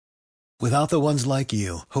Without the ones like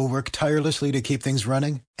you, who work tirelessly to keep things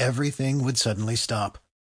running, everything would suddenly stop.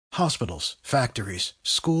 Hospitals, factories,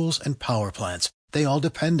 schools, and power plants, they all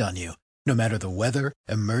depend on you. No matter the weather,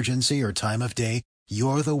 emergency, or time of day,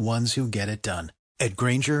 you're the ones who get it done. At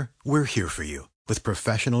Grainger, we're here for you with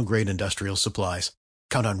professional-grade industrial supplies.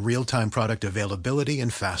 Count on real-time product availability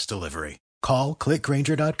and fast delivery. Call, click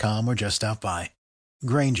Grainger.com, or just stop by.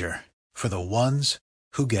 Grainger, for the ones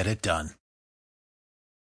who get it done.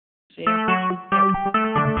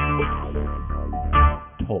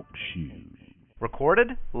 Talk shoes.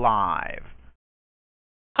 Recorded live.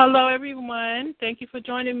 Hello, everyone. Thank you for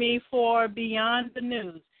joining me for Beyond the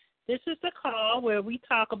News. This is the call where we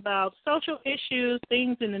talk about social issues,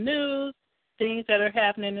 things in the news, things that are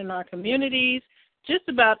happening in our communities, just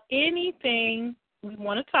about anything we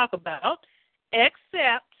want to talk about,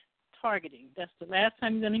 except targeting. That's the last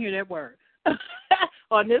time you're going to hear that word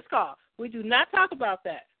on this call. We do not talk about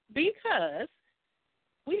that because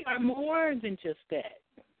we are more than just that.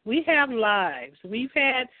 We have lives. We've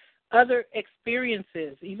had other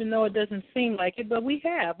experiences, even though it doesn't seem like it, but we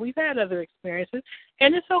have. We've had other experiences,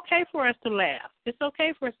 and it's okay for us to laugh. It's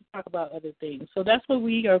okay for us to talk about other things. So that's what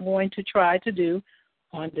we are going to try to do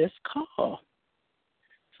on this call.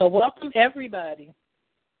 So welcome, everybody.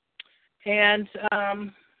 And I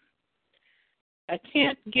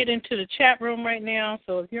can't get into the chat room right now,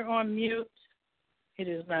 so if you're on mute, it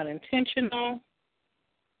is not intentional.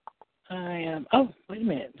 Oh, wait a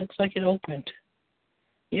minute. Looks like it opened.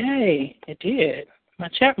 Yay, it did. My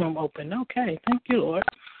chat room opened. Okay, thank you, Lord.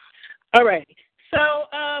 All right. So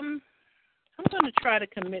I'm going to try to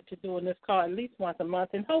commit to doing this call at least once a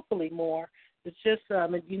month and hopefully more. It's just,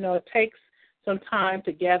 it takes some time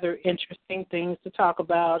to gather interesting things to talk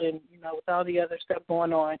about. And, with all the other stuff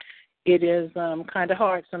going on, it is kind of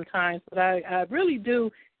hard sometimes. But I really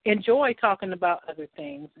do enjoy talking about other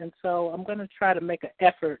things. And so I'm going to try to make an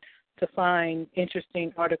effort to find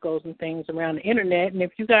interesting articles and things around the Internet. And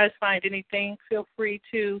if you guys find anything, feel free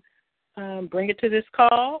to bring it to this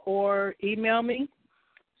call or email me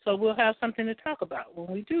so we'll have something to talk about when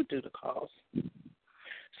we do the calls.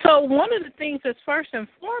 So one of the things that's first and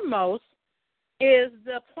foremost is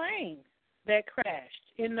the plane that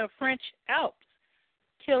crashed in the French Alps,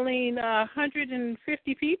 killing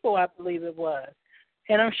 150 people, I believe it was.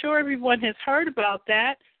 And I'm sure everyone has heard about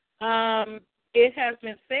that. It has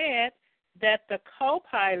been said that the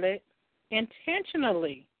co-pilot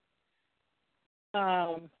intentionally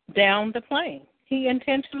downed the plane. He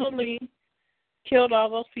intentionally killed all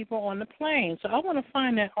those people on the plane. So I want to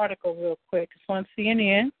find that article real quick. It's on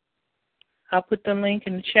CNN. I'll put the link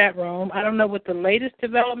in the chat room. I don't know what the latest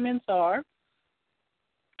developments are,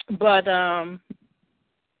 but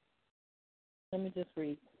let me just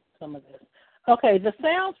read some of this. Okay, the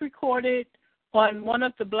sounds recorded on one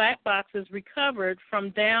of the black boxes recovered from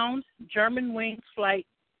downed Germanwings Flight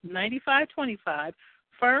 9525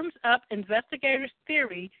 firms up investigators'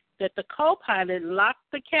 theory that the co-pilot locked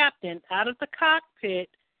the captain out of the cockpit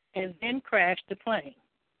and then crashed the plane.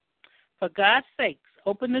 For God's sakes,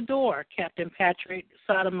 open the door, Captain Patrick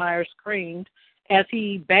Sotomayor screamed as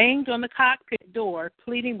he banged on the cockpit door,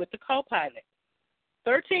 pleading with the co-pilot.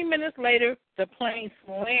 13 minutes later, the plane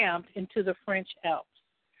slammed into the French Alps.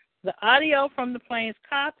 The audio from the plane's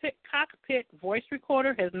cockpit voice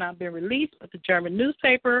recorder has not been released, but the German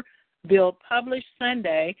newspaper Bild published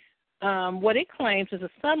Sunday what it claims is a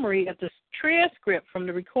summary of the transcript from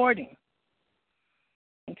the recording.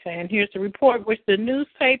 Okay, and here's the report, which the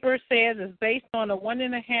newspaper says is based on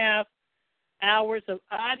 1.5 hours of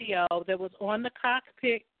audio that was on the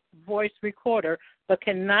cockpit voice recorder, but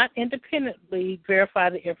cannot independently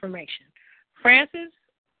verify the information. France's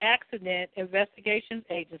Accident Investigations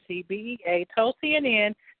Agency, BEA, told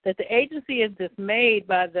CNN that the agency is dismayed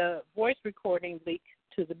by the voice recording leak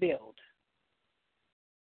to the Bild.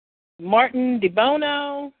 Martin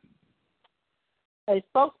DeBono, a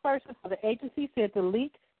spokesperson for the agency, said the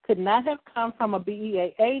leak could not have come from a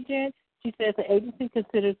BEA agent. She says the agency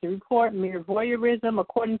considers the report mere voyeurism.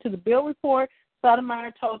 According to the Bild report,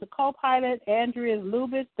 Sotomayor told the co-pilot, Andreas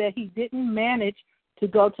Lubitz, that he didn't manage to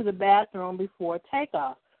go to the bathroom before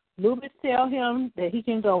takeoff. Lubitz tells him that he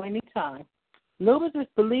can go anytime. Lubitz is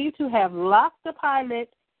believed to have locked the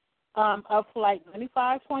pilot of Flight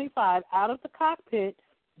 9525 out of the cockpit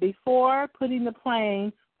before putting the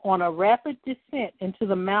plane on a rapid descent into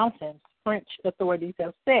the mountains, French authorities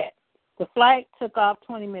have said. The flight took off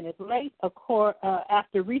 20 minutes late.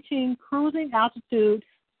 After reaching cruising altitude,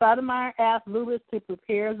 Sotomayor asked Lubitz to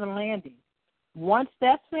prepare the landing. Once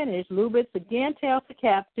that's finished, Lubitz again tells the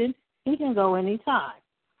captain he can go anytime.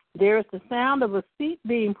 There is the sound of a seat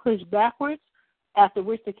being pushed backwards. after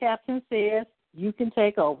which the captain says, "You can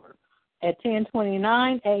take over." At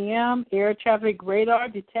 10:29 a.m., air traffic radar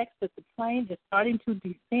detects that the plane is starting to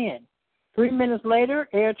descend. 3 minutes later,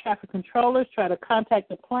 air traffic controllers try to contact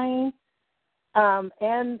the plane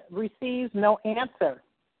and receives no answer.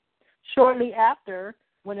 Shortly after,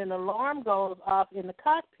 when an alarm goes off in the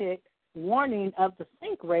cockpit, warning of the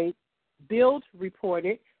sink rate, Bild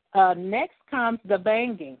reported, next comes the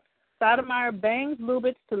banging. Sotomayor bangs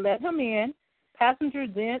Lubitz to let him in. Passengers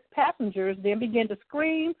then begin to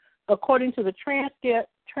scream, according to the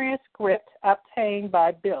transcript obtained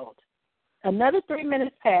by Bild. Another 3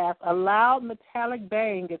 minutes pass. A loud metallic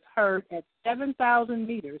bang is heard at 7,000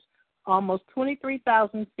 meters, almost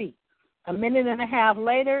 23,000 feet. A minute and a half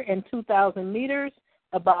later, and 2,000 meters,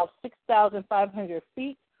 about 6,500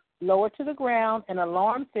 feet, lower to the ground, an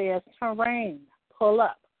alarm says, "Terrain, pull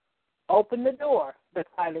up." "Open the door," the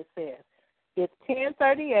pilot says. It's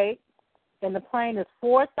 10:38, and the plane is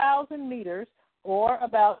 4,000 meters, or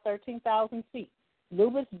about 13,000 feet.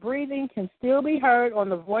 Lubitz's breathing can still be heard on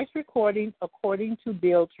the voice recording, according to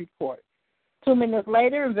Bild's report. 2 minutes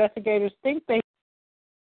later, investigators think they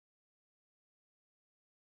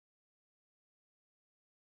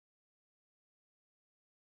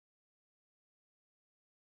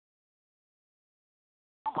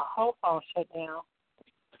my whole phone shut down.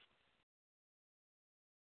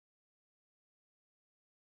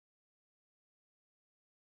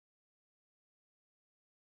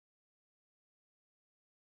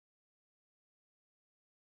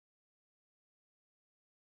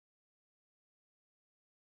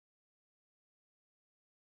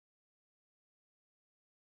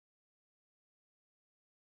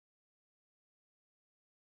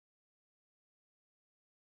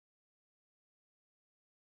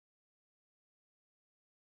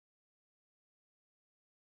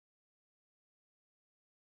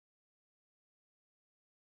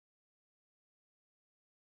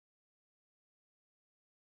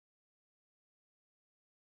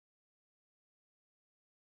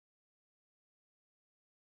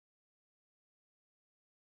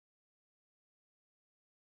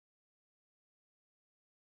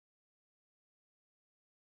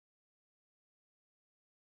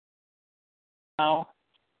 Oh,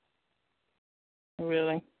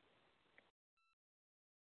 really?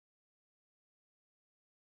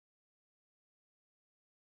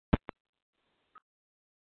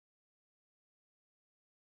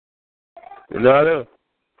 Nada.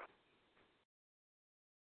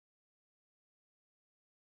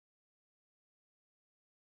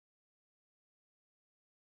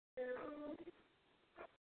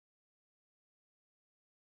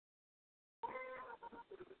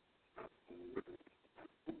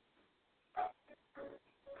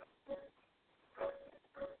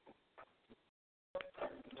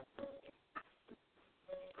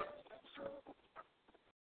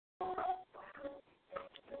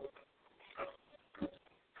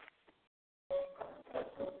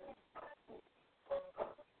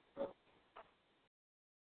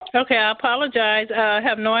 Okay, I apologize. I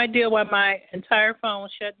have no idea why my entire phone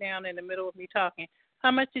shut down in the middle of me talking.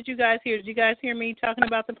 How much did you guys hear? Did you guys hear me talking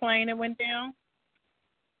about the plane that went down?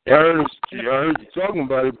 I heard you talking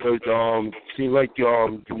about it, but seemed like you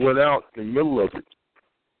went out in the middle of it.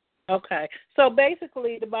 Okay, so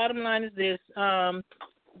basically the bottom line is this: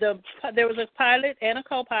 there was a pilot and a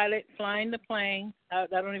co-pilot flying the plane. I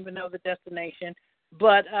don't even know the destination,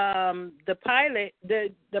 but the pilot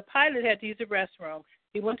had to use the restroom.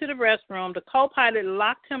 He went to the restroom. The co-pilot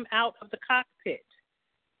locked him out of the cockpit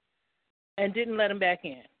and didn't let him back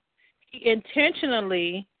in. He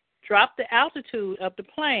intentionally dropped the altitude of the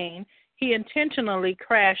plane. He intentionally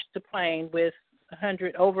crashed the plane with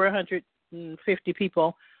over 150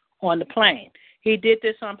 people on the plane. He did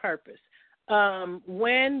this on purpose.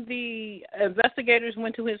 When the investigators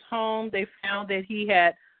went to his home, they found that he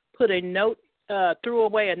had put a note, threw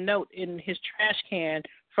away a note in his trash can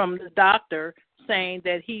from the doctor saying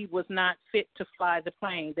that he was not fit to fly the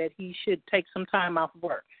plane, that he should take some time off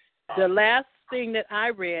work. The last thing that I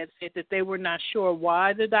read said that they were not sure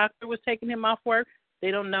why the doctor was taking him off work. They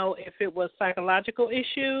don't know if it was psychological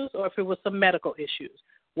issues or if it was some medical issues.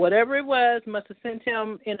 Whatever it was must have sent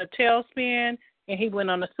him in a tailspin, and he went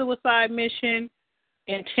on a suicide mission,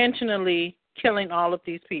 intentionally killing all of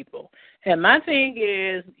these people. And my thing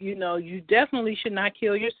is, you definitely should not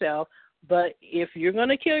kill yourself, but if you're going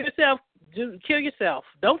to kill yourself, kill yourself.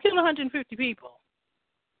 Don't kill 150 people.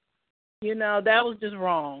 That was just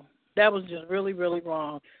wrong. That was just really, really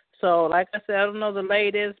wrong. So, like I said, I don't know the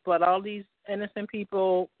latest, but all these innocent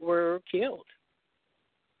people were killed.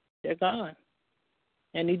 They're gone.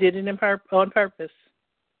 And he did it on purpose.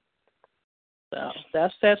 So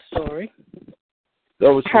that's that story.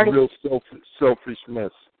 That was a real selfish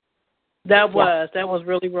mess. That was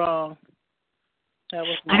really wrong.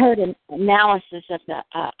 I heard an analysis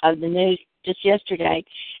of the news just yesterday,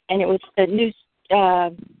 and it was a news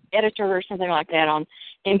editor or something like that on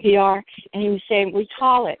NPR, and he was saying we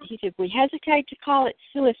hesitate to call it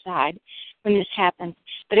suicide when this happens,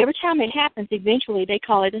 but every time it happens, eventually they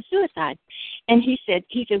call it a suicide. And he said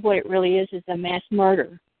what it really is a mass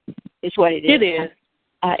murder, is what it is. It is.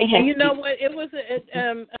 And you know what? It was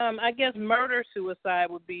I guess murder-suicide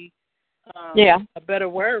would be a better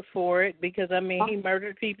word for it, because, I mean, he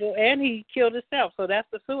murdered people and he killed himself, so that's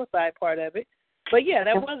the suicide part of it. But, yeah,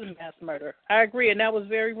 that wasn't mass murder. I agree, and that was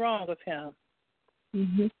very wrong of him.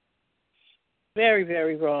 Mm-hmm. Very,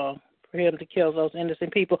 very wrong for him to kill those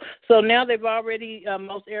innocent people. So now they've already,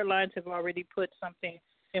 most airlines have already put something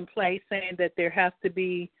in place saying that there has to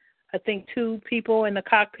be, I think, 2 people in the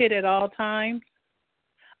cockpit at all times.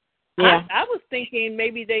 Yeah. I was thinking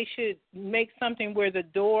maybe they should make something where the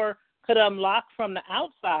door could unlock from the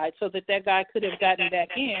outside so that guy could have gotten back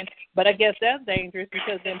in. But I guess that's dangerous,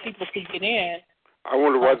 because then people could get in. I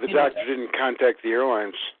wonder why the doctor didn't contact the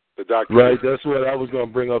airlines. The doctor. Right, that's what I was going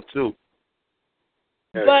to bring up too.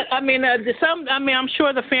 But I mean, I'm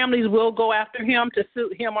sure the families will go after him to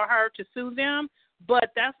sue him or her to sue them.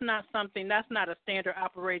 But that's not a standard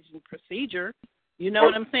operating procedure. You know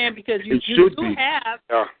what I'm saying? Because you do have,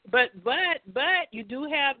 but you do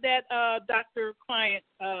have that doctor-client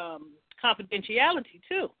confidentiality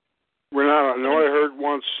too. Renata, I know I heard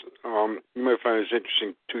once. You might find this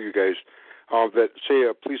interesting to you guys. That say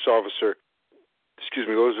a police officer,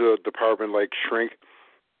 goes to the department like shrink,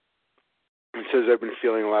 and says I've been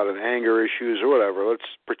feeling a lot of anger issues or whatever. Let's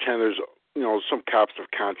pretend there's some cops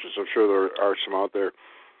of conscience. I'm sure there are some out there,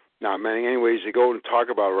 not many. Anyways, they go and talk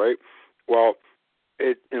about it, right? Well,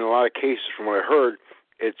 in a lot of cases, from what I heard,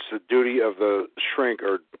 it's the duty of the shrink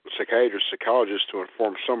or psychiatrist, psychologist to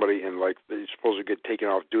inform somebody, and like they're supposed to get taken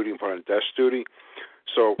off duty and put on desk duty.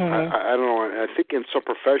 So I don't know. And I think in some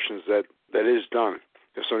professions that is done.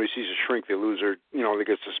 If somebody sees a shrink, they lose their, they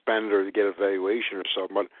get suspended or they get evaluation or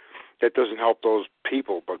something. But that doesn't help those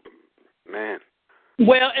people. But man.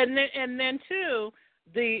 Well, and then too,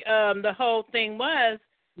 the whole thing was,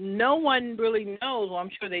 no one really knows. Well, I'm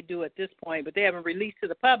sure they do at this point, but they haven't released to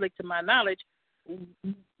the public, to my knowledge,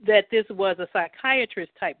 that this was a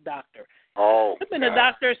psychiatrist-type doctor. Oh, it could have been a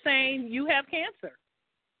doctor saying you have cancer.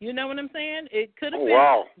 You know what I'm saying? It could have been.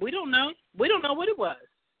 Wow. We don't know. We don't know what it was.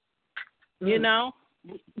 We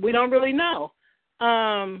don't really know.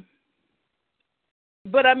 But,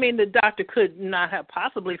 I mean, the doctor could not have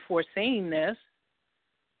possibly foreseen this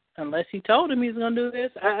unless he told him he's going to do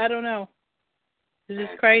this. I don't know. It's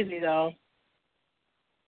just crazy, though.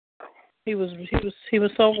 He was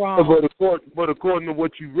so wrong. But according to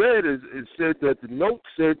what you read, it said that the note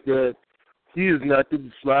said that he is not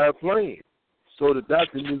to fly a plane. So the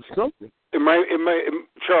doctor knew something. It might,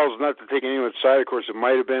 Charles, not to take anyone's side, of course, it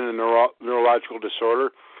might have been a neurological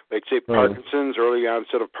disorder, like, say, Parkinson's, early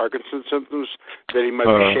onset of Parkinson's symptoms, that he might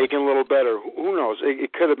be shaking a little better. Who knows?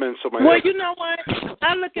 It could have been somebody else. Well, you know what?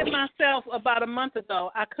 I look at myself about a month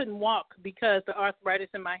ago. I couldn't walk because the arthritis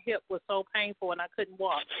in my hip was so painful and I couldn't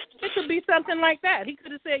walk. It could be something like that. He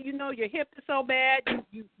could have said, your hip is so bad,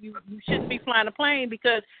 you shouldn't be flying a plane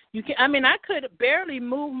because you can't. I mean, I could barely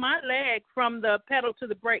move my leg from the pedal to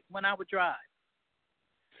the brake when I would drive.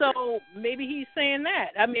 So maybe he's saying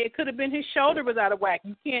that. I mean, it could have been his shoulder was out of whack.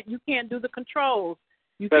 You can't do the controls.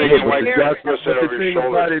 You can't do the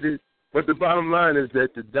But the bottom line is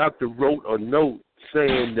that the doctor wrote a note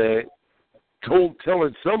saying that,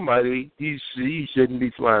 telling somebody he shouldn't be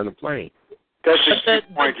flying a plane. That's the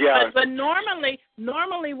point, yeah. But normally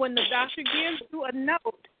when the doctor gives you a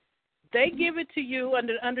note, they give it to you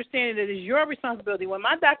under the understanding that it's your responsibility. When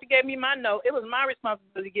my doctor gave me my note, it was my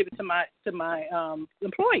responsibility to give it to my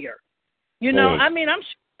employer. I mean, I'm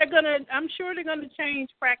sure they're gonna change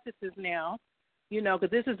practices now, because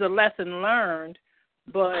this is a lesson learned.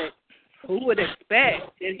 But who would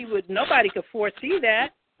expect that nobody could foresee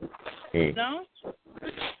that, I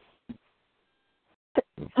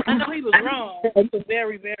know he was wrong. He was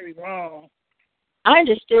very, very wrong. I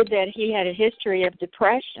understood that he had a history of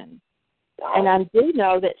depression. And I do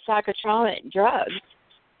know that psychotropic drugs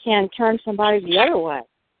can turn somebody the other way,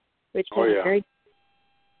 which is very.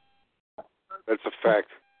 That's a fact.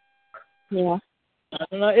 Yeah. I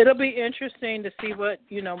don't know. It'll be interesting to see what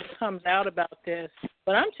comes out about this.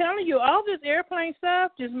 But I'm telling you, all this airplane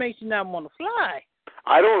stuff just makes you not want to fly.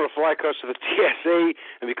 I don't want to fly because of the TSA,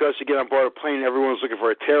 and because you get on board a plane, everyone's looking for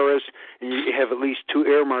a terrorist, and you have at least 2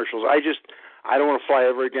 air marshals. I don't want to fly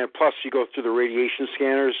ever again. Plus, you go through the radiation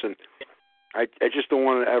scanners, and I just don't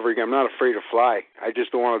want to ever again. I'm not afraid to fly. I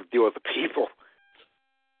just don't want to deal with the people.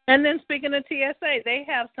 And then speaking of TSA, they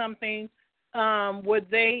have something where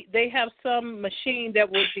they have some machine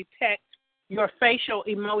that will detect your facial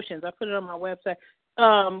emotions. I put it on my website.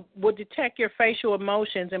 Will detect your facial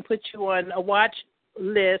emotions and put you on a watch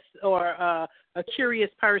list or a curious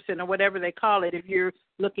person or whatever they call it if you're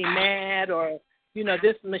looking mad or,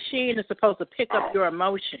 this machine is supposed to pick up your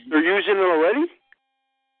emotions. They're using it already?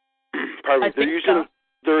 Pardon me,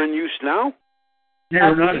 they're in use now?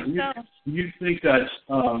 Yeah, do you think that's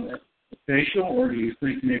facial, or do you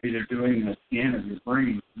think maybe they're doing a scan of your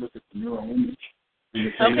brain to look at the neural image?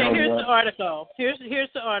 Okay, here's the article. Here's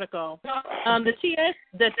the article. The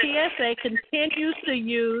TSA continues to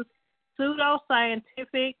use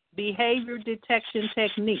pseudoscientific behavior detection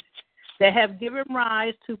techniques that have given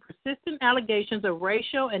rise to persistent allegations of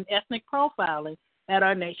racial and ethnic profiling at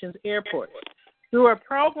our nation's airports. Through a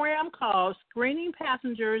program called Screening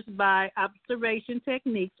Passengers by Observation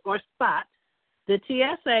Techniques, or SPOT, the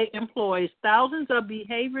TSA employs thousands of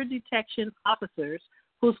behavior detection officers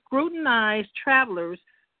who scrutinize travelers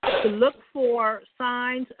to look for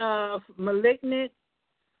signs of malintent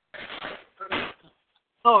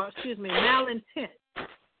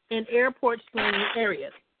in airport screening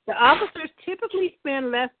areas. The officers typically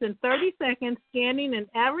spend less than 30 seconds scanning an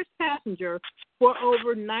average passenger for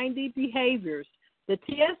over 90 behaviors the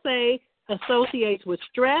TSA associates with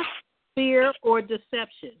stress, fear, or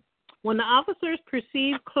deception. When the officers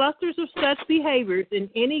perceive clusters of such behaviors in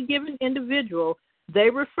any given individual, they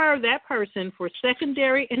refer that person for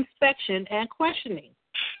secondary inspection and questioning.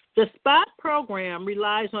 The SPOT program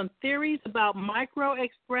relies on theories about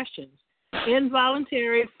micro-expressions,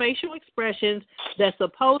 involuntary facial expressions that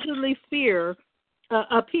supposedly appear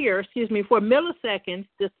for milliseconds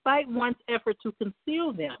despite one's effort to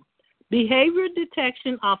conceal them. Behavior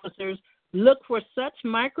detection officers look for such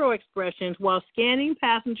micro-expressions while scanning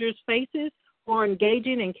passengers' faces or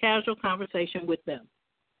engaging in casual conversation with them.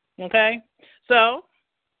 Okay? So,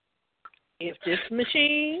 if this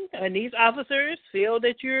machine and these officers feel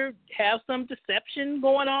that you have some deception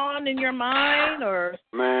going on in your mind or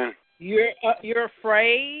you're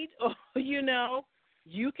afraid or,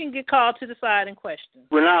 you can get called to the side and questioned.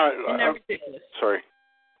 Well, now, ridiculous. Sorry.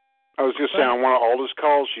 I was going to say, on one of Alda's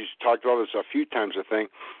calls, she's talked about this a few times, I think.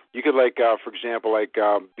 You could, for example,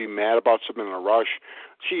 be mad about something in a rush.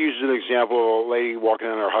 She uses an example of a lady walking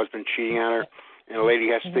in, her husband cheating on her, and the lady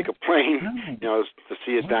has to take a plane, to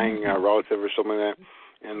see a dying relative or something like that.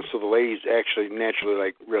 And so the lady's actually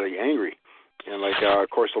naturally, really angry. And, of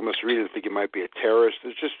course, they'll misread it and think it might be a terrorist.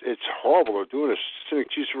 It's horrible. They're doing this. It's an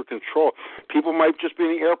excuse for control. People might just be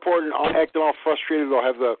in the airport and acting all frustrated. They'll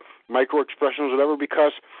have the micro-expressions or whatever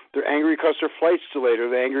because they're angry because their flight's delayed, or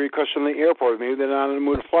they're angry because they're in the airport. Maybe they're not in the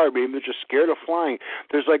mood to fly. Maybe they're just scared of flying.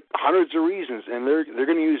 There's, hundreds of reasons, and they're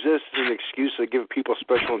going to use this as an excuse to give people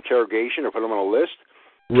special interrogation or put them on a list.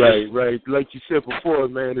 Right. Like you said before,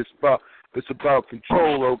 man, it's about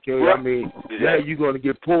control, okay? I mean, now you're going to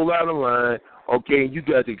get pulled out of line, okay, and you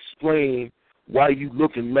got to explain why you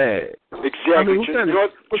looking mad. Exactly. I mean,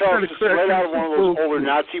 Charles, this is right out of one of those older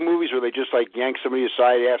Nazi movies where they just, yank somebody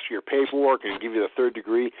aside, ask for your paperwork, and give you the third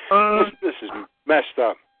degree. This is messed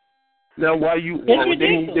up. Now, why you? They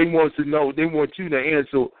want to know. They want you to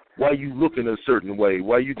answer why you looking a certain way.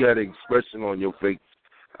 Why you got an expression on your face?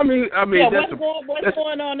 I mean. What's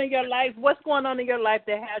going on in your life? What's going on in your life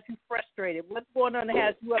that has you frustrated? What's going on that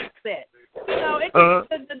has you upset? It could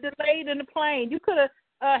have been delayed in the plane. You could have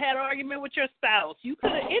had an argument with your spouse. You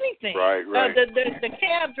could have anything. Right. The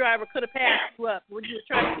cab driver could have passed you up when you were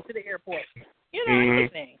trying to get to the airport.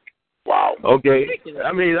 Anything. Wow. Okay. Ridiculous.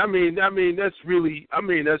 I mean,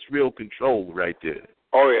 that's real control right there.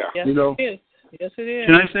 Oh yeah. Yes, Yes, it is.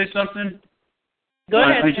 Can I say something? Go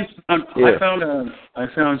ahead. I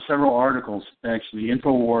found several articles, actually,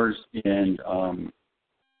 InfoWars and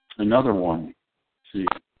another one,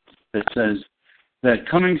 that says that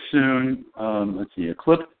coming soon, a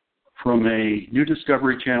clip from a new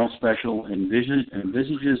Discovery Channel special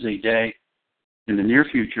envisages a day in the near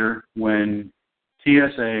future when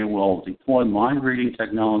TSA will deploy mind-reading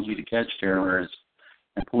technology to catch terrorists,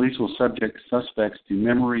 and police will subject suspects to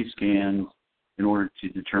memory scans in order to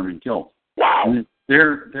determine guilt. Wow. And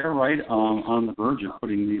they're right on the verge of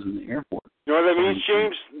putting these in the airport. You know what that means,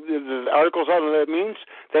 James? The article's out of that means?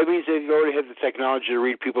 That means they've already had the technology to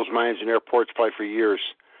read people's minds in airports probably for years.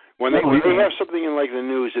 When they have something in the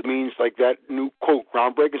news, it means that new, quote,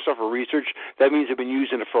 groundbreaking stuff or research, that means they've been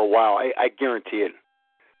using it for a while. I guarantee it.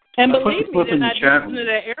 And believe me, they're not using it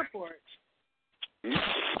at airports.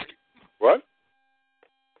 What?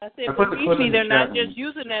 I said, believe me, they're not just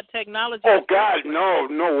using that technology. Oh God, no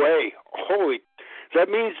way! Holy, that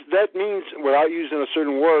means without using a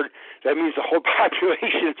certain word, that means the whole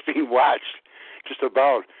population is being watched. Just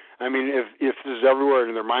about. I mean, if this is everywhere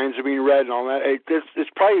and their minds are being read and all that, it's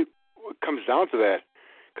probably what comes down to that,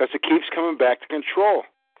 because it keeps coming back to control,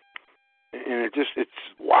 and it's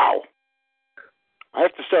wow. I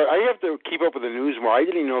have to keep up with the news more. I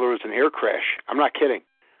didn't even know there was an air crash. I'm not kidding.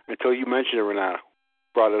 Until you mentioned it, Renata.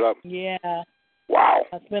 Brought it up. Yeah. Wow.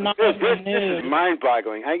 That's been all this news. is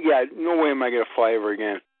mind-boggling. No way am I going to fly ever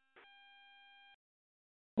again.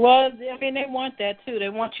 Well, I mean, they want that too. They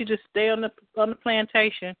want you to stay on the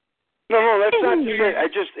plantation. No, that's not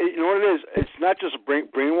just it. You know what it is? It's not just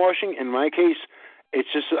brainwashing. In my case, it's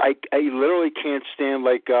just I literally can't stand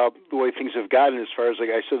the way things have gotten. As far as like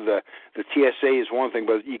I said, the TSA is one thing,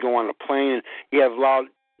 but you go on a plane and you have loud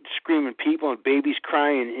screaming people and babies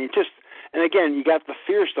crying, and again, you got the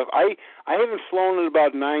fear stuff. I haven't flown in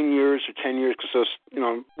about 9 years or 10 years because I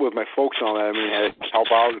was, with my folks and all that. I mean, I had to help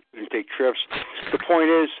out and take trips. The point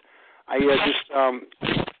is,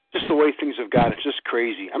 just the way things have gotten, it's just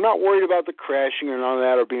crazy. I'm not worried about the crashing or none of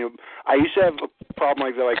that or being. I used to have a problem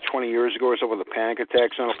like that like 20 years ago or something with the panic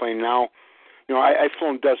attacks on a plane. Now, I've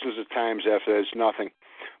flown dozens of times after that. It's nothing.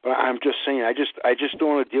 But I'm just saying, I just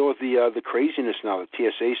don't want to deal with the craziness now. The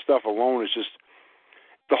TSA stuff alone is just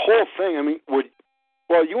the whole thing. I mean,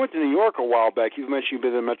 you went to New York a while back. You've mentioned you've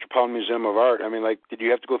been to the Metropolitan Museum of Art. I mean, did you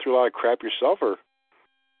have to go through a lot of crap yourself, or?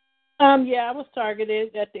 Yeah, I was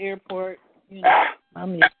targeted at the airport.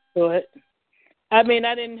 I'm used to it. I mean,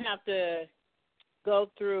 I didn't have to go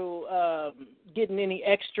through getting any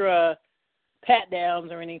extra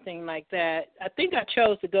pat-downs or anything like that. I think I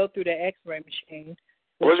chose to go through the X-ray machine.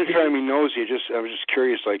 I wasn't trying to be nosy. I was just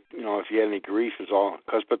curious, if you had any grief is all.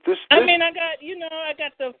 But this. I mean, I got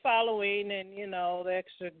the following and the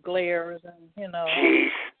extra glares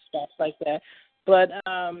and stuff like that. But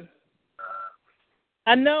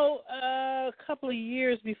I know a couple of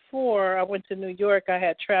years before I went to New York, I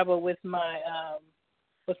had traveled with my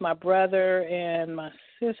brother and my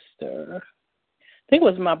sister. I think it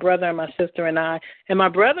was my brother and my sister and I. And my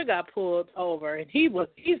brother got pulled over, and he's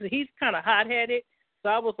kind of hot-headed. So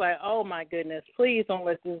I was like, oh, my goodness, please don't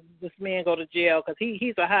let this man go to jail, because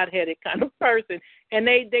he's a hot-headed kind of person. And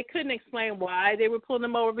they couldn't explain why they were pulling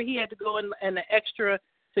him over, but he had to go in the extra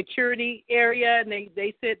security area, and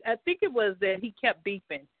they said, I think it was that he kept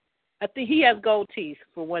beeping. I think he has gold teeth,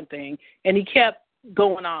 for one thing, and he kept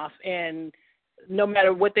going off, and no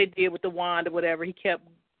matter what they did with the wand or whatever, he kept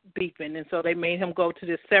beeping, and so they made him go to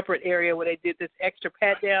this separate area where they did this extra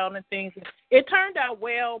pat down and things. It turned out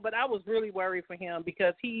well, but I was really worried for him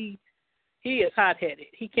because he is hot-headed.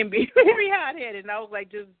 He can be very hot-headed, and I was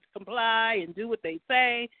like, just comply and do what they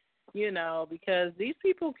say, because these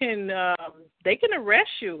people can arrest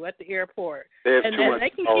you at the airport, and then they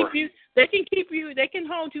can keep you. They can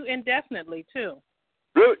hold you indefinitely too.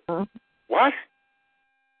 Really? What?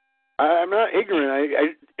 I'm not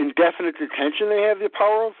ignorant. Indefinite detention they have the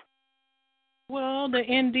power of? Well, the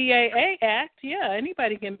NDAA Act, yeah,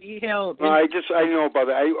 anybody can be held. No, I know about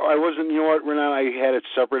that. I wasn't, you know what, Renata, I had it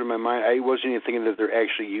separate in my mind. I wasn't even thinking that they're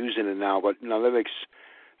actually using it now, but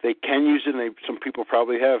they can use it, and some people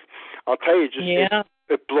probably have. I'll tell you,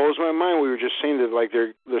 it blows my mind. We were just saying that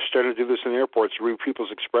they're starting to do this in airports, read people's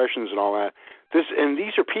expressions and all that.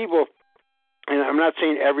 These are people. And I'm not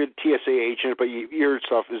saying every TSA agent, but you hear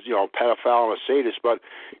stuff is, pedophile and a sadist, but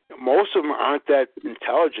most of them aren't that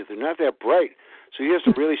intelligent. They're not that bright. So you have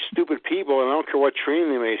some really stupid people, and I don't care what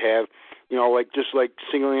training they may have, just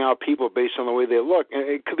singling out people based on the way they look. And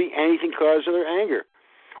it could be anything caused of their anger.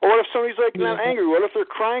 Or what if somebody's not angry? What if they're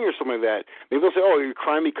crying or something like that? Maybe they'll say, oh, you're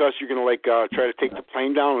crying because you're going to try to take the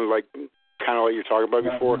plane down, and kind of like you're talking about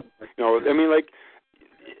before. I mean,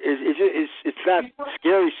 it's not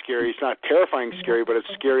scary. It's not terrifying scary, but it's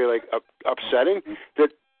scary, upsetting that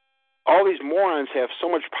all these morons have so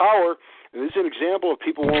much power. And this is an example of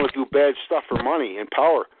people wanting to do bad stuff for money and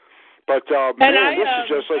power. But this is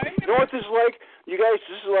just you know what this is like? You guys,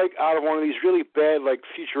 this is out of one of these really bad,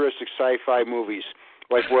 futuristic sci-fi movies,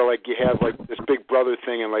 where you have this Big Brother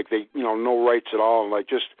thing and they no rights at all, and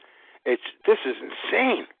this is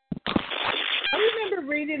insane. I remember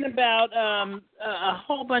reading about a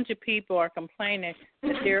whole bunch of people are complaining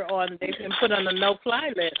that they've been put on the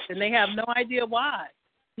no-fly list, and they have no idea why.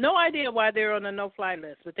 No idea why they're on the no-fly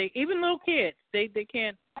list. But even little kids, they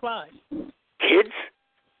can't fly. Kids?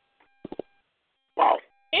 Wow.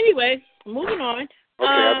 Anyway, moving on.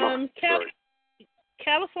 Okay,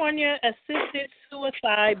 California assisted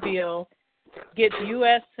suicide bill gets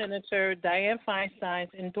U.S. Senator Dianne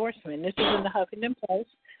Feinstein's endorsement. This is in the Huffington Post.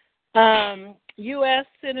 U.S.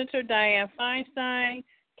 Senator Dianne Feinstein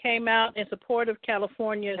came out in support of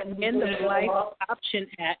California's End of Life Option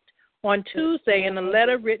Act on Tuesday in a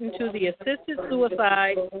letter written to the Assisted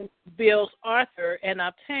Suicide Bill's author and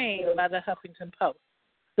obtained by the Huffington Post.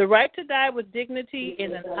 The right to die with dignity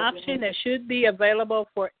is an option that should be available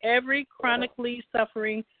for every chronically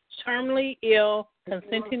suffering, terminally ill,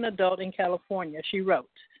 consenting adult in California, she wrote.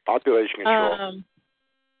 Population control.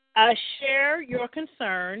 I share your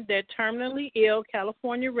concern that terminally ill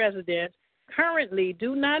California residents currently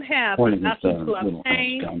do not have the option to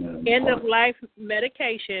obtain end-of-life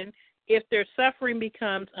medication if their suffering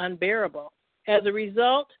becomes unbearable. As a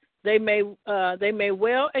result, they may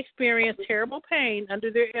well experience terrible pain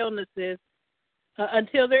under their illnesses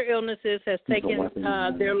until their illnesses has taken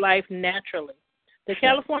their life naturally. The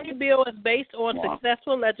California bill is based on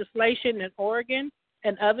successful legislation in Oregon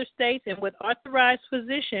and other states, and would authorize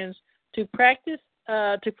physicians to practice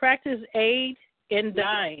aid in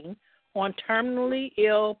dying on terminally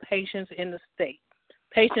ill patients in the state.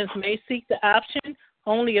 Patients may seek the option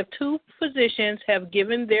only if 2 physicians have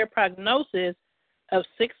given their prognosis of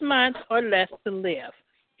 6 months or less to live.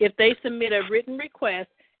 If they submit a written request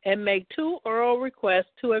and make 2 oral requests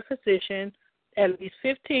to a physician at least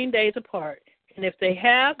 15 days apart, and if they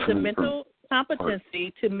have the mental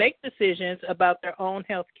competency to make decisions about their own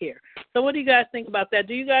health care. So what do you guys think about that?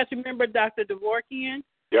 Do you guys remember Dr. Dvorkian?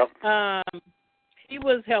 Yep. He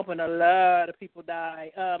was helping a lot of people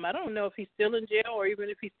die. I don't know if he's still in jail or even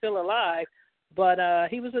if he's still alive, but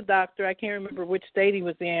he was a doctor. I can't remember which state he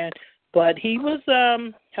was in, but he was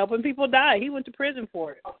helping people die. He went to prison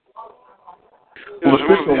for it. Well, if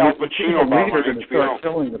people are going to start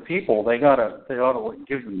killing the people, they ought to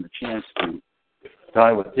give them the chance to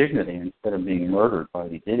die with dignity instead of being murdered by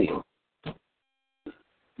these idiots.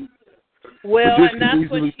 Well, and that's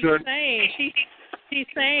what she's saying. She's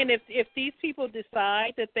saying if these people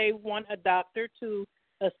decide that they want a doctor to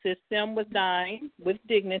assist them with dying with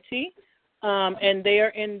dignity, and they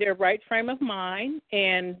are in their right frame of mind,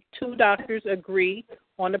 and 2 doctors agree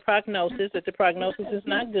on the prognosis, that the prognosis is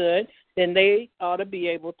not good, then they ought to be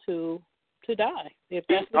able to die. If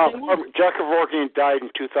that's what they want. Jack Kevorkian died in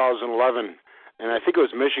 2011. And I think it was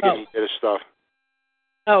Michigan he did his stuff.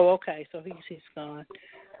 Oh, okay. So he's gone.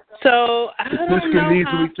 So I don't know. This can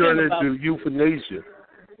easily turn into euthanasia.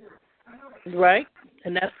 Right.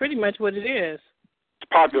 And that's pretty much what it is. It's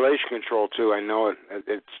population control, too. I know it.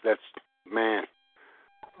 That's man.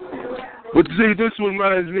 But see, this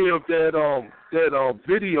reminds me of that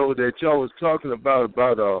video that y'all was talking about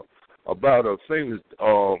a famous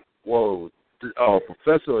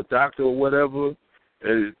professor or doctor or whatever.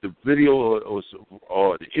 And the video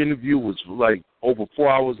or the interview was like over 4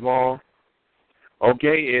 hours long.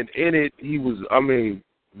 Okay, and in it he was,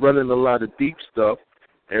 running a lot of deep stuff.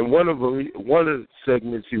 And one of the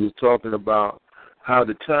segments he was talking about how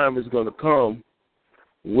the time is going to come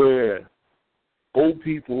where old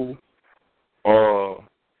people are,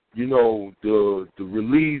 to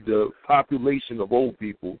relieve the population of old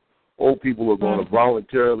people are going to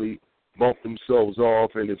voluntarily bump themselves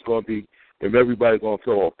off, and it's going to be. And everybody's going to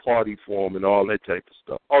throw a party for them and all that type of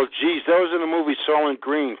stuff. Oh, geez, that was in the movie Soylent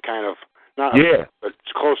Green, kind of. But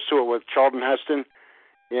it's close to it with Charlton Heston.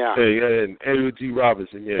 Yeah. Yeah, and Edward G.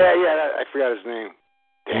 Robinson, yeah. Yeah, I forgot his name.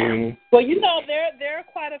 Damn. Mm-hmm. Well, there are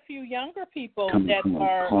quite a few younger people that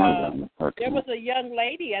are, there was a young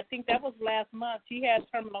lady, I think that was last month, she had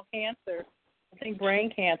terminal cancer, I think brain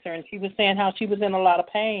cancer, and she was saying how she was in a lot of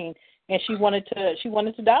pain, and she wanted to die. She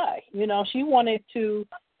wanted to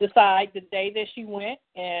decide the day that she went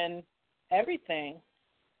and everything.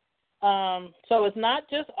 So it's not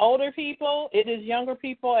just older people; it is younger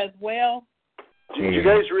people as well. Do you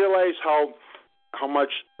guys realize how much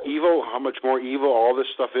more evil all this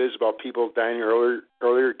stuff is about people dying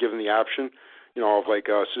earlier given the option, of like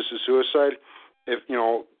assisted suicide? If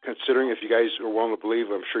considering if you guys are willing to believe,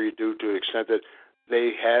 I'm sure you do, to the extent that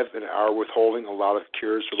they have and are withholding a lot of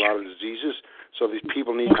cures for a lot of diseases. So these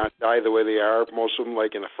people need not die the way they are, most of them,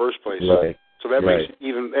 like in the first place. Right. So that makes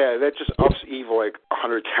that just ups evil like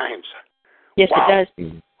 100 times. Yes, wow. It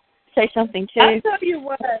does. Say something too. I'll tell you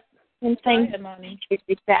what. It's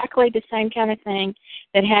exactly the same kind of thing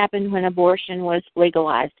that happened when abortion was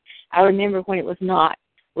legalized. I remember when it was not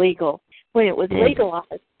legal. When it was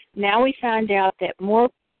legalized, now we find out that more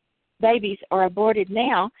babies are aborted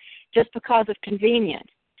now just because of convenience,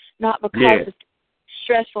 not because of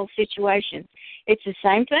stressful situations. It's the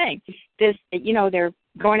same thing. They're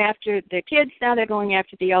going after the kids now. They're going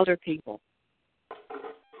after the older people.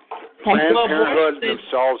 Planned Parenthood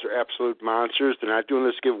themselves are absolute monsters. They're not doing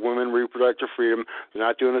this to give women reproductive freedom. They're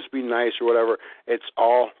not doing this to be nice or whatever. It's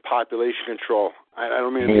all population control. I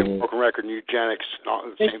don't mean to be a broken record. Eugenics.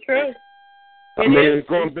 It's true. I mean,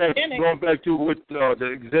 going back to what the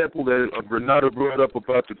example that Renata brought up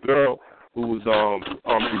about the girl who was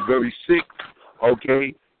very sick.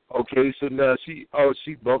 Okay. So now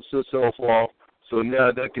she bumps herself off. So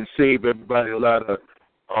now that can save everybody a lot of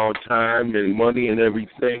time and money and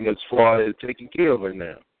everything as far as taking care of her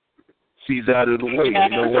now. She's out of the way.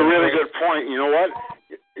 That's a really good point. You know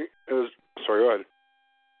what? Sorry, go ahead.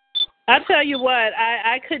 I tell you what,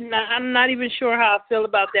 I'm not even sure how I feel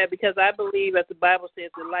about that, because I believe, as the Bible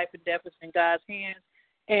says, that life and death is in God's hands,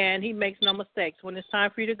 and He makes no mistakes. When it's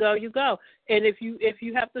time for you to go, you go. And if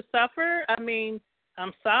you have to suffer, I mean,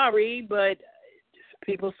 I'm sorry, but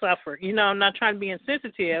people suffer. You know, I'm not trying to be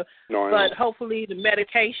insensitive, but hopefully the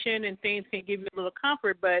medication and things can give you a little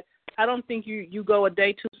comfort. But I don't think you go a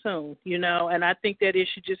day too soon, you know, and I think that it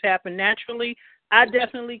should just happen naturally. I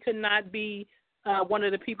definitely could not be one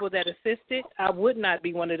of the people that assisted. I would not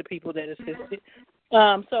be one of the people that assisted.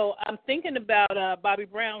 So I'm thinking about Bobby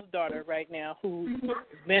Brown's daughter right now, who's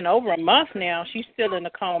been over a month now. She's still in a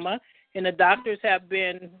coma, and the doctors have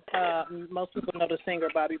been, most people know the singer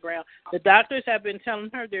Bobby Brown, the doctors have been telling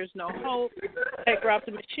her there's no hope, take her off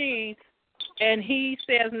the machine, and he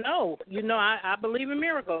says no. You know, I believe in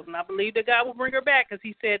miracles, and I believe that God will bring her back, because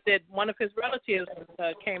he said that one of his relatives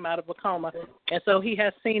came out of a coma, and so he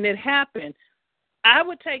has seen it happen. I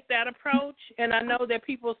would take that approach, and I know that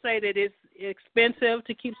people say that it's expensive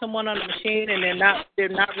to keep someone on the machine, and they're not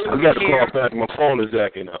really I got to call back. My phone is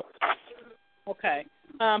acting up. Okay.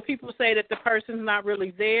 People say that the person's not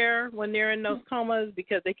really there when they're in those comas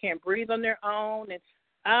because they can't breathe on their own, and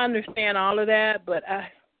I understand all of that, but I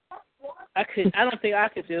don't think I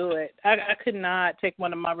could do it. I could not take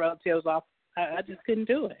one of my relatives off. I just couldn't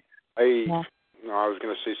do it. No, I was going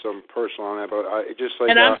to say something personal on that, but I just like.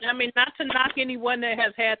 And I mean, not to knock anyone that has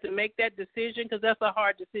had to make that decision, because that's a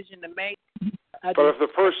hard decision to make. But if the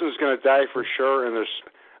person's going to die for sure, and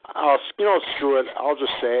screw it, I'll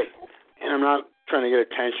just say it. And I'm not trying to get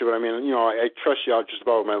attention, but I mean, you know, I trust you out just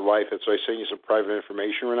about with my life, and so I send you some private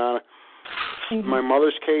information, Renata. In my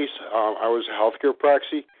mother's case, I was a healthcare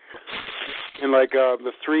proxy, and like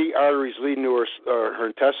the 3 arteries leading to her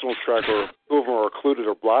intestinal tract, or 2 of them were occluded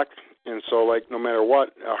or blocked. And so, like, no matter what,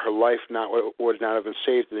 her life would not have been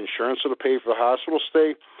saved. The insurance would have paid for the hospital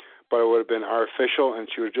stay, but it would have been artificial, and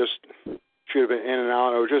she would have been in and out,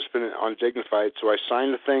 and it would have just been undignified. So I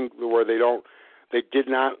signed a thing where they did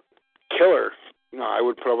not kill her. No, I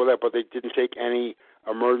would put up with that, but they didn't take any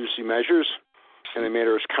emergency measures, and they made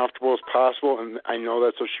her as comfortable as possible, and I know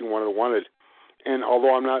that's what she wanted. And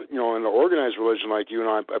although I'm not, you know, in an organized religion like you,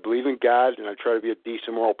 I believe in God, and I try to be a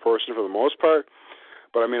decent, moral person for the most part.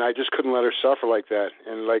 But I mean, I just couldn't let her suffer like that,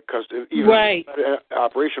 and like, because even an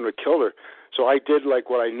operation would have killed her. So I did like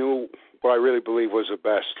what I really believe was the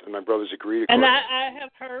best, and my brothers agreed. And I have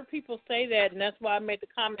heard people say that, and that's why I made the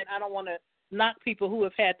comment. I don't want to knock people who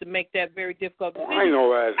have had to make that very difficult decision. I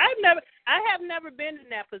know that. I have never been in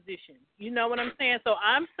that position. You know what I'm saying? So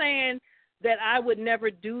I'm saying that I would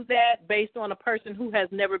never do that based on a person who has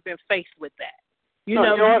never been faced with that. You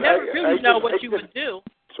never really know what you would do.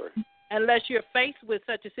 Sorry. Unless you're faced with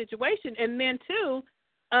such a situation. And then, too,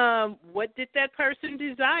 what did that person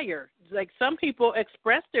desire? Like, some people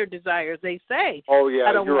express their desires. They say, "Oh,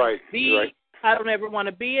 yeah, you're right. I don't ever want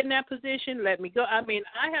to be in that position. Let me go." I mean,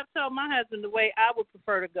 I have told my husband the way I would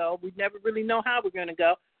prefer to go. We never really know how we're going to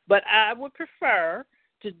go. But I would prefer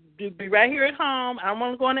to be right here at home. I don't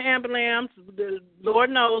want to go in the ambulance. The Lord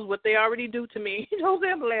knows what they already do to me, those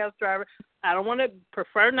ambulance drivers. I don't want to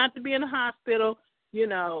prefer not to be in the hospital, you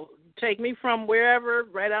know. Take me from wherever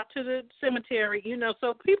right out to the cemetery, you know.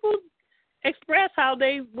 So people express how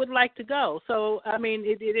they would like to go. So, I mean,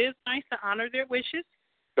 it is nice to honor their wishes.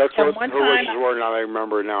 That's what her wishes were. Now I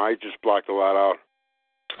remember. Now I just blocked a lot out.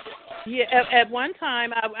 Yeah, at one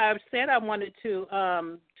time I said I wanted to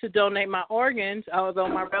donate my organs, although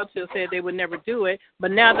my relatives said they would never do it.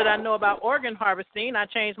 But now that I know about organ harvesting, I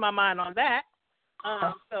changed my mind on that.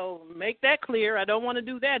 So make that clear. I don't want to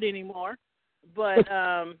do that anymore. But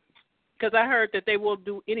because I heard that they will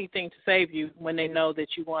do anything to save you when they know that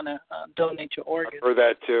you want to donate your organs. I've heard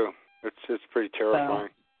that too. It's pretty terrifying.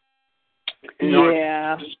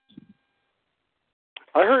 Yeah.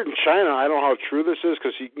 I heard in China, I don't know how true this is,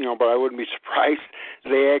 because but I wouldn't be surprised.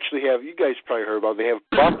 They actually have, you guys probably heard about it, they have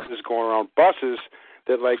buses going around,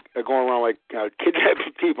 that like are going around like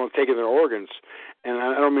kidnapping people and taking their organs. And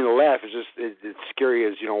I don't mean to laugh. It's just it's scary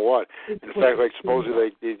as you know what. In fact, like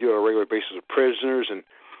supposedly they do it on a regular basis with prisoners, and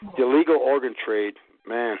the illegal organ trade,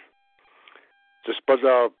 man. Just I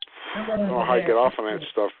don't know how you get off on that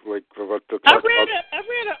stuff. Like about the I read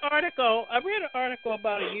an article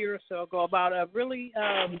about a year or so ago about a really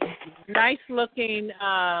nice looking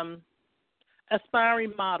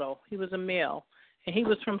aspiring model. He was a male, and he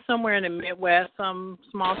was from somewhere in the Midwest, some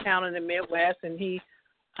small town in the Midwest, and he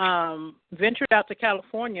ventured out to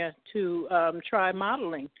California to try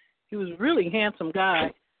modeling. He was a really handsome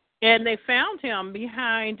guy, and they found him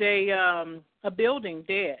behind a building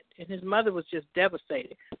dead, and his mother was just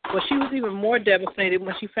devastated. Well, she was even more devastated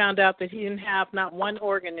when she found out that he didn't have not one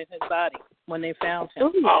organ in his body when they found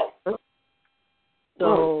him.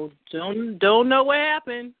 So don't know what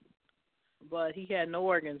happened, but he had no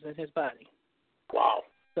organs in his body. Wow.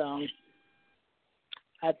 So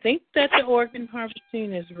I think that the organ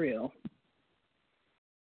harvesting is real.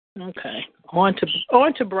 Okay, on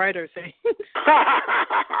to brighter things.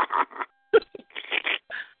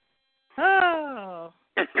 Oh,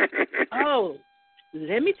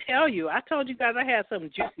 let me tell you. I told you guys I had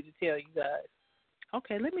something juicy to tell you guys.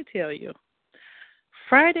 Okay, let me tell you.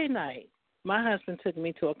 Friday night, my husband took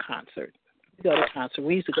me to a concert.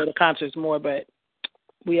 We used to go to concerts more, but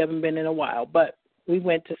we haven't been in a while. But we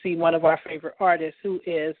went to see one of our favorite artists, who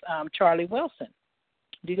is Charlie Wilson.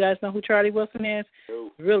 Do you guys know who Charlie Wilson is?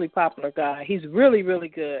 No. Really popular guy. He's really, really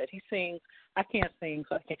good. He sings. I can't sing,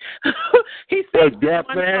 so I can't. He sings Gap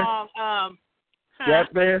one Band? song.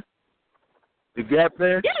 Gap Band? The Gap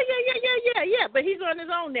Band? Yeah. But he's on his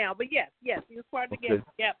own now. But yes, he was part of the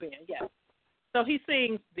Gap Band. Yes. So he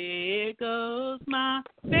sings, "There Goes My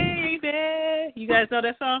Baby." You guys know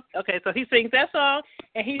that song? Okay, so he sings that song,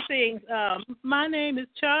 and he sings, "My name is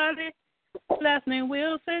Charlie, last name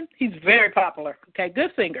Wilson." He's very popular. Okay,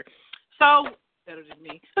 good singer. So better than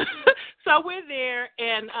me. So we're there,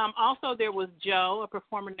 and also there was Joe, a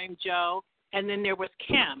performer named Joe, and then there was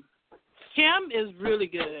Kim. Kim is really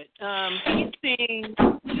good. He sings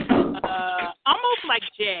almost like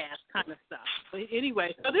jazz kind of stuff. But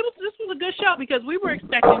anyway, so this was a good show because we were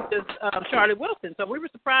expecting this Charlie Wilson, so we were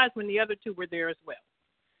surprised when the other two were there as well.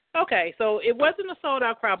 Okay, so it wasn't a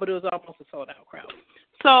sold-out crowd, but it was almost a sold-out crowd.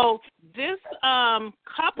 So this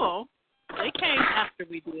couple, they came after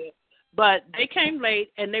we did, but they came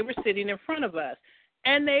late, and they were sitting in front of us.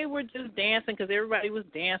 And they were just dancing because everybody was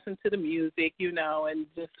dancing to the music, and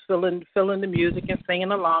just feeling the music and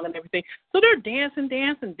singing along and everything. So they're dancing,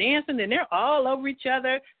 and they're all over each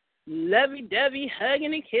other, lovey-dovey,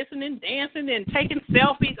 hugging and kissing and dancing and taking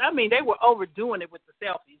selfies. I mean, they were overdoing it with the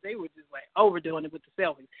selfies. They were just like overdoing it with the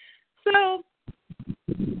selfies. So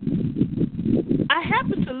I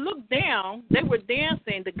happened to look down. They were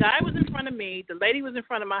dancing. The guy was in front of me. The lady was in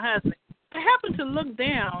front of my husband. I happened to look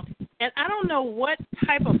down, and I don't know what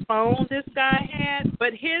type of phone this guy had,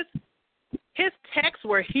 but his texts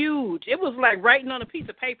were huge. It was like writing on a piece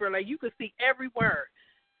of paper, like you could see every word.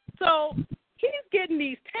 So he's getting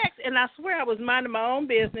these texts, and I swear I was minding my own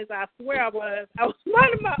business. I swear I was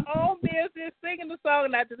minding my own business, singing the song,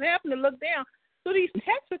 and I just happened to look down. So these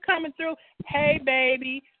texts are coming through. "Hey,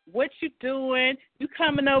 baby, what you doing? You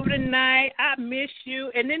coming over tonight? I miss you."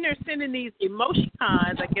 And then they're sending these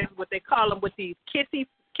emoticons, I guess what they call them, with these kissy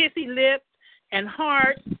lips and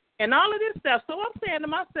hearts and all of this stuff. So I'm saying to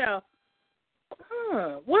myself,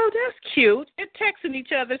 well, that's cute. They're texting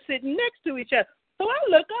each other, sitting next to each other. So I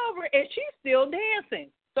look over, and she's still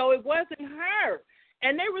dancing. So it wasn't her.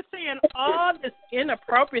 And they were saying all this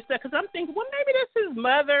inappropriate stuff, because I'm thinking, well, maybe that's his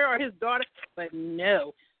mother or his daughter. But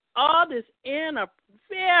no, all this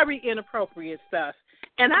very inappropriate stuff.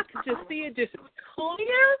 And I could just see it just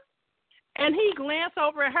clear. And he glanced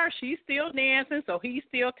over at her. She's still dancing, so he's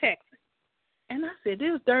still texting. And I said,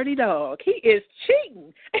 this dirty dog, he is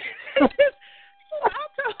cheating. So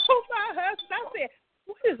I told my husband, I said,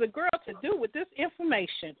 what is a girl to do with this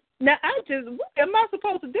information? Now, what am I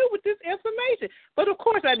supposed to do with this information? But, of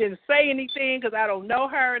course, I didn't say anything because I don't know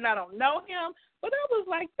her and I don't know him. But I was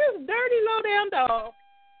like, this dirty low-down dog.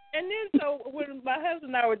 And then so when my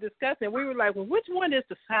husband and I were discussing, we were like, well, which one is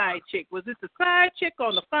the side chick? Was it the side chick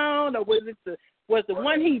on the phone, or was the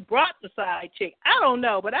one he brought the side chick? I don't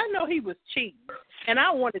know, but I know he was cheating. And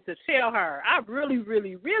I wanted to tell her. I really,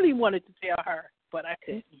 really, really wanted to tell her, but I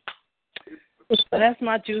couldn't. So that's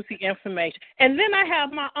my juicy information. And then I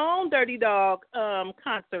have my own dirty dog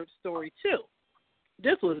concert story, too.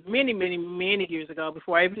 This was many, many, many years ago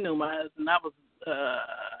before I even knew my husband. I was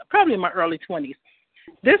probably in my early 20s.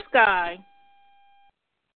 This guy,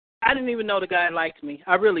 I didn't even know the guy liked me.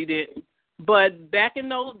 I really didn't. But back in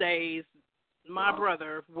those days, my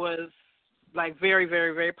brother was like very,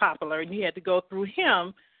 very, very popular, and he had to go through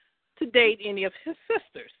him to date any of his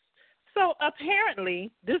sisters. So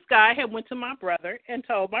apparently, this guy had went to my brother and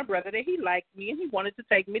told my brother that he liked me and he wanted to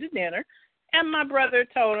take me to dinner. And my brother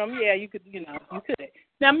told him, yeah, you could.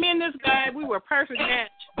 Now, me and this guy, we were a perfect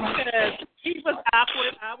match because he was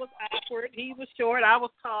awkward, I was awkward. He was short, I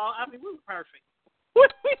was tall. I mean, we were perfect. We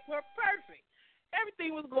were perfect.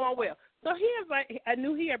 Everything was going well. So I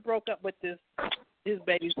knew he had broke up with his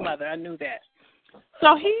baby's mother. I knew that.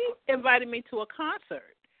 So he invited me to a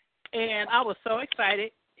concert, and I was so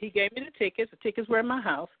excited. He gave me the tickets. The tickets were in my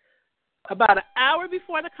house. About an hour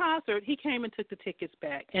before the concert, he came and took the tickets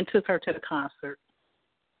back and took her to the concert.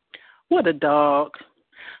 What a dog.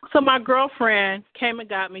 So my girlfriend came and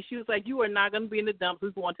got me. She was like, you are not going to be in the dumps.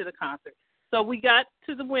 We're going to the concert. So we got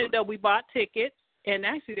to the window. We bought tickets, and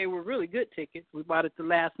actually they were really good tickets. We bought it the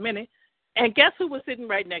last minute. And guess who was sitting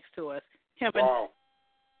right next to us? Him. Wow.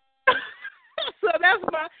 So that's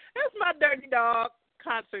my dirty dog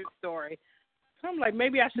concert story. So I'm like,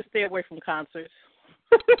 maybe I should stay away from concerts.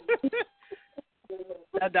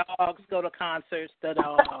 The dogs go to concerts. The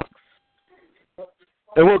dogs.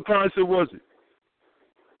 And what concert was it?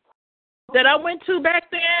 That I went to back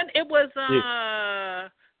then, it was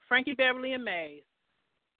Frankie Beverly and Mays.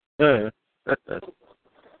 Frankie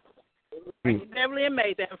Beverly and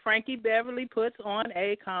Mays. And Frankie Beverly puts on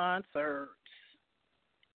a concert.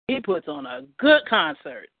 He puts on a good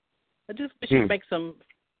concert. I just wish he'd make some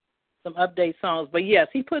update songs. But, yes,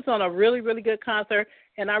 he puts on a really, really good concert.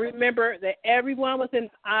 And I remember that everyone was in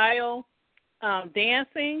the aisle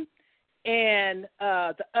dancing. And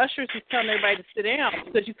the ushers was telling everybody to sit down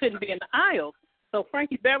because you couldn't be in the aisles. So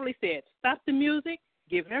Frankie Beverly said, stop the music,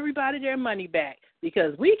 give everybody their money back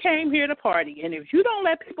because we came here to party. And if you don't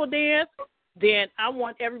let people dance, then I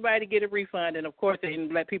want everybody to get a refund. And, of course, they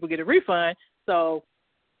didn't let people get a refund. So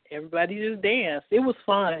everybody just danced. It was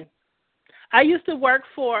fun. I used to work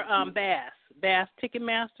for Bass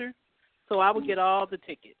Ticketmaster, so I would get all the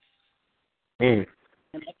tickets. And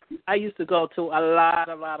I used to go to a lot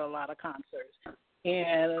of concerts.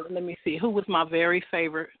 And let me see, who was my very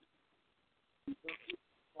favorite?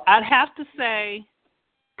 I'd have to say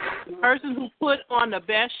the person who put on the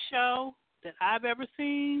best show that I've ever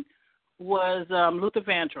seen was Luther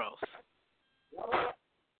Vandross.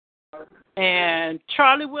 And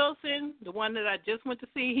Charlie Wilson, the one that I just went to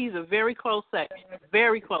see, he's a very close second.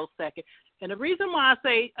 And the reason why I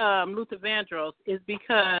say Luther Vandross is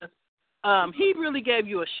because he really gave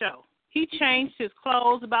you a show. He changed his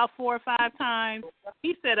clothes about 4 or 5 times.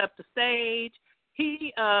 He set up the stage.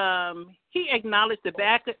 He acknowledged the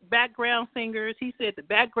background singers. He said the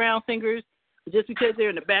background singers, just because they're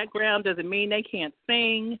in the background doesn't mean they can't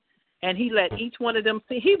sing. And he let each one of them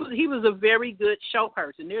sing. He was a very good show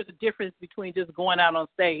person. There's a difference between just going out on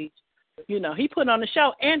stage. You know, he put on the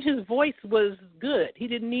show, and his voice was good. He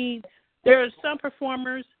didn't need. There are some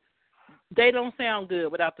performers, they don't sound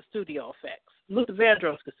good without the studio effects. Luther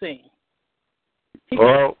Vandross could sing.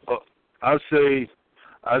 Well, I say,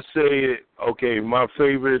 okay, my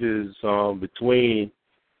favorite is between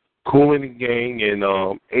Kool and the Gang and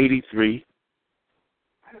 83.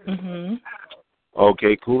 Mm-hmm.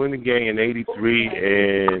 Okay, Kool and the Gang in 83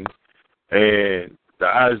 and the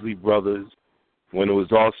Isley Brothers, when it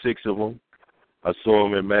was all 6 of them. I saw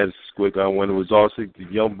them at Madison Square Garden when it was all 6.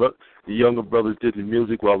 The younger brothers did the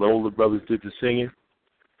music while the older brothers did the singing.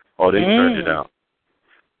 Oh, they turned it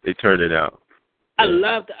out. I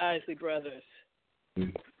love the Isley Brothers.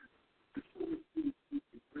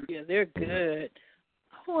 Yeah, they're good.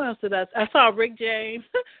 Who else did I saw Rick James.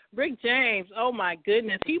 Rick James, oh my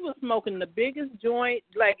goodness. He was smoking the biggest joint,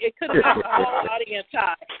 like it could have been the whole audience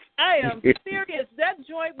high. I am serious. That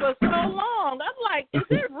joint was so long. I'm like, is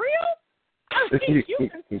it real? I mean, you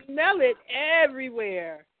can smell it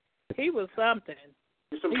everywhere. He was something.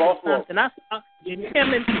 He's from Buffalo. I saw him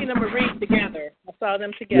and Tina Marie together. I saw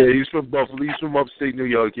them together. Yeah, he's from Buffalo. He's from upstate New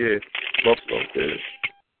York, yeah. Buffalo, yeah.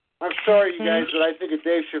 I'm sorry, you guys, but I think of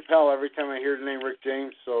Dave Chappelle every time I hear the name Rick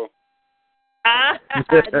James, so. I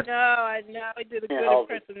know. He did a good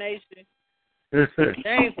impersonation.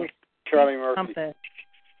 James was Charlie Murphy. something.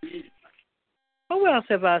 Who else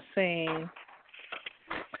have I seen?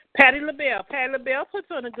 Patti LaBelle. Patti LaBelle puts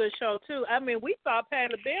on a good show, too. I mean, we thought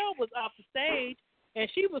Patti LaBelle was off the stage, and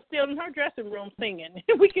she was still in her dressing room singing.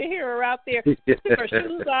 We could hear her out there. Took her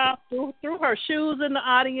shoes off, threw her shoes in the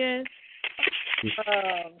audience.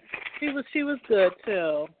 She was good,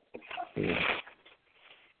 too.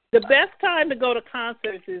 The best time to go to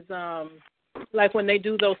concerts is like when they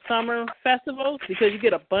do those summer festivals because you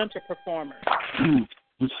get a bunch of performers.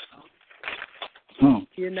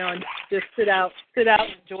 You know, and just sit out,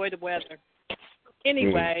 enjoy the weather.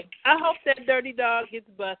 Anyway, I hope that dirty dog gets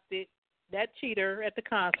busted that cheater at the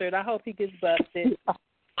concert. I hope he gets busted.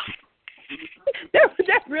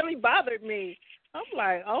 that really bothered me. I'm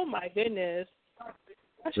like, oh my goodness.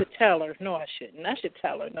 I should tell her. No, I shouldn't. I should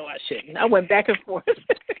tell her. No, I shouldn't. I went back and forth.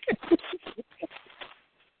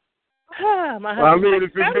 I mean,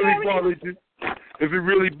 if it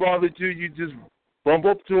really bothered you, you just bump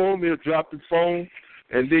up to him, he'll drop the phone,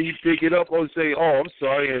 and then you pick it up or say, "Oh, I'm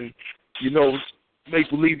sorry," and make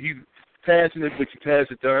believe you passing it, but you pass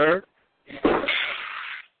it to her.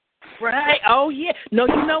 Right. Oh yeah. No,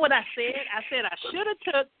 you know what I said? I said I should have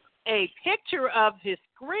took a picture of his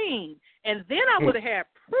screen, and then I would have had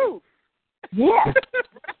proof. Yeah.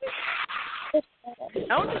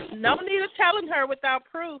 No need of telling her without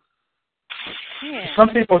proof. Yeah. Some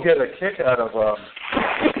people get a kick out of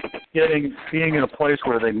being in a place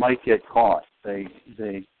where they might get caught. They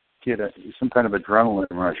get some kind of adrenaline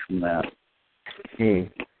rush from that. You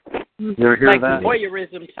ever hear like that?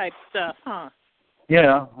 voyeurism type stuff, huh?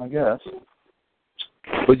 Yeah, I guess.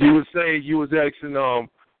 But you were saying you was asking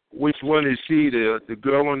which one is she, the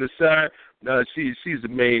girl on the side? No, she's the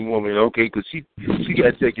main woman, okay, because she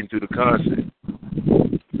got taken to the concert.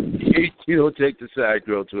 You don't take the side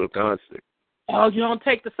girl to a concert. Oh, you don't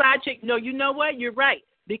take the side chick? No, you know what? You're right.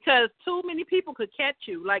 Because too many people could catch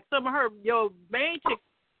you. Like some of your main chick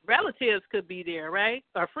relatives could be there, right?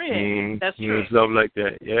 Or friends. That's true. Something like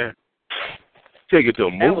that, yeah. Take her to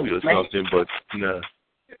a movie or something, but no.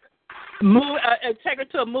 Take her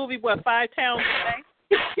to a movie, 5 towns away?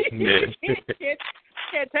 Yeah.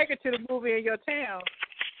 Can't take her to the movie in your town.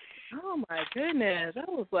 Oh, my goodness. I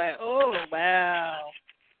was like, oh, wow.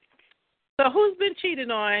 So who's been cheated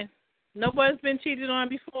on? Nobody's been cheated on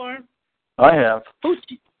before? I have.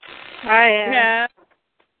 I have. Yeah.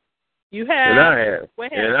 You have? And I have.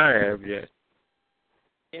 What And I have, yeah.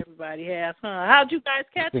 Everybody has, huh? How'd you guys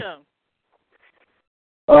catch them?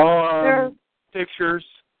 Pictures.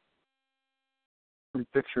 Some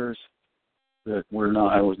pictures that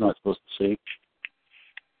I was not supposed to see.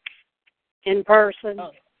 In person.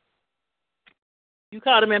 Oh. You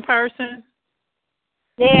caught them in person?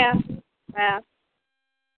 Yeah.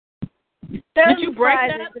 Did you break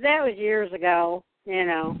up? That was years ago,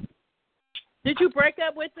 Did you break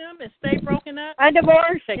up with them and stay broken up? I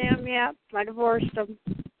divorced him, yeah. I divorced him.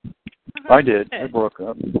 I did. I broke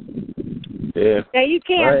up. Yeah. Yeah, you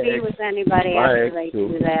can't be with anybody after they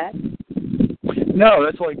do that. No,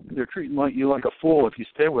 that's like they're treating you like a fool. If you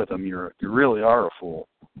stay with them, you really are a fool.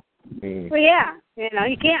 Well, yeah.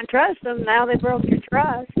 You can't trust them. Now they broke your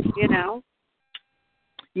trust,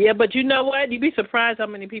 Yeah, but you know what? You'd be surprised how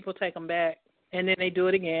many people take them back, and then they do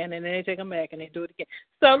it again, and then they take them back, and they do it again.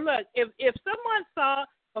 So look, if someone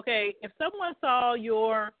saw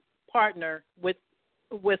your partner with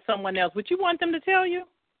someone else, would you want them to tell you?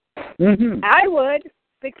 Mm-hmm. I would,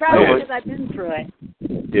 because I've been through it.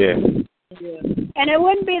 Yeah. And it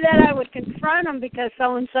wouldn't be that I would confront them because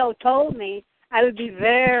so and so told me. I would be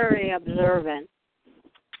very observant.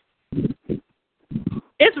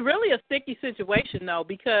 It's really a sticky situation, though,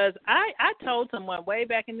 because I told someone way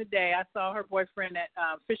back in the day, I saw her boyfriend at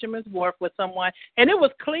Fisherman's Wharf with someone, and it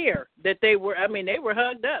was clear that they were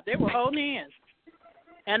hugged up. They were holding hands.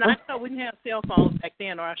 And I thought we didn't have cell phones back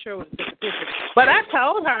then, or I sure would have took a picture. But I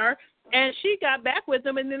told her, and she got back with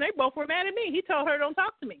him, and then they both were mad at me. He told her, don't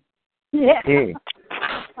talk to me. Yeah.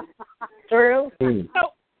 True.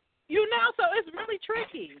 So, so it's really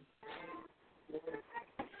tricky.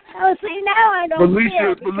 Oh, see, now I don't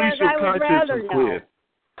care because I would rather know.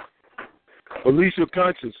 At least your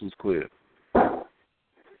conscience was clear.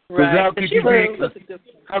 Right. How could you be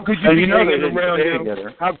hanging around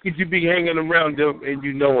them? How could you be hanging around them and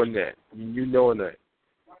you knowing that?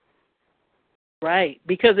 Right.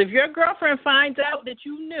 Because if your girlfriend finds out that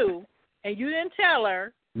you knew and you didn't tell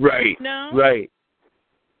her, right. Right.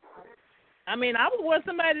 I mean, I would want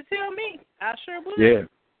somebody to tell me. I sure would. Yeah.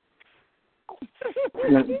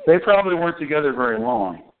 They probably weren't together very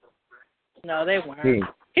long. No, they weren't.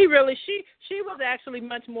 He really, she was actually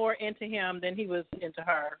much more into him than he was into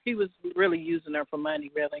her. He was really using her for money,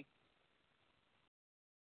 really.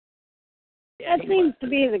 Yeah, that seems to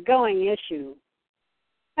be the going issue.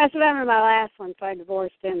 That's what happened to my last one, so I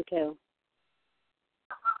divorced him too.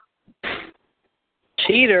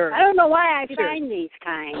 Cheater. I don't know why I find these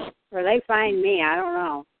kinds, or they find me. I don't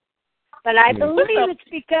know. But I believe it's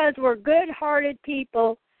because we're good-hearted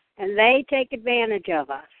people, and they take advantage of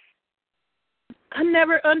us. I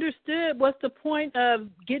never understood what's the point of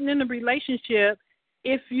getting in a relationship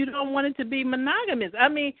if you don't want it to be monogamous. I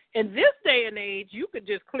mean, in this day and age, you could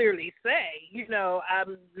just clearly say,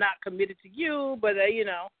 I'm not committed to you, but,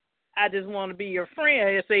 I just want to be your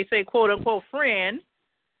friend. If they say, quote-unquote, friend,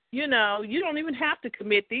 you know, you don't even have to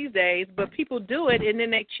commit these days, but people do it and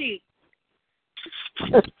then they cheat.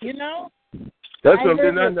 You know? That's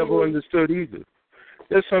something I never understood either.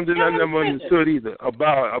 That's something I never understood either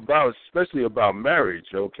about especially about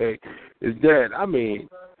marriage, okay? Is that,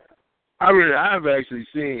 I've actually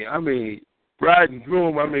seen, bride and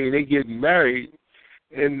groom, they getting married,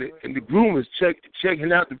 and the groom is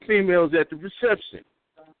checking out the females at the reception.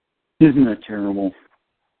 Isn't that terrible?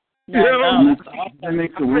 No, that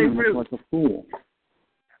makes the woman look like a fool.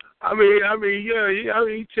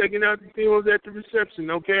 He's checking out the females at the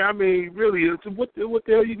reception, okay? Really, what the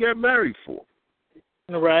hell you got married for?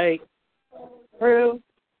 Right. True.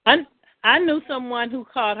 I knew someone who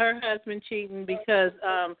caught her husband cheating because,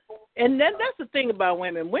 and that's the thing about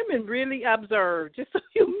women. Women really observe, just so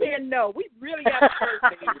you men know. We really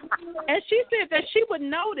observe things. And she said that she would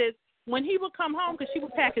notice when he would come home because she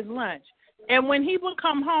would pack his lunch. And when he would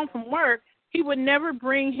come home from work, he would never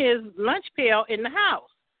bring his lunch pail in the house.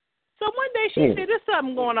 So one day she said, there's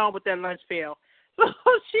something going on with that lunch pail. So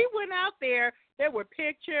she went out there. There were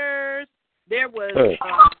pictures. There was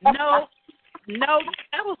notes.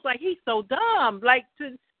 I was like, he's so dumb. Like,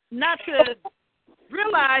 not to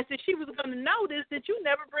realize that she was going to notice that you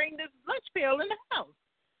never bring this lunch pail in the house.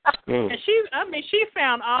 And she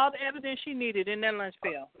found all the evidence she needed in that lunch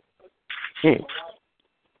pail.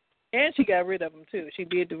 And she got rid of him, too. She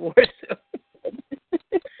did divorce him.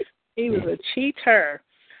 He was a cheater.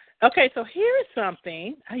 Okay, so here's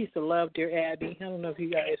something. I used to love Dear Abby. I don't know if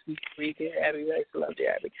you guys used to read Dear Abby, but I used to love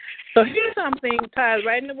Dear Abby. So here's something ties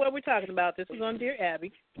right into what we're talking about. This is on Dear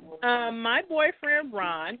Abby. My boyfriend,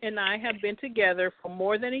 Ron, and I have been together for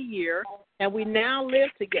more than a year, and we now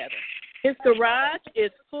live together. His garage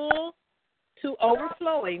is full to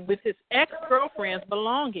overflowing with his ex-girlfriend's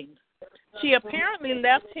belongings. She apparently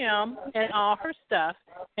left him and all her stuff,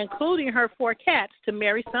 including her 4 cats, to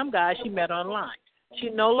marry some guy she met online. She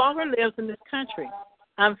no longer lives in this country.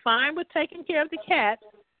 I'm fine with taking care of the cats.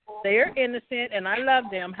 They are innocent, and I love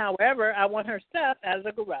them. However, I want her stuff out of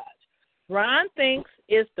the garage. Ron thinks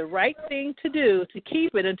it's the right thing to do to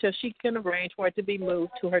keep it until she can arrange for it to be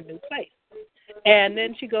moved to her new place. And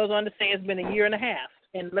then she goes on to say it's been a year and a half,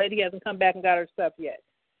 and the lady hasn't come back and got her stuff yet.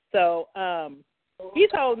 So he's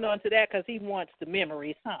holding on to that because he wants the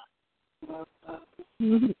memories, huh?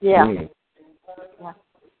 Yeah.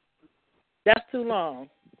 That's too long.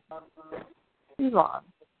 Too long.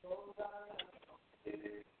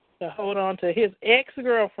 To hold on to his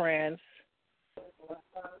ex-girlfriend's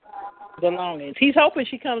belongings. He's hoping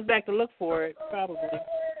she comes back to look for it, probably.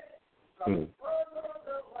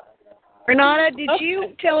 Renata, did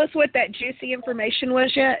you tell us what that juicy information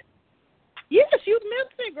was yet? Yes, you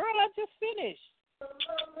missed it, girl. I just finished.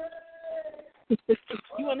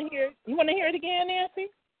 You want to hear? You want to hear it again, Nancy?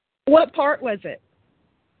 What part was it?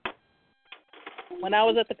 When I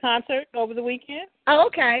was at the concert over the weekend. Oh,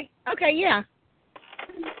 okay. Okay, yeah.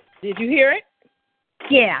 Did you hear it?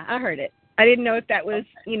 Yeah, I heard it. I didn't know if that was,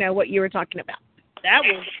 what you were talking about. That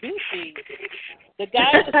was juicy. The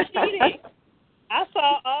guy was cheating. I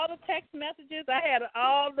saw all the text messages. I had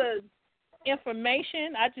all the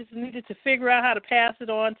information. I just needed to figure out how to pass it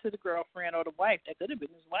on to the girlfriend or the wife. That could have been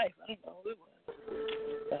his wife. I don't know who it was.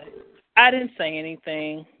 But I didn't say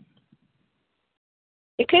anything.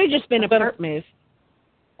 It could have just been a perp move.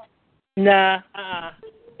 Nah,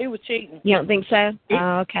 he was cheating. You don't think so?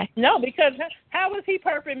 Oh, okay. No, because how was he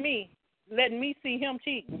perping me? Letting me see him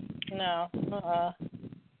cheating? No,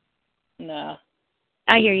 no.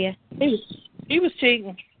 I hear you. He was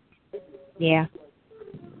cheating. Yeah.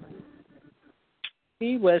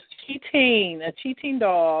 He was cheating, a cheating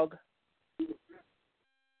dog.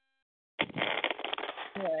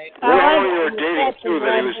 Right. How long you were dating, too,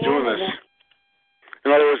 that he was doing this? In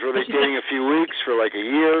other words, were they dating a few weeks for like a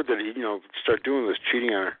year? Did he, start doing this, cheating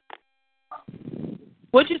on her?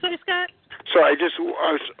 What'd you say, Scott? So I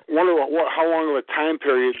was wondering how long of a time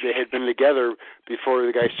period they had been together before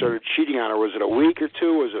the guy started cheating on her. Was it a week or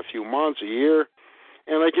two? Was it a few months, a year?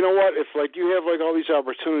 And you know what? If you have all these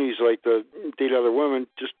opportunities to date other women,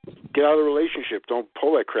 just get out of the relationship. Don't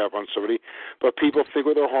pull that crap on somebody. But people think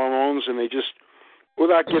with their hormones, and they just,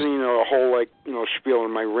 without getting a whole spiel in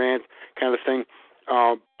my rant kind of thing.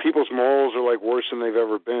 People's morals are worse than they've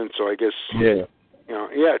ever been. So I guess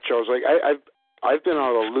Charles. I've been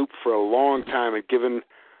out of the loop for a long time, and given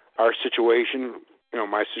our situation,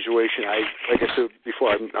 my situation, like I said before,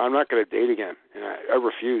 I'm not going to date again, and I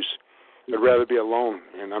refuse. I'd rather be alone,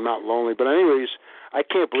 and I'm not lonely. But anyways, I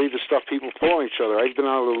can't believe the stuff people pull on each other. I've been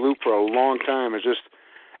out of the loop for a long time. It's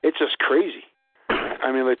just crazy.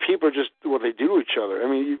 I mean, people are just what they do to each other. I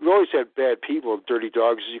mean, you've always had bad people, dirty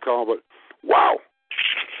dogs, as you call them, but wow.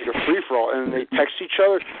 like a free-for-all, and they text each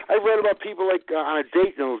other. I've read about people, like, on a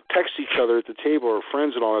date, text each other at the table, or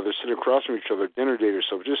friends and all that. They're sitting across from each other, dinner date or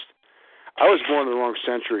so. Just, I was born in the wrong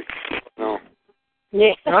century. No.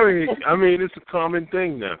 Yeah. I mean, it's a common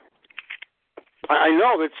thing now. I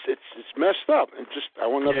know, it's messed up, and just, I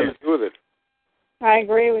want nothing to do with it. I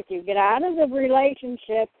agree with you. Get out of the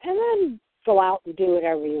relationship, and then go out and do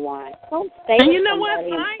whatever you want. Don't stay with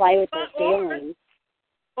somebody and play with their feelings.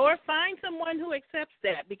 Or find someone who accepts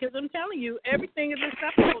that, because I'm telling you, everything is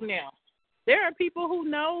acceptable now. There are people who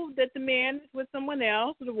know that the man is with someone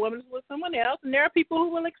else, or the woman is with someone else, and there are people who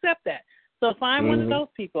will accept that. So find one of those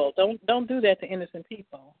people. Don't do that to innocent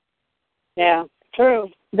people. Yeah, true.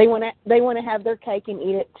 They want to have their cake and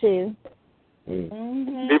eat it too.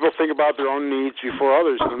 Mm-hmm. People think about their own needs before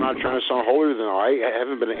others, and I'm not trying to sound holier than thou. I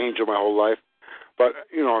haven't been an angel my whole life, but,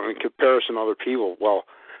 in comparison to other people, well,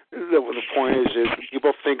 the point is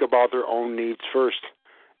people think about their own needs first,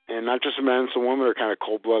 and not just men, some women are kind of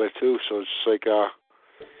cold-blooded too, so it's just like,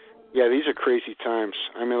 these are crazy times.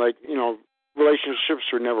 I mean, relationships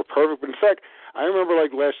are never perfect, but in fact, I remember,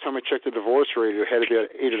 last time I checked the divorce rate, it had to be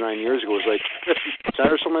 8 or 9 years ago, it was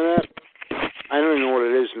 50% or something like that. I don't even know what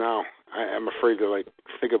it is now. I'm afraid to,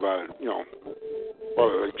 think about it,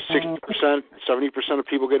 60%, 70% of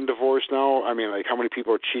people getting divorced now. I mean, how many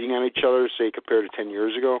people are cheating on each other, say, compared to 10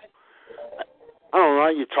 years ago? I don't know.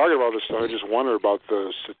 You talk about this stuff, I just wonder about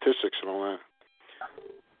the statistics and all that.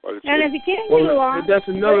 But and if you can't get along... That's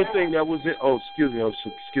another thing that was it. Oh, excuse me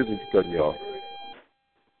for cutting you off.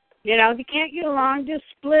 If you can't get along, just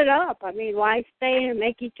split up. I mean, why stay and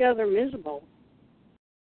make each other miserable?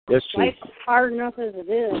 That's true. Life's hard enough as it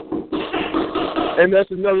is. And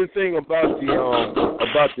that's another thing about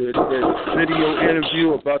the video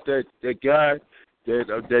interview about that guy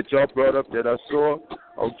that y'all brought up that I saw.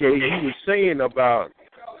 Okay, he was saying about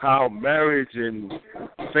how marriage and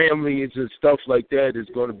families and stuff like that is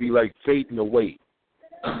going to be fading away.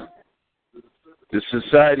 The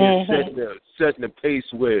society is setting the pace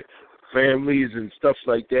where families and stuff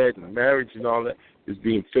like that and marriage and all that is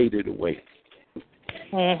being faded away.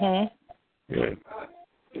 Mhm. Yeah.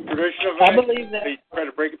 I believe that they try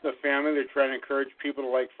to break up the family. They're trying to encourage people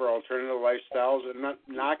to for alternative lifestyles. And not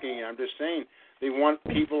knocking it. I'm just saying they want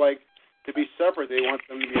people to be separate. They want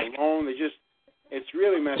them to be alone. It's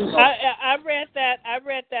really messed up. I read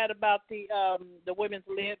that about the women's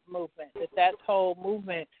lib movement. That whole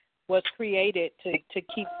movement was created to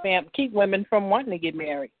keep women from wanting to get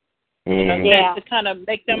married. To kind of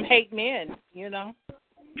make them hate men,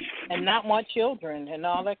 and not want children and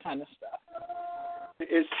all that kind of stuff.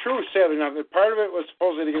 It's true, sadly enough. Part of it was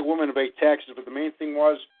supposedly to get women to pay taxes, but the main thing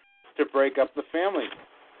was to break up the family.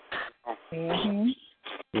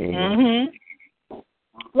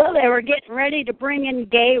 Well, they were getting ready to bring in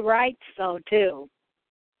gay rights, though, too.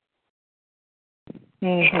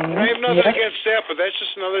 I have nothing against that, but that's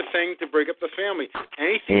just another thing to break up the family.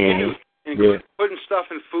 Anything you do, including putting stuff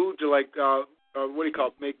in food to what do you call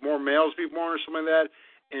it, make more males be born or something like that,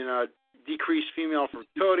 and decrease female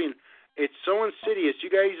fertility. And it's so insidious. You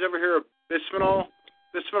guys ever hear of bisphenol?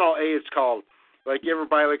 Bisphenol A, it's called. You ever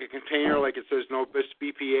buy a container it says no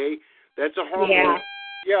BPA? That's a hormone.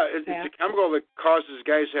 It's a chemical that causes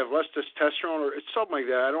guys to have less testosterone, or it's something like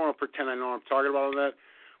that. I don't want to pretend I know what I'm talking about on that.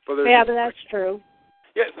 But that's true.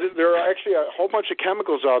 Yeah, there are actually a whole bunch of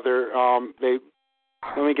chemicals out there.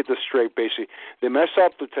 Let me get this straight, basically. They mess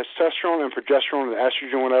up the testosterone and progesterone and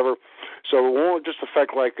estrogen, whatever. So it won't just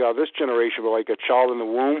affect this generation, but a child in the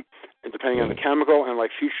womb, and depending on the chemical, and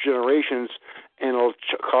future generations, and it'll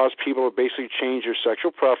cause people to basically change their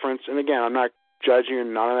sexual preference. And again, I'm not judging or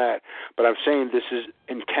none of that, but I'm saying this is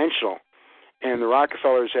intentional. And the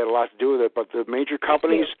Rockefellers had a lot to do with it, but the major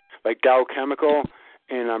companies like Dow Chemical,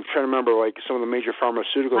 and I'm trying to remember some of the major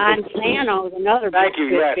pharmaceuticals. Monsanto is another big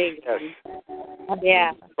one.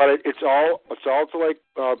 Yeah. But it's all to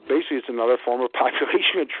basically it's another form of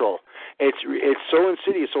population control. It's so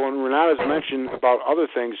insidious. So when Renata's mentioned about other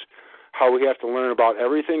things, how we have to learn about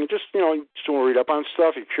everything, just want to read up on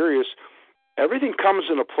stuff, you're curious, everything comes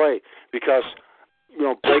into play because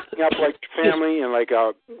breaking up family and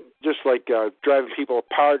driving people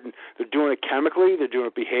apart, and they're doing it chemically, they're doing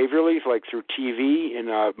it behaviorally, through TV and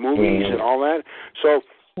movies and all that. So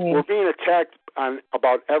we're being attacked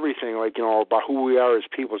about everything, about who we are as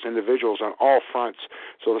people, as individuals on all fronts.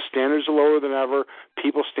 So the standards are lower than ever.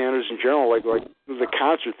 People's standards in general, like the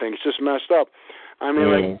concert thing, it's just messed up. I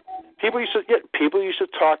mean, people used to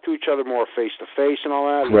talk to each other more face to face and all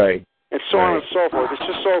that, and so on and so forth. It's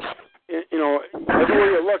just so.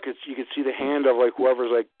 Everywhere you look, you can see the hand of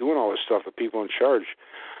whoever's doing all this stuff, the people in charge.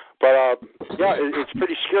 But yeah, it's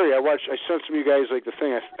pretty scary. I sent some of you guys like the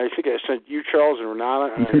thing. I think I sent you, Charles, and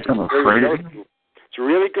Renata. And you think I'm afraid of you? It's a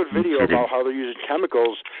really good video about how they're using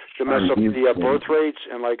chemicals to mess up the birth rates,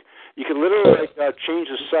 and like you can literally change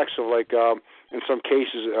the sex of like in some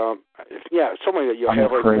cases, something that you'll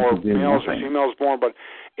have like more males or females born, but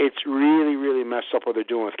it's really, really messed up what they're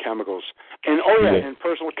doing with chemicals. And and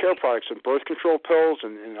personal care products and birth control pills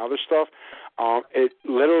and other stuff. It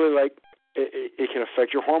literally like it can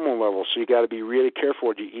affect your hormone levels, so you got to be really careful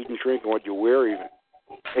what you eat and drink and what you wear. Even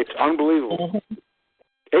it's unbelievable.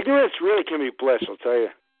 Ignorance really can be bliss, I'll tell you.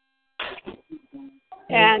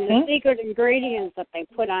 And the secret ingredients that they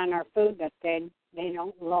put on our food that they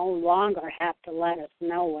don't no longer have to let us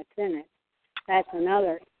know what's in it. That's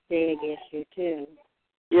another big issue, too.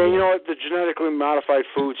 Yeah, you know what? The genetically modified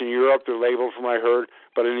foods in Europe, they're labeled from what I heard.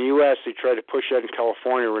 But in the U.S., they tried to push that in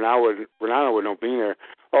California. Renata would know being there.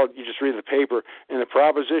 Oh, you just read the paper. And the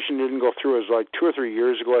proposition didn't go through. It was like 2 or 3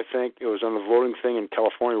 years ago, I think. It was on the voting thing in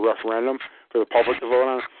California referendum for the public to vote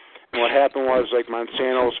on. And what happened was, like,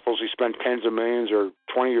 Monsanto supposedly spent tens of millions or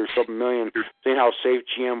 20 or something million saying how safe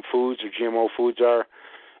GM foods or GMO foods are.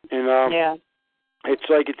 And it's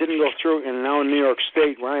like it didn't go through. And now in New York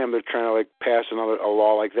State, where I am, they're trying to, like, pass a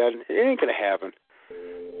law like that. And it ain't going to happen.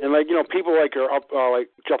 And, like, you know, people, like, are up, like,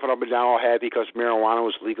 jumping up and down all happy because marijuana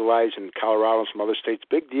was legalized in Colorado and some other states.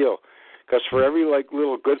 Big deal. Because for every, like,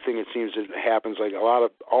 little good thing it seems that happens, like, all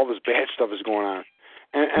this bad stuff is going on.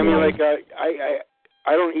 And, I mean, like,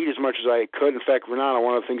 I don't eat as much as I could. In fact, Renata,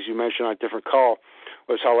 one of the things you mentioned on a different call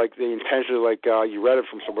was how, like, they intentionally, like, you read it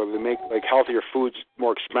from somewhere, they make, like, healthier foods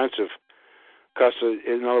more expensive. Because,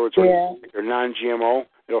 in other words, like, they're non-GMO.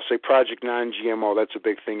 It'll say Project Non-GMO. That's a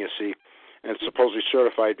big thing you see. And it's supposedly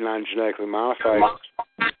certified non-genetically modified.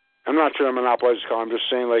 I'm not trying to monopolize this call. I'm just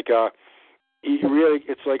saying, like,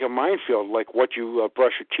 it's like a minefield. Like what you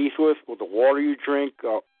brush your teeth with the water you drink,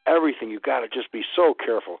 everything. You got to just be so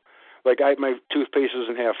careful. Like my toothpaste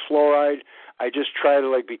doesn't have fluoride. I just try to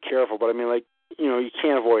like be careful. But I mean, like, you know, you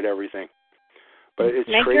can't avoid everything. But it's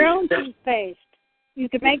make crazy. Your own toothpaste. You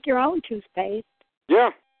can make your own toothpaste. Yeah.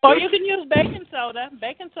 Or you can use baking soda.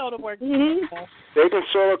 Baking soda works. Mm-hmm. Baking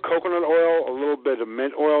soda, coconut oil, a little bit of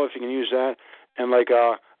mint oil if you can use that. And like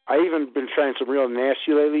I even been trying some real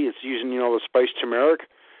nasty lately. It's using, you know, the spice turmeric.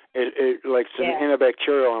 It like it's an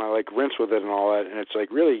antibacterial, and I like rinse with it and all that. And it's like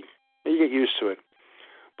really, you get used to it.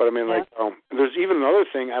 But I mean, like there's even another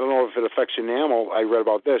thing. I don't know if it affects enamel. I read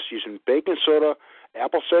about this using baking soda,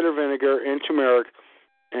 apple cider vinegar, and turmeric.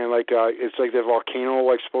 And, like, it's like the volcano,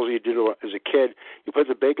 like, supposedly you did as a kid. You put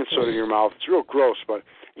the baking soda in your mouth. It's real gross, but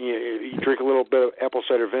you drink a little bit of apple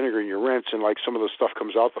cider vinegar in your rinse, and, like, some of the stuff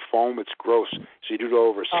comes out, the foam. It's gross. So you do it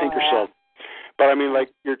over a sink or so. But, I mean,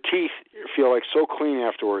 like, your teeth feel, like, so clean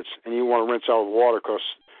afterwards, and you want to rinse out with water because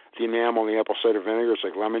the enamel and the apple cider vinegar, it's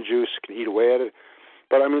like lemon juice. You can eat away at it.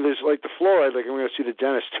 But, I mean, there's, like, the fluoride. Like, I'm going to see the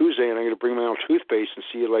dentist Tuesday, and I'm going to bring my own toothpaste and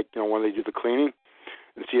see, like, you know, when they do the cleaning.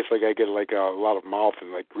 And see if like I get like a lot of mouth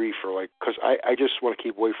and like grief or like because I just want to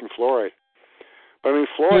keep away from fluoride. But I mean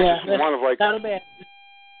fluoride is one of like not a bad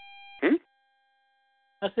thing.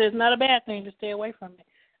 I said it's not a bad thing to stay away from it.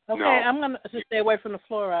 Okay, no. I'm gonna just stay away from the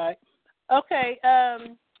fluoride. Okay,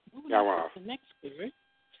 the next story.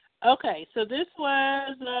 Okay, so this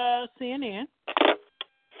was CNN.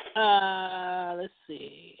 Let's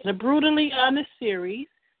see. The Brutally Honest series.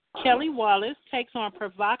 Kelly Wallace takes on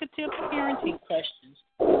provocative parenting questions.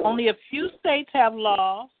 Only a few states have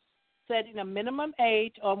laws setting a minimum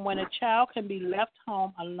age on when a child can be left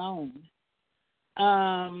home alone.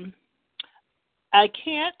 I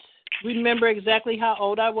can't remember exactly how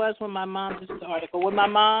old I was when my mom did this article. When my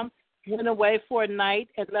mom went away for a night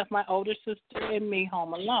and left my older sister and me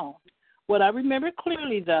home alone. What I remember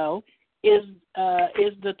clearly, though, is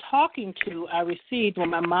the talking to I received when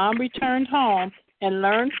my mom returned home and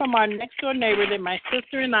learned from our next-door neighbor that my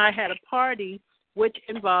sister and I had a party which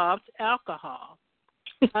involved alcohol.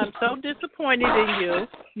 I'm so disappointed in you,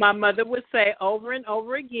 my mother would say over and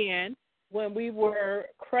over again when we were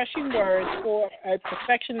crushing words for a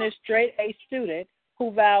perfectionist straight-A student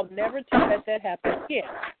who vowed never to let that happen again.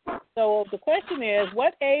 So the question is,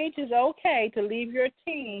 what age is okay to leave your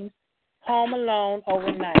teens home alone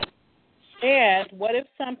overnight? And what if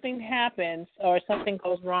something happens or something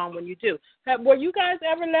goes wrong when you do? Were you guys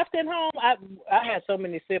ever left at home? I had so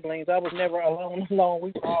many siblings. I was never alone. We were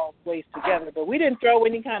always together. But we didn't throw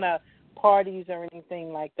any kind of parties or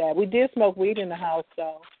anything like that. We did smoke weed in the house,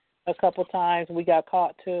 though, a couple times. We got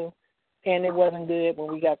caught, too. And it wasn't good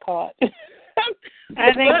when we got caught.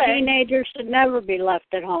 I think teenagers should never be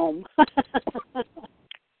left at home.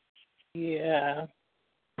 Yeah.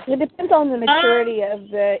 It depends on the maturity of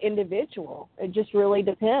the individual. It just really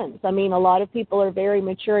depends. I mean, a lot of people are very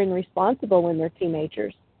mature and responsible when they're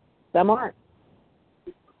teenagers. Some aren't.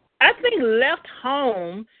 I think left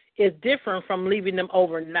home is different from leaving them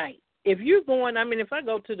overnight. If you're going, I mean, if I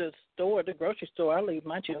go to the store, the grocery store, I leave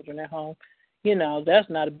my children at home. You know, that's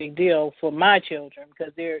not a big deal for my children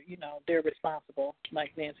because they're, you know, they're responsible,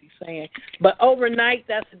 like Nancy's saying. But overnight,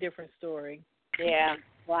 that's a different story. Yeah,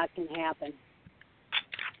 a lot can happen.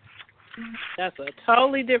 That's a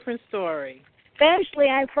totally different story. Especially,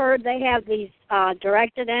 I've heard they have these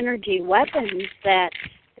directed energy weapons that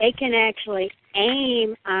they can actually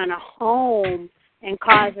aim on a home and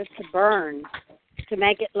cause it to burn to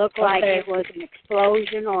make it look like it was an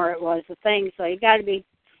explosion or it was a thing. So you got to be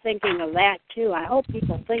thinking of that, too. I hope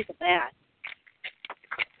people think of that.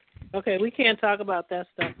 Okay, we can't talk about that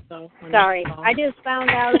stuff, though. Sorry, I just found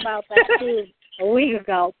out about that, too, a week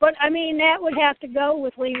ago. But, I mean, that would have to go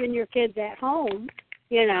with leaving your kids at home,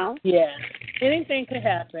 you know. Yeah, anything could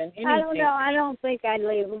happen. Anything. I don't know. I don't think I'd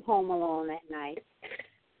leave them home alone at night.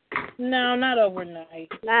 No, not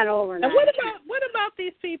overnight. Not overnight. And what about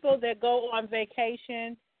these people that go on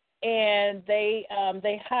vacation and they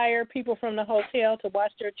hire people from the hotel to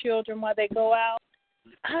watch their children while they go out?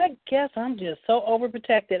 I guess I'm just so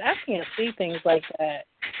overprotected. I can't see things like that.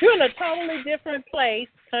 You're in a totally different place,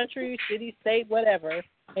 country, city, state, whatever,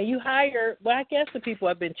 and you hire, well, I guess the people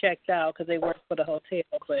have been checked out because they work for the hotel,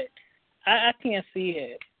 but I can't see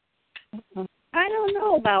it. I don't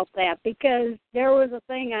know about that because there was a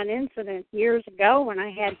thing on Incident years ago when I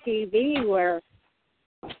had TV where,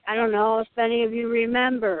 I don't know if any of you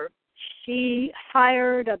remember, she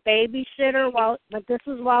hired a babysitter but this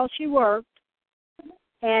is while she worked,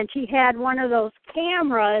 and she had one of those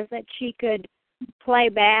cameras that she could play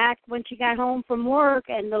back when she got home from work,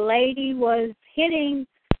 and the lady was hitting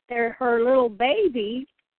her little baby,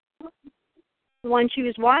 the one she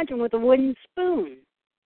was watching, with a wooden spoon.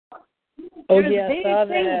 Oh, There's yeah, a big I saw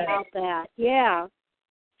thing that. about that, yeah.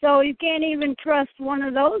 So you can't even trust one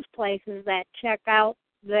of those places that check out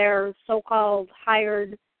their so-called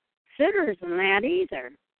hired sitters and that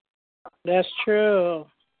either. That's true.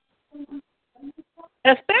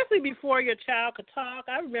 Especially before your child could talk.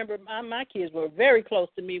 I remember my kids were very close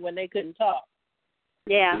to me when they couldn't talk.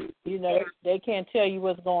 Yeah. You know, they can't tell you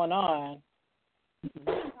what's going on.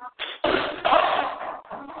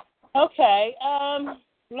 Okay.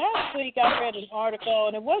 Last week I read an article,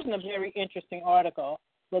 and it wasn't a very interesting article,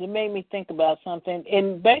 but it made me think about something.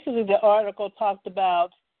 And basically the article talked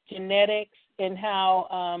about genetics and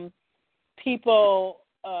how people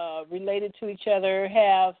related to each other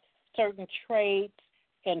have certain traits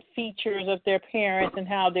and features of their parents and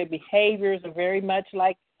how their behaviors are very much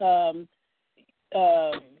like how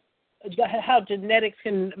genetics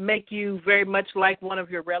can make you very much like one of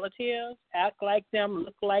your relatives, act like them,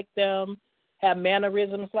 look like them, have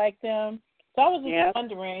mannerisms like them. So I was just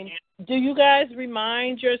wondering, do you guys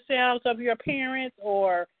remind yourselves of your parents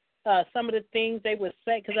or some of the things they would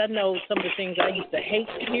say? Because I know some of the things I used to hate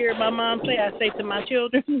to hear my mom say, I say to my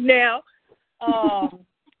children now.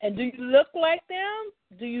 And do you look like them?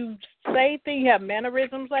 Do you say things, you have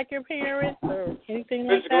mannerisms like your parents or anything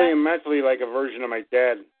like that? Physically and mentally like a version of my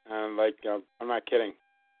dad. I'm not kidding.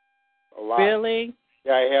 A lot. Really?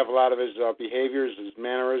 Yeah, I have a lot of his behaviors, his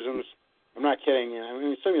mannerisms. I'm not kidding. I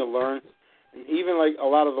mean, it's something to learn. And even like a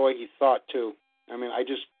lot of the way he thought, too. I mean,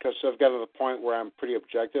 because I've gotten to the point where I'm pretty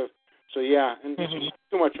objective. So, yeah, and it's just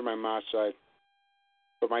too much on my mom's side.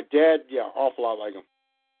 But my dad, yeah, awful lot like him.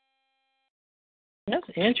 That's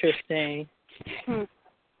interesting.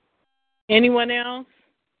 Anyone else?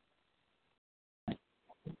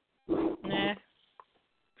 Nah.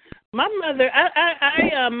 My mother,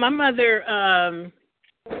 my mother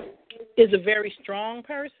is a very strong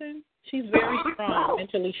person. She's very strong,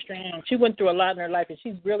 mentally strong. She went through a lot in her life, and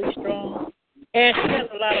she's really strong. And she has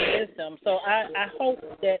a lot of wisdom. So I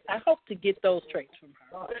hope to get those traits from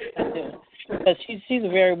her. I do, because she's a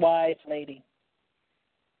very wise lady.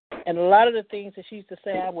 And a lot of the things that she used to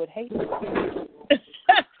say, I would hate to hear.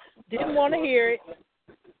 Didn't want to hear it,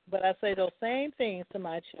 but I say those same things to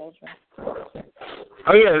my children.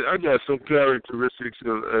 I got some characteristics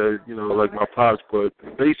of, like my pops, but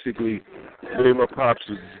basically, my pops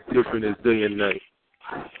is different as day and night.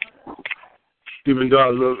 Even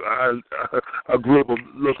though I grew up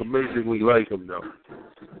look amazingly like him, though.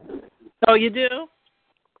 Oh, you do?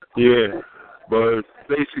 Yeah, but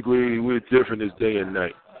basically, we're different as day and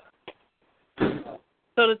night.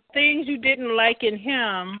 So the things you didn't like in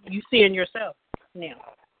him, you see in yourself now.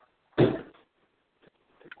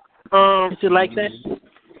 Did you like that?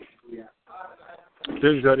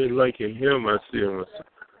 Things I didn't like in him, I see in myself.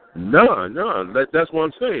 No. That's what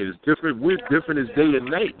I'm saying. It's different. We're different as day and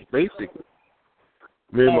night, basically.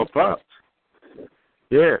 Me and my pops.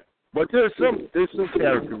 Yeah, but there's some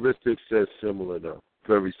characteristics that's similar though,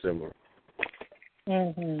 very similar.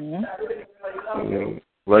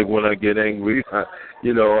 Like when I get angry, I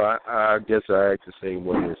guess I act the same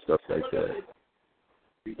way and stuff like that.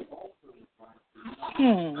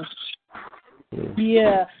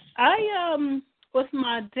 Yeah, I with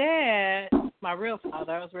my dad, my real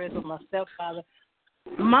father. I was raised with my stepfather.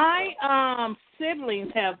 My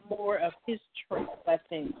siblings have more of his traits, I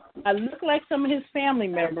think. I look like some of his family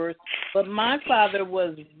members, but my father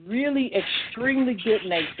was really extremely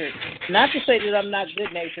good-natured. Not to say that I'm not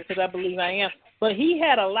good-natured, because I believe I am, but he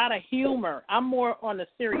had a lot of humor. I'm more on the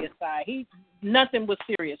serious side. Nothing was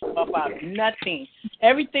serious with my father, nothing.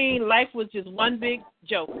 Everything, life was just one big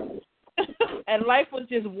joke, and life was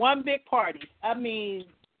just one big party. I mean,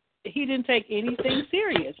 he didn't take anything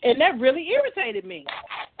serious, and that really irritated me.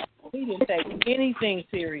 He didn't take anything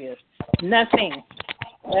serious, nothing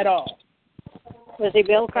at all. Was he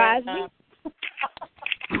Bill Cosby?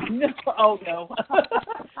 No, oh no.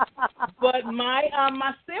 But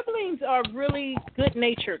my siblings are really good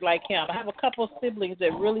natured like him. I have a couple of siblings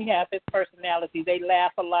that really have his personality. They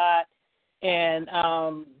laugh a lot, and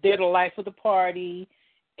they're the life of the party,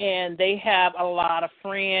 and they have a lot of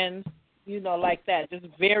friends. Like that, just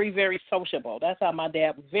very, very sociable. That's how my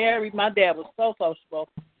dad was. My dad was so sociable.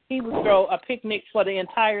 He would throw a picnic for the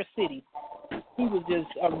entire city. He was just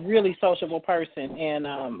a really sociable person, and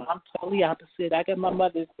I'm totally opposite. I got my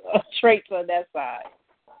mother's traits on that side.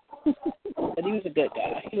 But he was a good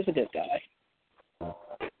guy.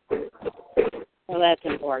 Well, that's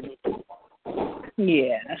important.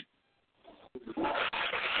 Yeah.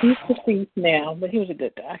 He's deceased now, but he was a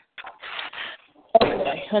good guy.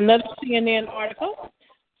 Okay, another CNN article.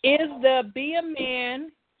 Is the be a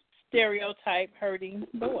man stereotype hurting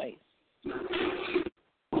boys?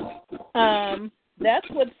 That's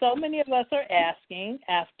what so many of us are asking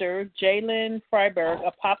after Jalen Freiberg,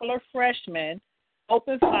 a popular freshman,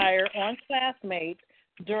 opened fire on classmates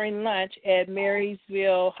during lunch at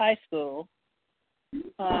Marysville High School.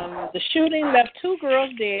 The shooting left 2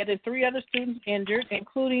 girls dead and 3 other students injured,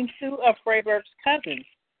 including 2 of Freiberg's cousins,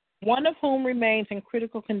 one of whom remains in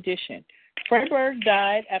critical condition. Freiberg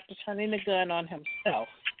died after turning the gun on himself.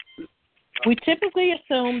 We typically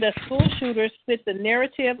assume that school shooters fit the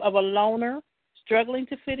narrative of a loner, struggling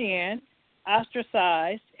to fit in,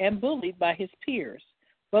 ostracized, and bullied by his peers.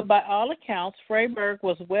 But by all accounts, Freiberg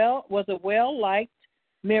was a well-liked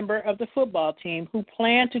member of the football team who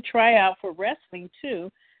planned to try out for wrestling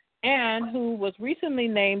too, and who was recently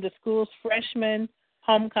named the school's freshman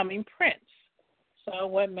homecoming prince. So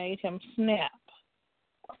what made him snap?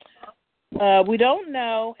 We don't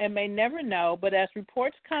know and may never know, but as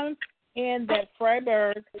reports come in that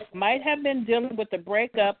Freiberg might have been dealing with a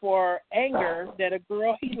breakup or anger that a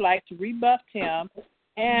girl he liked rebuffed him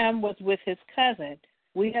and was with his cousin,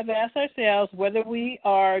 we have asked ourselves whether we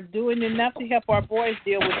are doing enough to help our boys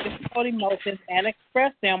deal with difficult emotions and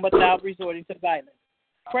express them without resorting to violence.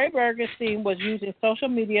 Freiberg, it seemed, was using social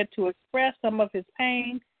media to express some of his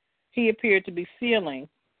pain he appeared to be feeling.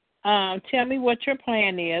 Tell me what your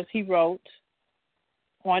plan is, he wrote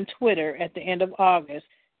on Twitter at the end of August.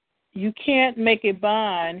 You can't make a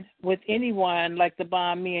bond with anyone like the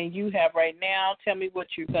bond me and you have right now. Tell me what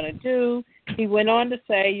you're going to do. He went on to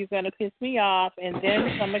say, you're going to piss me off, and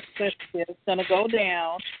then some expensive is going to go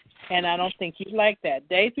down, and I don't think you like that.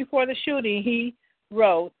 Days before the shooting, he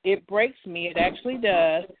wrote, it breaks me. It actually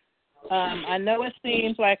does. I know it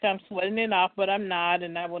seems like I'm sweating it off, but I'm not,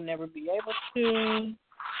 and I will never be able to.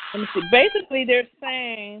 Let me see. Basically, they're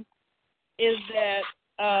saying is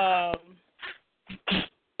that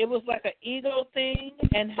it was like an ego thing,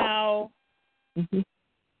 and how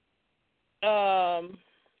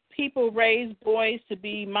people raise boys to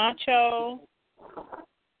be macho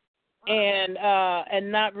and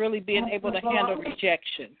not really being able to handle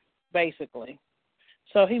rejection, basically.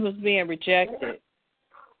 So he was being rejected.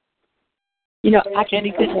 He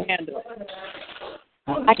couldn't handle it.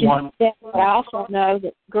 But I also know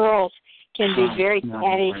that girls can be very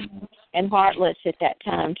catty and heartless at that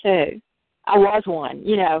time too. I was one,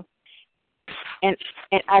 and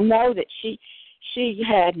I know that she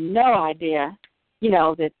had no idea,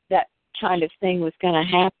 that kind of thing was going to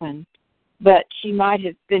happen, but she might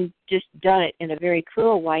have been just done it in a very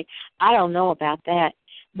cruel way. I don't know about that,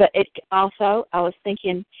 but it also, I was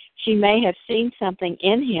thinking she may have seen something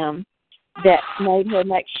in him that made her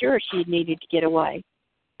make sure she needed to get away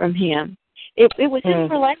from him. It was his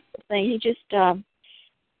relationship thing.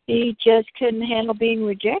 He just couldn't handle being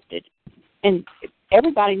rejected. And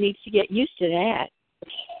everybody needs to get used to that.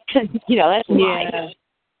 That's life.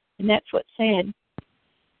 And that's what's sad.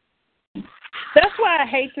 That's why I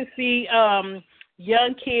hate to see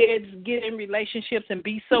young kids get in relationships and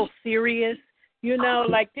be so serious.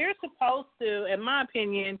 Like they're supposed to, in my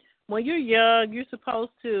opinion, when you're young, you're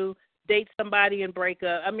supposed to date somebody and break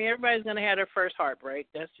up. I mean, everybody's going to have their first heartbreak.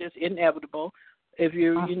 That's just inevitable if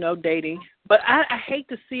you're, dating. But I hate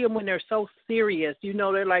to see them when they're so serious.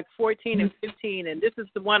 They're like 14 and 15, and this is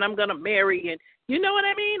the one I'm going to marry. And you know what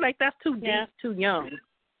I mean? Like, that's too deep, too young.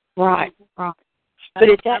 Right. But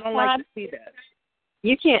at that time, like to see that.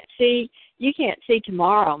 You can't see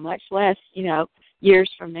tomorrow, much less,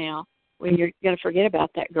 years from now, when you're going to forget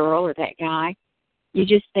about that girl or that guy. You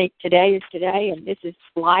just think today is today, and this is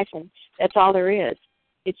life, and that's all there is.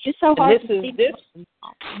 It's just so hard to see.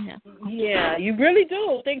 Yeah, you really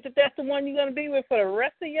do think that that's the one you're going to be with for the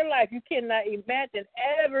rest of your life. You cannot imagine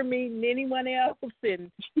ever meeting anyone else,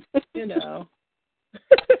 and,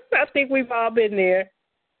 I think we've all been there.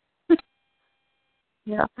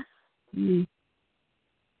 Yeah. Mm.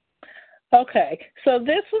 Okay, so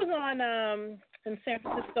this was on in San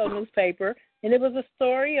Francisco newspaper, and it was a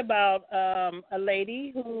story about a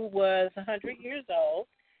lady who was 100 years old,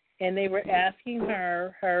 and they were asking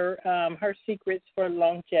her secrets for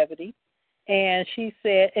longevity, and she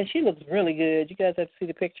said, and she looks really good. You guys have to see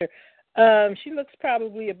the picture. She looks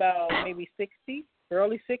probably about maybe 60,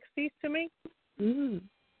 early 60s to me. Mm.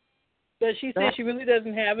 But she said she really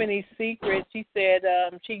doesn't have any secrets. She said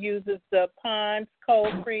she uses the Pond's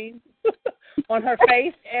cold cream on her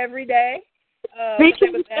face every day. They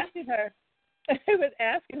was asking her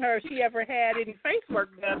if she ever had any face work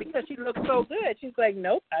done because she looked so good. She's like,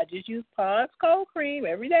 nope, I just use Pond's cold cream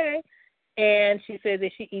every day. And she said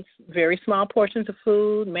that she eats very small portions of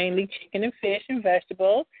food, mainly chicken and fish and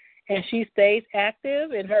vegetables. And she stays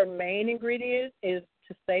active, and her main ingredient is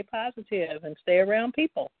to stay positive and stay around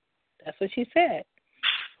people. That's what she said.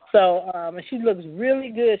 So, and she looks really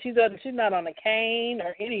good. She's not on a cane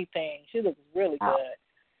or anything. She looks really good.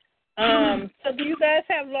 So do you guys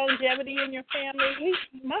have longevity in your family?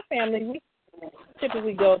 My family, we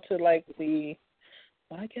typically go to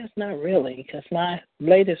I guess not really, because my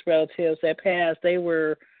latest relatives that passed, they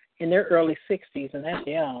were in their early 60s, and that's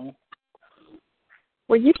young.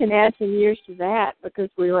 Well, you can add some years to that because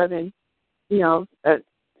we live in, the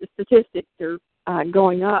statistics are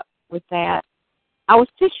going up with that. I was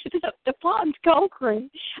picturing the Pond's cold cream.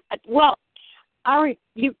 Well,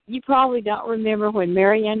 you probably don't remember when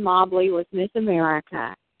Marianne Mobley was Miss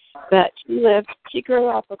America, but she grew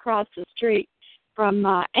up across the street from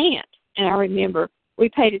my aunt, and I remember we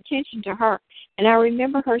paid attention to her, and I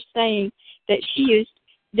remember her saying that she used,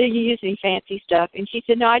 do you use any fancy stuff? And she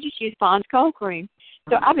said, no, I just use Pond's cold cream.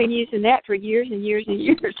 So I've been using that for years and years and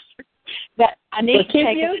years. But I need to keep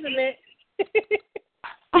take using it.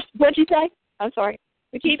 What'd you say? I'm sorry.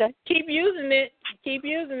 Keep using it. Keep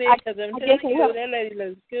using it because I'm telling you, that lady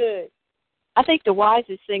looks good. I think the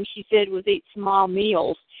wisest thing she said was eat small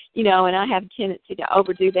meals, and I have a tendency to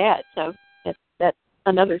overdo that. So that's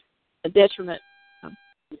another detriment.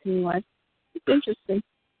 Anyway, it's interesting.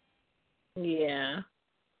 Yeah.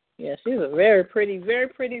 Yeah, she's a very pretty,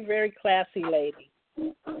 very classy lady.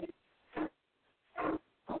 Let's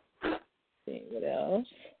see what else.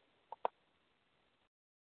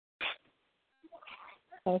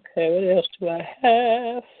 Okay, what else do I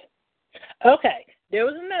have? Okay, there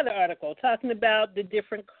was another article talking about the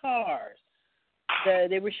different cars.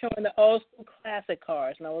 They were showing the old school classic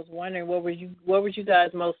cars, and I was wondering what was you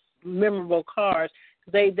guys' most memorable cars?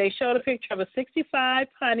 They showed a picture of a '65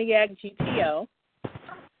 Pontiac GTO,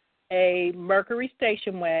 a Mercury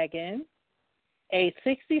station wagon, a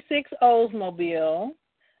 '66 Oldsmobile,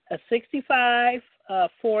 a '65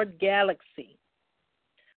 Ford Galaxy.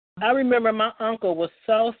 I remember my uncle was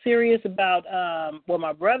so serious about,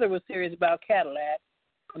 my brother was serious about Cadillac,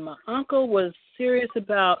 and my uncle was serious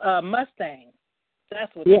about Mustangs.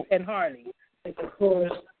 That's what, and Harley. Of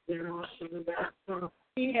course,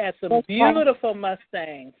 he had some beautiful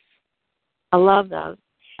Mustangs. I love those.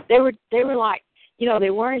 They were like, they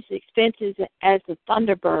weren't as expensive as the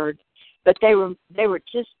Thunderbird, but they were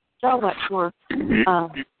just so much more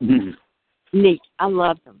neat. I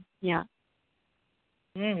love them. Yeah.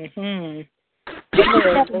 Mhm.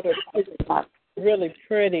 Really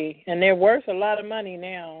pretty, and they're worth a lot of money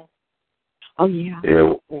now. Oh yeah.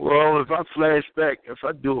 Yeah. Well, if I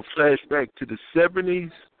do a flashback to the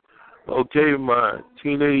 '70s, okay, my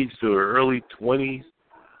teenage to early 20s,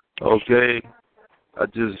 okay, I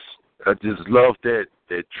just love that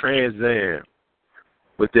Trans Am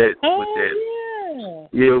with that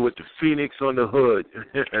Yeah, with the Phoenix on the hood.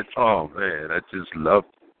 Oh, man, I just love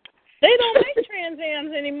it. They don't make Trans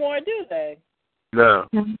Ams anymore, do they? No.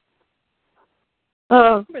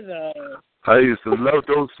 Oh. Remember those? I used to love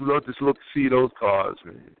to see those cars,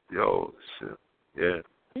 man. Yo, shit. Yeah.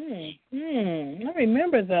 I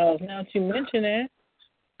remember those now that you mention it.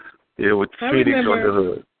 Yeah, with the Phoenix on the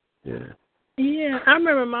hood. Yeah. Yeah, I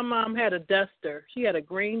remember my mom had a Duster. She had a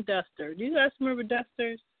green Duster. Do you guys remember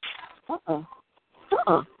Dusters? Oh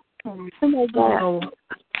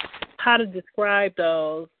how to describe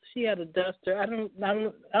those? She had a Duster. I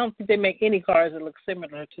don't think they make any cars that look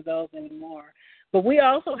similar to those anymore. But we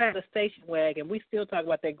also had a station wagon. We still talk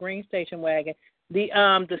about that green station wagon.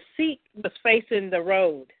 The seat was facing the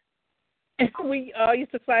road. And we all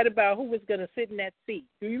used to fight about who was going to sit in that seat.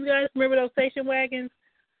 Do you guys remember those station wagons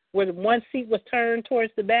where the one seat was turned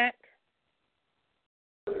towards the back?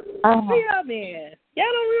 Y'all then. Y'all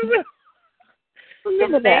don't remember?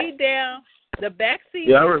 Remember that? Laid down, the back seat.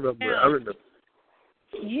 Yeah, I remember.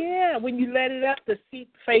 Yeah, when you let it up, the seat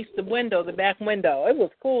faced the window, the back window. It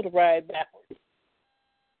was cool to ride backwards.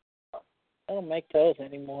 I don't make those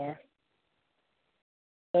anymore.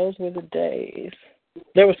 Those were the days.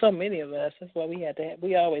 There were so many of us. That's why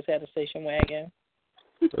we always had a station wagon.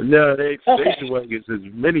 No, station wagons is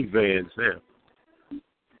minivans now.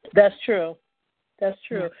 That's true.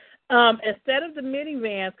 Instead of the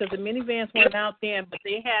minivans, because the minivans weren't out then, but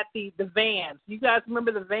they had the vans. You guys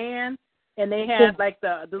remember the van? And they had like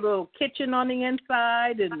the little kitchen on the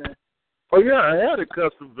inside and the. Oh yeah, I had a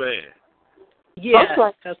custom van. Yeah,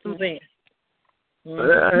 custom van.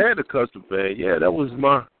 I had a custom van. Yeah, that was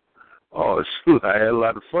my. Oh shoot, I had a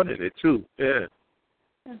lot of fun in it too. Yeah.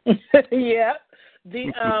 Yeah,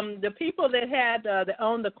 the people that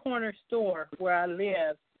owned the corner store where I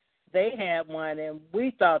lived, they had one, and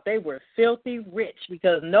we thought they were filthy rich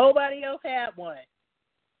because nobody else had one.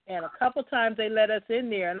 And a couple times they let us in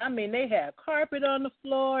there, and I mean they had carpet on the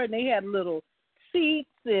floor, and they had little seats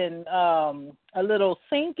and a little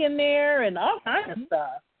sink in there, and all kinds of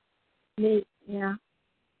stuff. Yeah.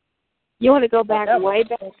 You want to go back way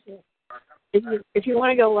back? If you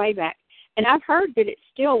want to go way back, and I've heard that it's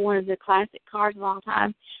still one of the classic cars of all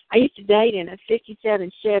time. I used to date in a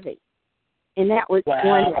 '57 Chevy, and that was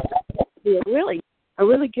one that be a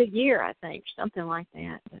really good year, I think, something like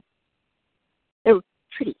that. But they were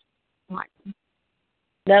pretty.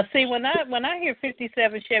 Now, see, when I hear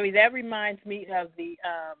 '57 Chevy, that reminds me of the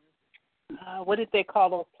what did they call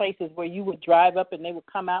those places where you would drive up and they would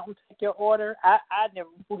come out and take your order? I never.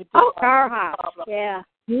 Car hop.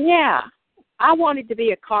 Yeah. I wanted to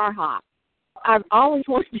be a car hop. I've always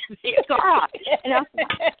wanted to be a car hop,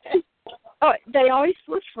 and they always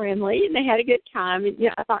were friendly and they had a good time. And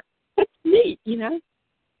I thought that's neat, Yeah.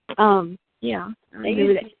 They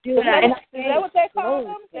used to do that. Is that what they call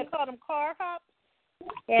them? They call them car hops?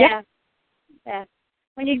 Yeah.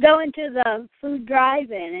 When you go into the food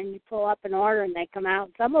drive-in and you pull up an order and they come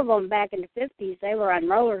out, some of them back in the 50s, they were on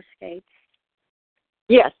roller skates.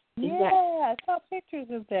 Yes. Yeah, I saw pictures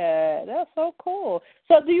of that. That's so cool.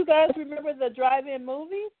 So do you guys remember the drive-in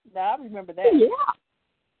movies? No, I remember that. Yeah.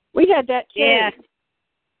 We had that too.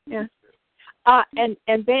 Yeah.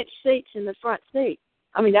 And bench seats in the front seat.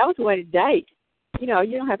 I mean, that was the way to date. You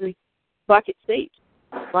don't have any bucket seats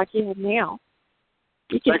like you have now.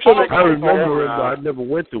 You can I remember it, but I never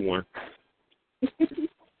went to one.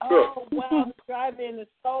 Oh, wow, the drive-in is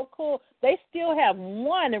so cool. They still have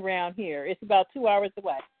one around here. It's about 2 hours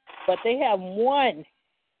away, but they have one.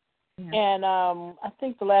 Yeah. And I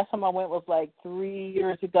think the last time I went was like 3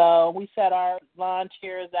 years ago. We set our lawn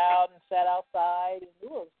chairs out and sat outside, and it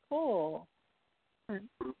was cool.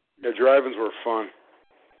 The drive-ins were fun.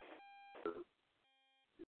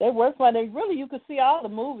 They were fun. You could see all the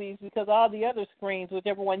movies because all the other screens,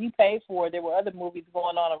 whichever one you paid for, there were other movies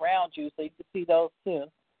going on around you, so you could see those too.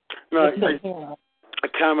 No, I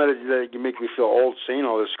commented that you make me feel old saying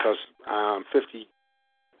all this because I'm 52.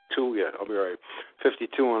 Yeah, I'll be right.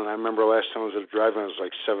 52, and I remember last time I was at a drive-in, I was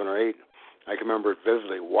like 7 or 8. I can remember it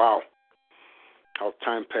vividly. Wow, how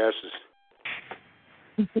time passes.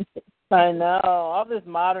 I know. All this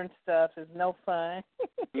modern stuff is no fun.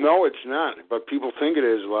 No, it's not. But people think it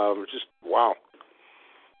is. Well, it's just, wow.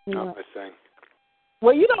 Not my thing.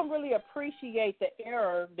 Well, you don't really appreciate the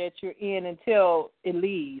era that you're in until it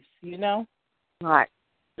leaves, Right.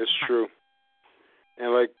 It's true. And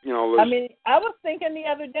I was thinking the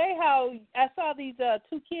other day how I saw these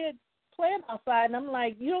 2 kids playing outside, and I'm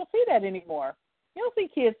like, you don't see that anymore. You don't see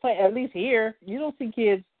kids playing, at least here, you don't see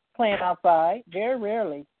kids playing outside, very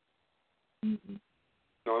rarely. Mm-hmm.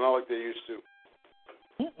 No, not like they used to.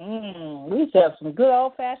 We used to have some good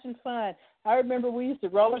old-fashioned fun. I remember we used to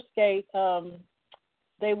roller skate.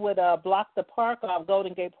 They would block the park off,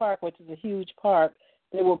 Golden Gate Park, which is a huge park.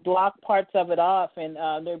 They would block parts of it off, and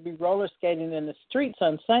there'd be roller skating in the streets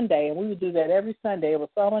on Sunday, and we would do that every Sunday. It was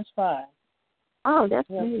so much fun. Oh, that's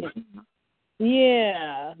neat.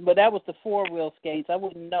 Yeah, but that was the four-wheel skates. I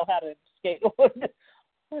wouldn't know how to skate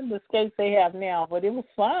on the skates they have now, but it was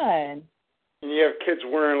fun. And you have kids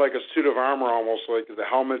wearing like a suit of armor almost, like the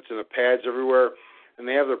helmets and the pads everywhere, and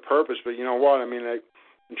they have their purpose. But you know what? I mean, I'm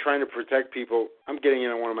trying to protect people. I'm getting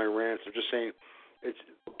in on one of my rants. I'm just saying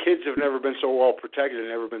kids have never been so well protected and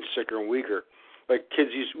never been sicker and weaker. Like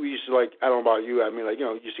kids we used to, like, I don't know about you, I mean, like,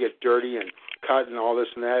 used to get dirty and cut and all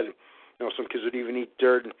this and that. And, some kids would even eat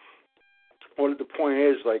dirt. And the point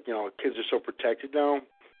is, like, kids are so protected now.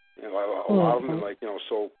 A lot of them are, like,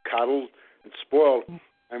 so coddled and spoiled.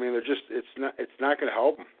 I mean, they're just, it's not going to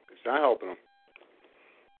help them. It's not helping them.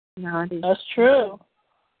 No, that's true.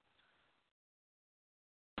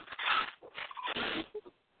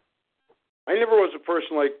 I never was a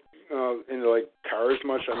person like into like cars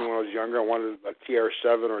much. I mean, when I was younger, I wanted a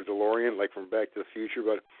TR7 or a DeLorean, like from Back to the Future.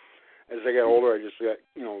 But as I got older, I just got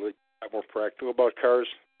like I'm more practical about cars.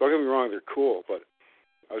 Don't get me wrong, they're cool, but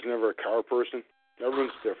I was never a car person.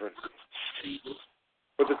 Everyone's different.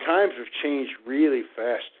 But the times have changed really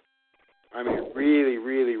fast. I mean, really,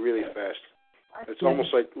 really, really fast. It's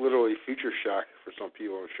almost like literally future shock for some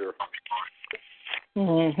people, I'm sure.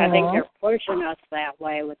 I think they're pushing us that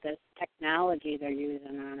way with this technology they're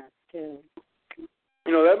using on us, too.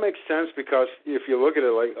 That makes sense because if you look at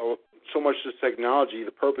it, like, so much of this technology,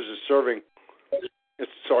 the purpose is serving,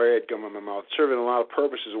 sorry, I had gum in my mouth, serving a lot of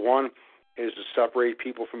purposes. One is to separate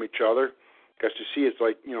people from each other. Because you see, it's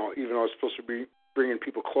like, even though it's supposed to be bringing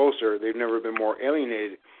people closer, they've never been more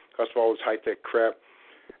alienated because of all this high-tech crap.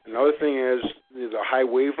 Another thing is the high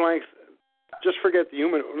wavelength. Just forget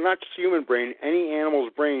not just the human brain, any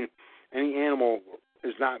animal's brain, any animal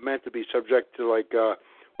is not meant to be subject to, like,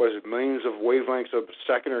 millions of wavelengths a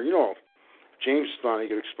second, or, James Stoney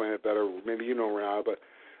could explain it better, maybe Renata, but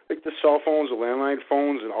like the cell phones, the landline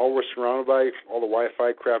phones, and all we're surrounded by, all the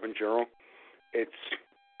Wi-Fi crap in general, it's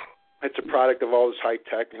a product of all this high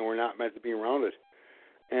tech, and we're not meant to be around it.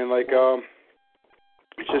 And, like,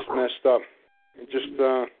 it's just messed up. It just,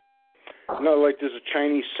 like there's a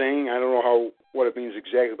Chinese saying, I don't know what it means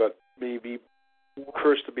exactly, but maybe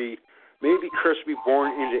cursed to be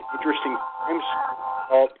born into interesting times.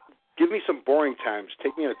 Give me some boring times.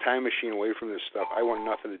 Take me in a time machine away from this stuff. I want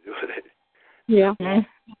nothing to do with it. Yeah.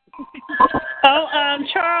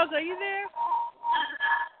 Charles, are you there?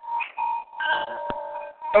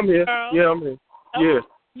 I'm here. Charles? Yeah, I'm here. Oh,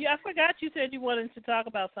 yeah, I forgot you said you wanted to talk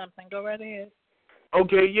about something. Go right ahead.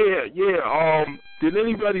 Okay, yeah. Did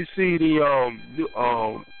anybody see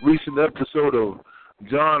the recent episode of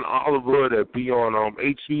John Oliver that be on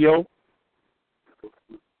HBO?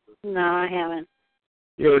 No, I haven't.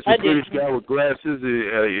 Yeah, it's a British guy with glasses.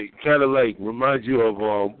 It kind of like reminds you of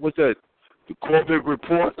what's that? The Corbett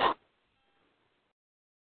Report.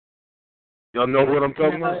 Y'all know what I'm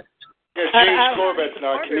talking about? Yeah, James Corbett's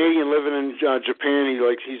now a Canadian living in Japan.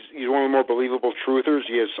 He's one of the more believable truthers.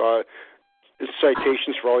 He has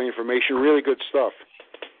citations for all the information. Really good stuff.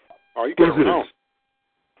 Oh, you gotta know.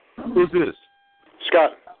 Who's this?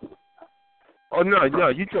 Scott. Oh no,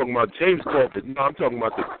 you're talking about James Corbett. No, I'm talking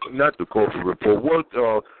about not the Corbett Report.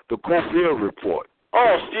 The Colbert Report.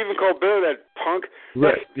 Oh, Stephen Colbert, that punk.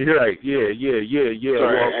 Right. Yeah. Sorry,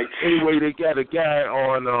 well, anyway, they got a guy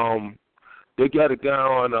on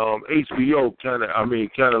HBO. Kind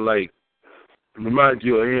of like reminds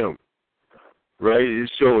you of him. Right? It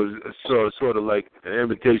shows sort of like an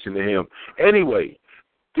invitation to him. Anyway,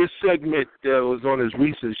 this segment that was on his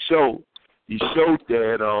recent show, he showed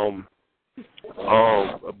that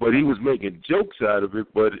but he was making jokes out of it,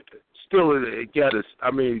 but still it got a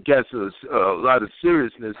lot of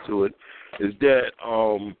seriousness to it, is that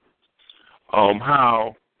how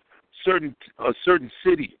a certain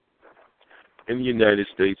city in the United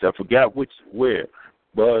States, I forgot where,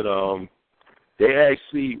 but they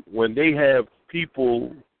actually, when they have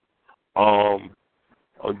people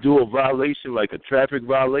do a violation, like a traffic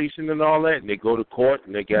violation and all that, and they go to court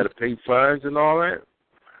and they got to pay fines and all that,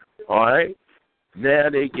 all right? Now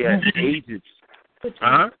they get agents.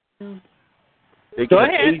 Huh? They get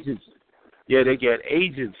agents. Yeah, they get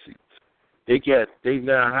agencies. They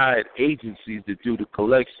now hired agencies to do the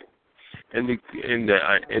collection. And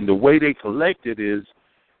the way they collect it is,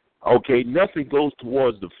 okay, nothing goes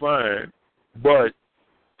towards the fine, but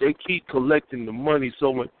they keep collecting the money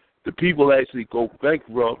so much the people actually go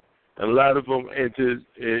bankrupt a lot of them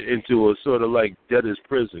into a sort of like debtor's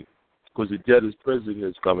prison, because the debtor's prison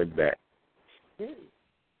is coming back.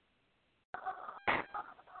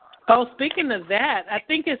 Oh, speaking of that, I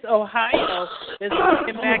think it's Ohio is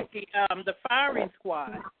bringing back the firing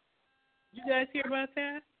squad. Did you guys hear about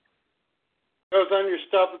that? That was on your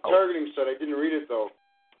Stop the Targeting site. I didn't read it, though.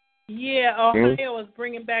 Yeah, Ohio is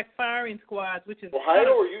bringing back firing squads, which is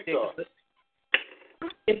Ohio or Utah?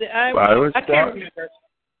 I can't remember.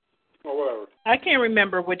 Oh, whatever. I can't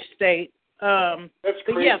remember which state. That's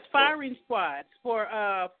crazy. But yes, firing squads for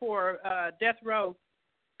death row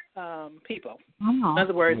people. In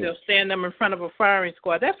other words, they'll stand them in front of a firing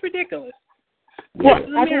squad. That's ridiculous. Yeah,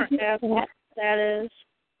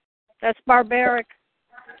 that's barbaric.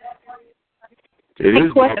 It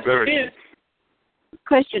is barbaric.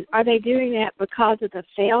 Question: are they doing that because of the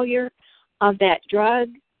failure of that drug?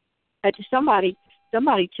 Somebody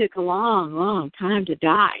took a long time to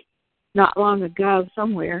die, not long ago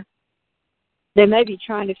somewhere. They may be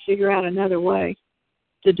trying to figure out another way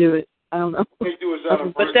to do it. I don't know.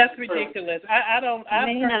 But that's ridiculous. I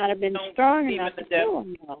may not have been strong enough to kill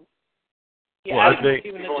them, though. Yeah, well,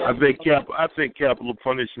 I think capital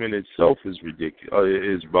punishment itself is ridiculous.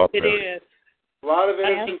 Is barbaric. It is. A lot of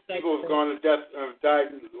innocent people have gone to death, have died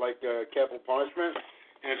like capital punishment,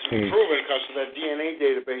 and it's been proven because of that DNA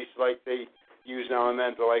database, like they use now and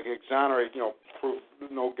then to like exonerate, prove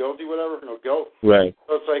no guilty, whatever, no guilt. Right.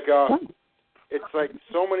 So it's like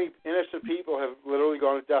so many innocent people have literally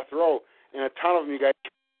gone to death row, and a ton of them you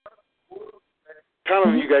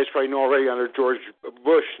guys probably know already under George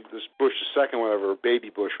Bush, this Bush II, whatever, baby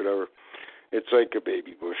Bush, whatever. It's like a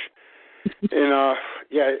baby Bush. And,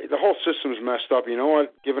 the whole system's messed up. You know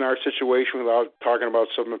what? Given our situation, without talking about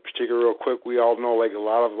something in particular real quick, we all know, like, a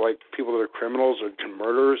lot of, like, people that are criminals or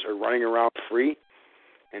murderers are running around free.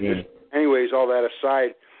 And anyways, all that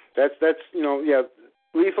aside, that's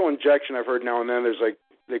lethal injection I've heard now and then. There's, like,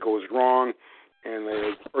 that goes wrong, and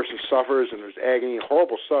the person suffers, and there's agony,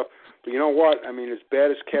 horrible stuff. But you know what? I mean, as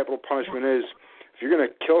bad as capital punishment is, if you're going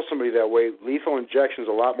to kill somebody that way, lethal injection is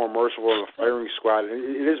a lot more merciful than a firing squad.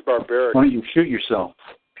 It is barbaric. Why don't you shoot yourself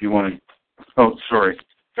if you want to? Oh, sorry.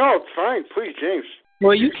 No, it's fine. Please, James.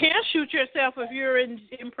 Well, you can't shoot yourself if you're in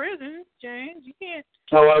prison, James. You can't.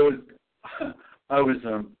 Oh, I'm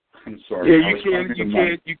sorry. Yeah,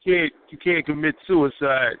 you can't commit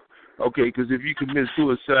suicide. Okay, because if you commit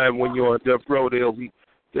suicide when you're on death row, they'll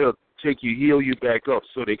take you, heal you back up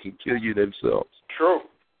so they can kill you themselves. True.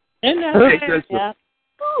 And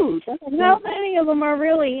how many of them are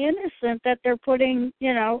really innocent that they're putting,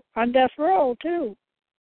 on death row too?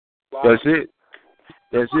 Wow. That's it,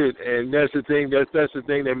 and that's the thing. That's the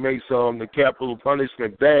thing that makes the capital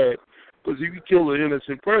punishment bad. Because if you kill an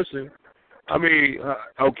innocent person, I mean,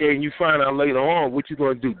 and you find out later on, what you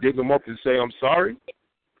going to do? Dig them up and say I'm sorry?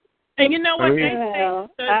 And you know what they say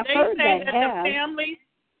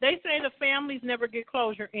They say the families never get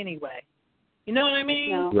closure anyway. You know what I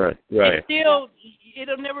mean? No. Right. It'll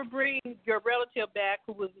never bring your relative back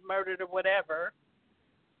who was murdered or whatever.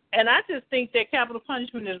 And I just think that capital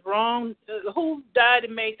punishment is wrong. Who died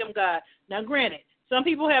and made them God? Now, granted, some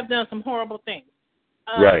people have done some horrible things.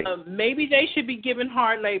 Right. Maybe they should be given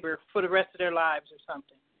hard labor for the rest of their lives or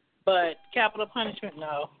something. But capital punishment,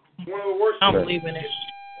 no. One of the worst I don't believe in it.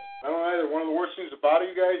 I don't either. One of the worst things about it,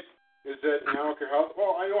 you guys, is that, and I don't care how,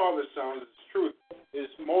 well, I know how this sounds, it's the truth, is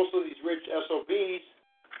most of these rich SOBs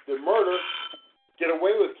that murder get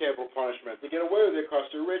away with capital punishment. They get away with it because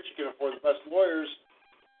they're rich, you can afford the best lawyers,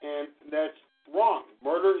 and that's wrong.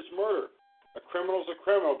 Murder is murder. A criminal's a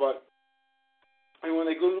criminal, but when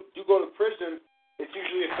they do go to prison, it's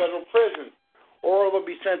usually a federal prison. Or they'll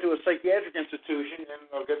be sent to a psychiatric institution, and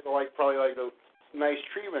they'll get probably the nice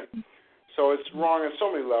treatment. So it's wrong on so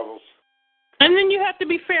many levels. And then you have to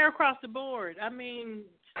be fair across the board. I mean,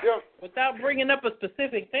 without bringing up a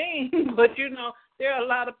specific thing, but there are a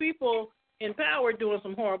lot of people in power doing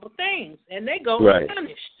some horrible things, and they go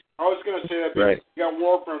unpunished. I was going to say that because you got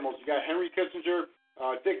war criminals. You got Henry Kissinger,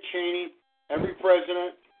 Dick Cheney, every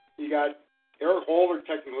president. You got Eric Holder,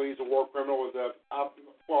 technically, he's a war criminal with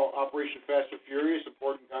Operation Fast and Furious,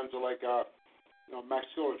 importing guns to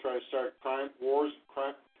Mexico to try to start wars.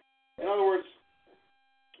 In other words,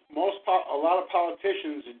 a lot of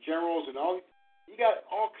politicians and generals and all, you got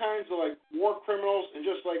all kinds of war criminals and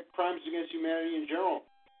just crimes against humanity in general,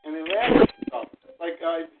 and they laugh at stuff.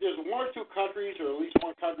 There's one or two countries, or at least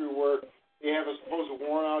one country, where they have a supposed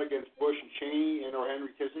warrant out against Bush and Cheney and or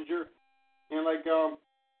Henry Kissinger, and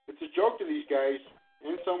it's a joke to these guys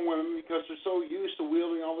and some women because they're so used to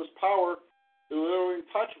wielding all this power, they're literally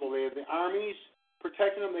untouchable. They have the armies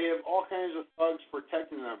protecting them. They have all kinds of thugs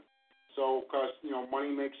protecting them. So, because,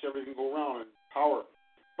 money makes everything go round and power.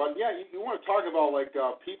 But, yeah, you want to talk about,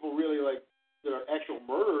 people really, that are actual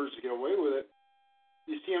murderers to get away with it.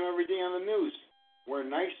 You see them every day on the news. Wearing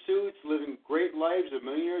nice suits, living great lives of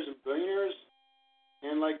millionaires and billionaires.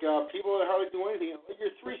 And, people that hardly do anything.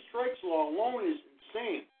 Your 3 strikes law alone is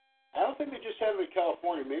insane. I don't think they just have it in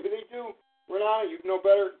California. Maybe they do. We're not. You know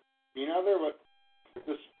better being out there. But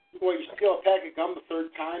you steal a pack of gum the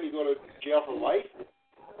 3rd time, you go to jail for life.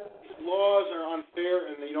 These laws are unfair,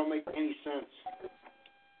 and they don't make any sense.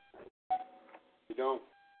 You don't.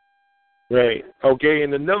 Right. Okay.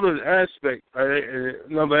 And another aspect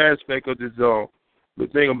of this, the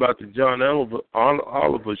thing about the John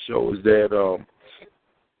Oliver show is that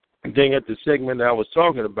the thing at the segment I was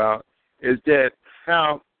talking about is that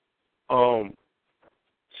how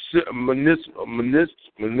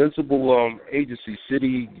municipal agency,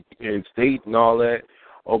 city and state and all that,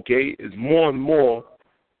 okay, is more and more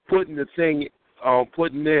putting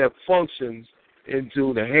their functions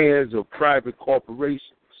into the hands of private corporations.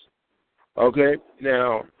 Okay,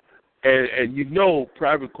 now, and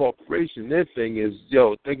private corporation, their thing is,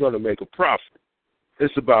 they're going to make a profit.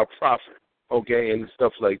 It's about profit, okay, and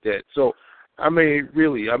stuff like that. So,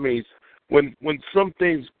 really, when some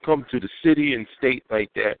things come to the city and state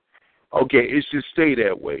like that, okay, it should stay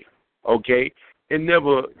that way, okay, and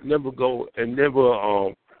never go and never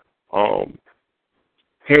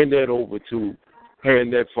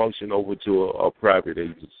hand that function over to a private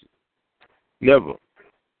agency. Never.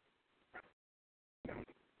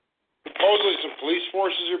 Supposedly some police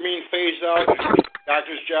forces are being phased out.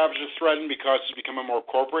 Doctors' jobs are threatened because it's becoming more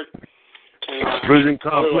corporate. Prison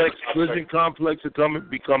complexes are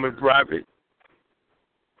becoming private.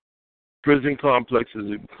 Prison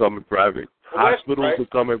complexes are becoming private. Hospitals are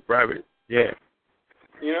becoming private. Yeah.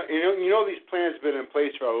 These plans have been in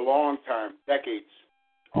place for a long time, decades.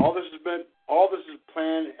 All this is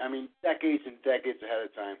planned, decades and decades ahead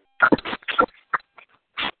of time.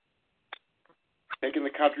 Taking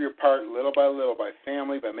the country apart little by little, by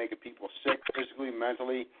family, by making people sick physically,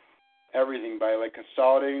 mentally, everything, by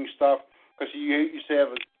consolidating stuff. Because you used to have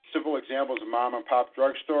a simple example as a mom and pop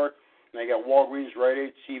drugstore. Now you got Walgreens, Rite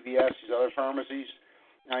Aid, CVS, these other pharmacies.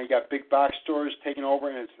 Now you got big box stores taking over,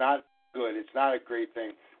 and it's not good. It's not a great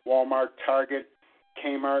thing. Walmart, Target,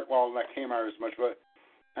 Kmart. Well, not Kmart as much, but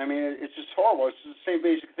it's just horrible. It's the same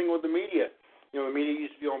basic thing with the media. The media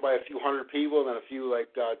used to be owned by a few hundred people, then a few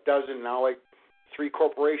dozen. Now 3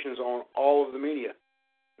 corporations own all of the media,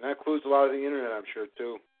 and that includes a lot of the internet, I'm sure,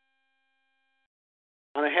 too.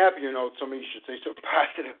 On a happier note, somebody should say something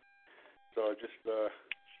positive. So just,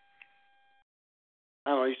 I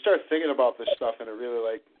don't know, you start thinking about this stuff, and it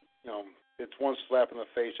really, it's one slap in the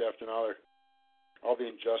face after another. All the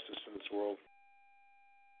injustice in this world.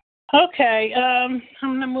 Okay, I'm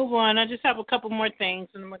going to move on. I just have a couple more things,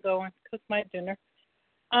 and I'm going to go and cook my dinner.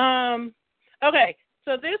 Okay,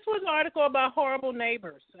 so this was an article about horrible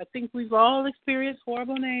neighbors. I think we've all experienced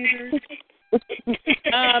horrible neighbors.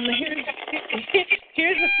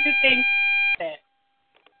 Here's a few things that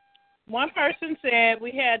one person said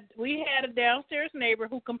we had a downstairs neighbor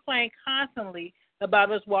who complained constantly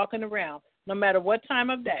about us walking around, no matter what time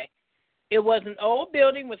of day. It was an old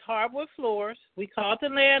building with hardwood floors. We called the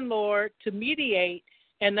landlord to mediate,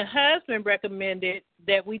 and the husband recommended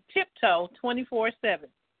that we tiptoe 24/7.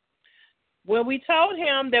 When we told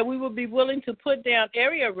him that we would be willing to put down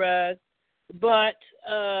area rugs, but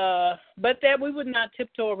that we would not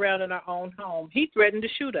tiptoe around in our own home, he threatened to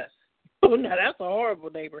shoot us. Oh, now that's a horrible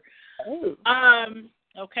neighbor. Oh.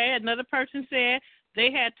 Okay, another person said they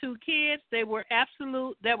had 2 kids. They were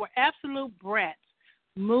absolute brats.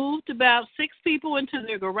 Moved about 6 people into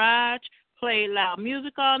their garage, played loud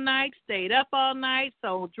music all night, stayed up all night,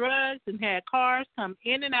 sold drugs, and had cars come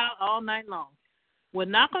in and out all night long. Would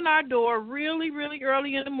knock on our door really, really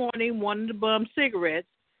early in the morning, wanting to bum cigarettes,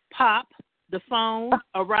 pop, the phone,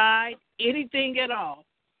 a ride, anything at all.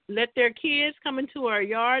 Let their kids come into our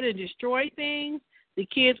yard and destroy things. The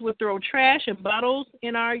kids would throw trash and bottles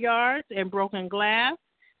in our yards and broken glass,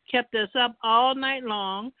 kept us up all night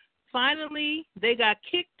long. Finally, they got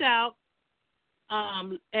kicked out,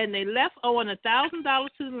 and they left owing $1,000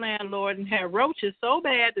 to the landlord and had roaches so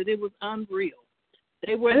bad that it was unreal.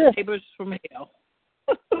 They were the neighbors from hell.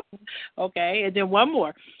 Okay, and then one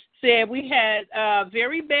more. Said we had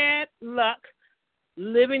very bad luck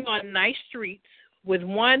living on nice streets with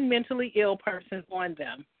one mentally ill person on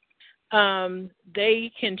them. They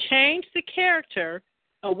can change the character.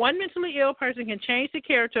 One mentally ill person can change the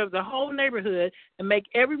character of the whole neighborhood and make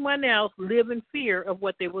everyone else live in fear of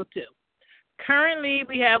what they will do. Currently,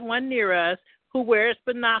 we have one near us who wears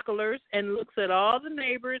binoculars and looks at all the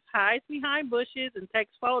neighbors, hides behind bushes, and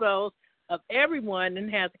takes photos of everyone, and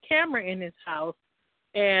has a camera in his house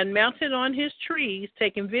and mounted on his trees,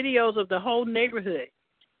 taking videos of the whole neighborhood.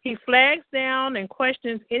 He flags down and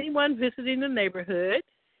questions anyone visiting the neighborhood,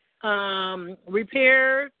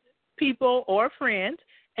 repair people or friends,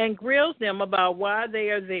 and grills them about why they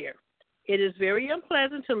are there. It is very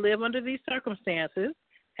unpleasant to live under these circumstances,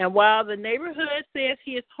 and while the neighborhood says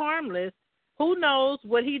he is harmless, who knows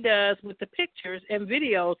what he does with the pictures and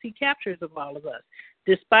videos he captures of all of us.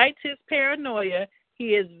 Despite his paranoia,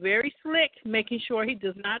 he is very slick, making sure he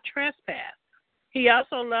does not trespass. He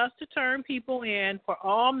also loves to turn people in for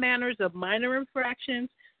all manners of minor infractions,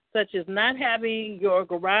 such as not having your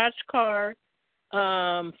garage car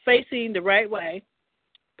facing the right way,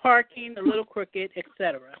 parking a little crooked,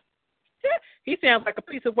 etc. He sounds like a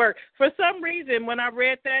piece of work. For some reason, when I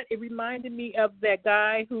read that, it reminded me of that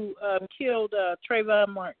guy who killed Trayvon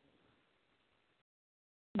Martin.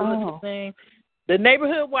 What's his name? The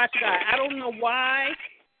neighborhood watch guy. I don't know why.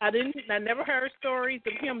 I never heard stories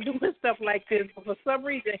of him doing stuff like this, but for some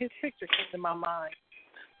reason, his picture came to my mind.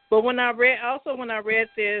 But when I read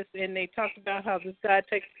this, and they talked about how this guy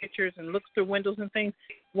takes pictures and looks through windows and things,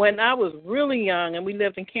 when I was really young and we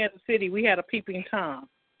lived in Kansas City, we had a peeping Tom.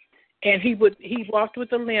 And he walked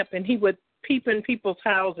with a limp, and he would peep in people's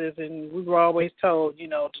houses, and we were always told,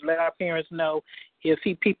 to let our parents know if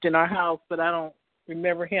he peeped in our house, but I don't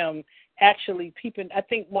remember him actually peeping. I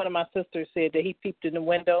think one of my sisters said that he peeped in the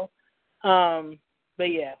window. But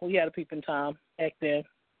yeah, we had a peeping Tom back then.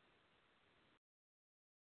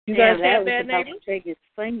 You guys had bad neighbors? That was the biggest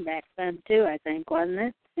thing back then too, I think,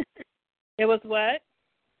 wasn't it? It was what?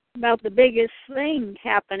 About the biggest thing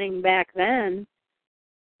happening back then.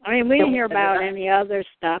 I mean, we didn't hear about any other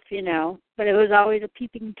stuff, but it was always a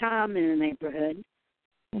peeping Tom in the neighborhood.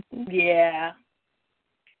 Yeah.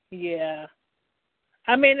 Yeah.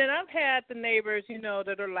 I mean, and I've had the neighbors,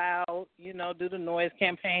 that are loud, do the noise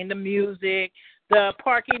campaign, the music, the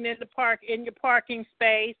parking in your parking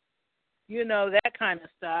space, that kind of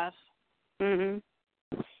stuff. Mhm.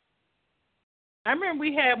 I remember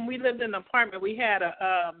when we lived in an apartment, we had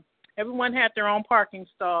everyone had their own parking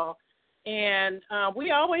stall, and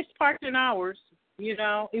we always parked in ours, even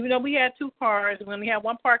though we had two cars, we only had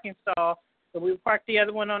one parking stall, so we would park the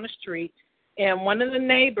other one on the street. And one of the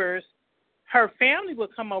neighbors, her family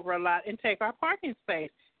would come over a lot and take our parking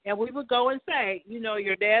space. And we would go and say,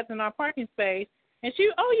 your dad's in our parking space. And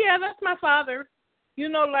she, oh, yeah, that's my father.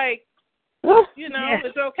 It's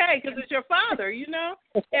okay because it's your father,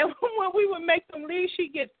 And when we would make them leave,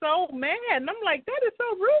 she'd get so mad. And I'm like, that is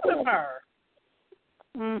so rude of her.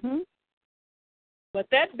 Mhm. But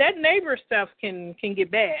that neighbor stuff can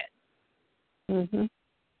get bad. Mhm.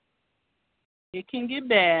 It can get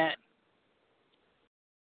bad.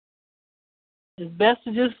 It's best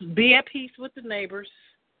to just be at peace with the neighbors.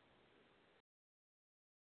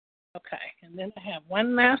 Okay, and then I have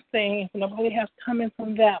one last thing. If nobody has comments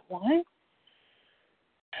on that one.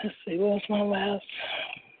 Let's see, what's my last?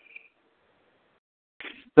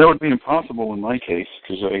 That would be impossible in my case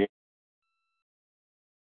because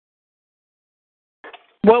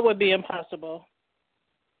What would be impossible?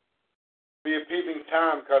 Be a peeping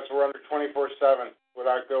Tom because we're under 24/7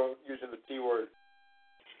 without using the T word.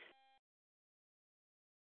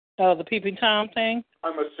 Oh, the peeping Tom thing?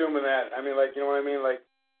 I'm assuming that. I mean, you know what I mean?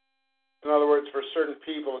 In other words, for certain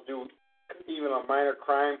people to do even a minor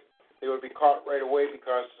crime, they would be caught right away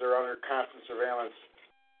because they're under constant surveillance.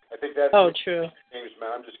 I think that's true. James,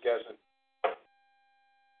 man. I'm just guessing.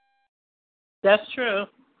 That's true.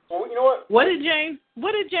 Well, you know what? What did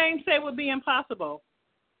James say would be impossible?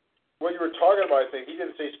 What you were talking about, I think he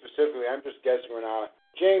didn't say specifically. I'm just guessing right now.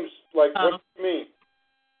 James, what do you mean?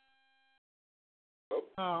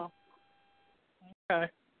 Oh. Okay.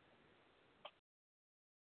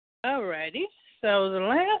 All righty. So the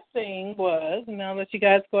last thing was, and I'll let you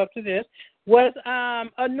guys go up to this, was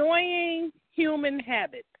annoying human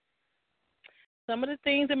habits. Some of the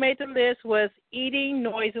things that made the list was eating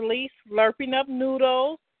noisily, slurping up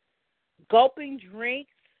noodles, gulping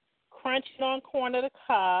drinks, crunching on corn of the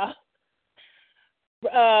cob.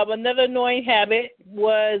 Another annoying habit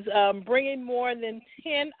was bringing more than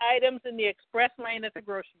 10 items in the express lane at the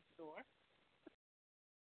grocery store.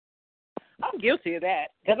 I'm guilty of that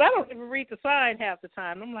because I don't even read the sign half the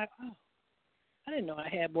time. I'm like, oh, I didn't know I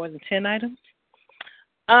had more than 10 items.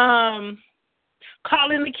 Calling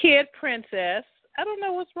the kid princess. I don't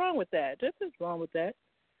know what's wrong with that. This is wrong with that.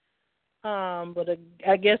 But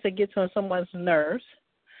I guess it gets on someone's nerves.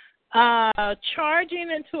 Charging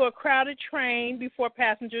into a crowded train before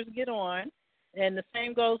passengers get on. And the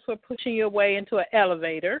same goes for pushing your way into an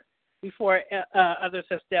elevator before others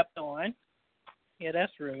have stepped on. Yeah,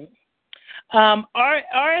 that's rude.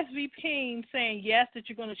 RSVPing, saying yes that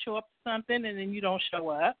you're going to show up to something and then you don't show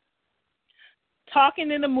up.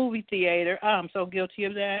 Talking in the movie theater. Oh, I'm so guilty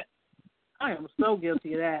of that. I am so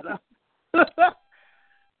guilty of that.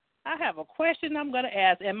 I have a question I'm going to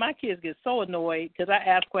ask, and my kids get so annoyed because I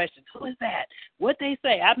ask questions. Who is that? What they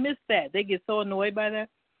say? I missed that. They get so annoyed by that.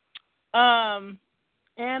 And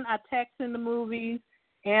I text in the movies,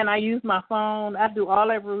 and I use my phone. I do all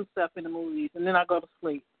that rude stuff in the movies, and then I go to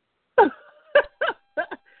sleep.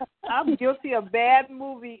 I'm guilty of bad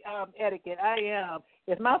movie etiquette. I am.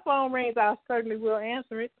 If my phone rings, I certainly will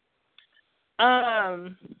answer it.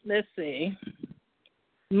 Let's see.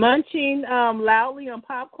 Munching loudly on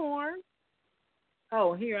popcorn.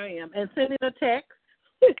 Oh, here I am. And sending a text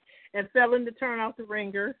and failing to turn off the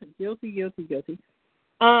ringer. Guilty, guilty, guilty.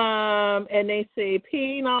 And they say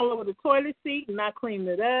peeing all over the toilet seat and not cleaning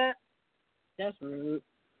it up. That's rude.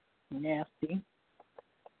 Nasty.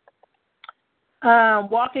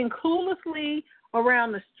 Walking cluelessly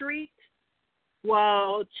around the street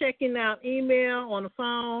while checking out email on the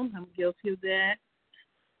phone. I'm guilty of that.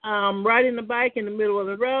 Riding the bike in the middle of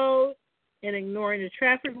the road and ignoring the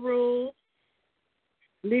traffic rules.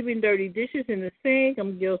 Leaving dirty dishes in the sink.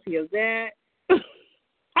 I'm guilty of that.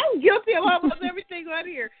 I'm guilty of almost everything right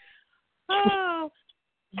here. Oh,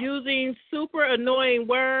 using super annoying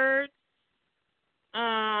words.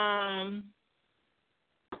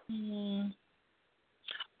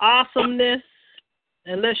 Awesomeness,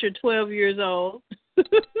 unless you're 12 years old.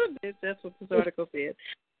 That's what this article said.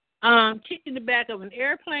 Kicking the back of an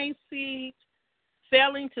airplane seat,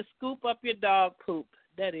 failing to scoop up your dog poop.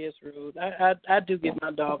 That is rude. I do get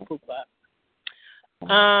my dog poop up.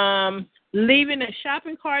 Leaving a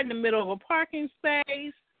shopping cart in the middle of a parking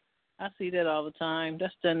space. I see that all the time.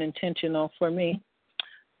 That's done intentional for me.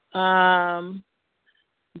 Driving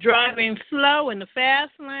slow in the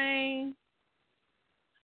fast lane.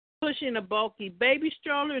 Pushing a bulky baby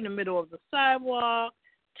stroller in the middle of the sidewalk.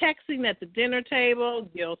 Texting at the dinner table,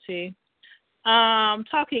 guilty.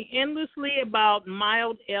 Talking endlessly about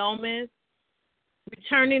mild ailments.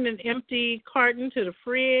 Returning an empty carton to the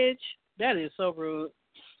fridge. That is so rude.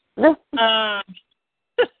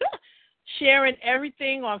 Sharing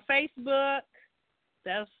everything on Facebook.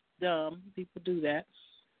 That's dumb. People do that.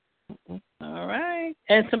 All right.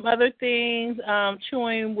 And some other things.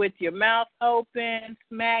 Chewing with your mouth open.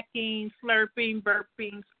 Smacking, slurping,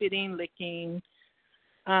 burping, spitting, licking.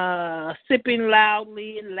 Sipping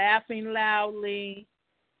loudly, laughing loudly,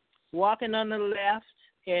 walking on the left,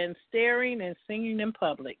 and staring and singing in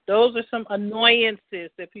public. Those are some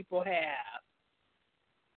annoyances that people have.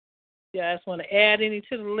 You guys want to add any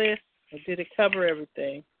to the list, or did it cover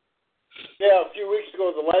everything? Yeah, a few weeks ago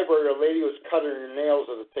at the library, a lady was cutting her nails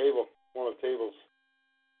at the table, one of the tables.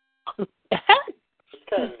 It's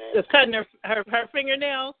kind of nasty. Just cutting her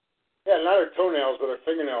fingernails? Yeah, not her toenails, but her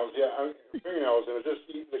fingernails. Yeah, fingernails. And it was just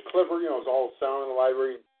the clipper, it was all sound in the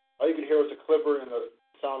library. All you could hear was the clipper and the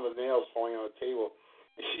sound of the nails falling on the table.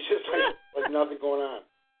 And she's just like nothing going on.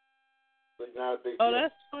 Like not a big deal. Oh,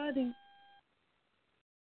 that's funny.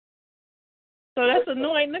 So that's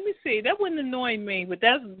annoying. Let me see. That wouldn't annoy me, but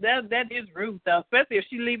that is rude, though. Especially if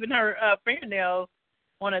she's leaving her fingernails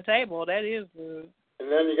on a table. That is rude. And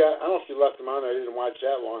then you got, I don't know if you left them on there. I didn't watch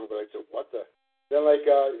that long, but I said, what the? Then,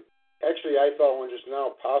 actually, I thought one just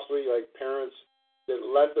now, possibly, parents that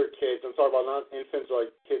let their kids, I'm talking about not infants,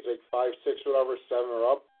 kids 5, 6, whatever, 7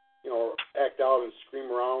 or up, act out and scream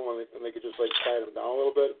around when they could just, quiet them down a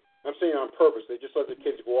little bit. I'm saying on purpose. They just let the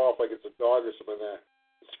kids go off like it's a dog or something like that.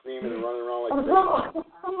 Screaming and running around like crazy.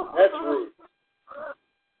 That's rude.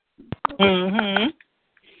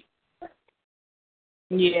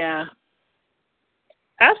 Yeah.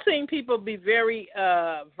 I've seen people be very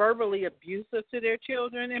verbally abusive to their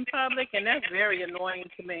children in public, and that's very annoying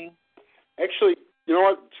to me. Actually, you know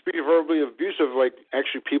what? Speaking of verbally abusive,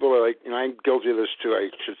 actually people are I'm guilty of this too,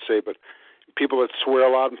 I should say, but people that swear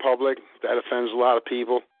a lot in public, that offends a lot of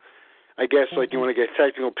people. I guess, you want to get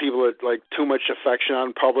technical, people that, too much affection out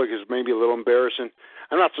in public is maybe a little embarrassing.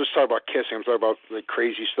 I'm not just talking about kissing. I'm talking about,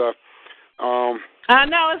 crazy stuff. I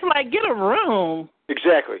know. It's get a room.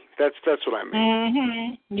 Exactly. That's what I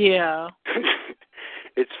mean. Yeah.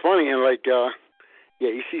 It's funny, and,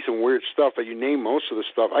 you see some weird stuff, you name most of the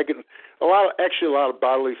stuff. A lot of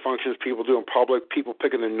bodily functions people do in public, people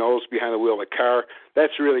picking their nose behind the wheel of the car.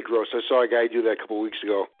 That's really gross. I saw a guy do that a couple of weeks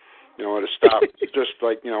ago. At a stop, just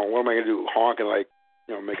what am I going to do? Honk and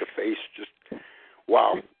make a face? Just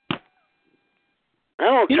wow. I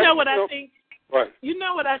don't know. I think? What? You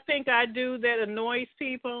know what I think I do that annoys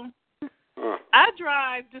people? I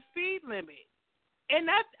drive the speed limit. And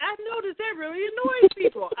I noticed that really annoys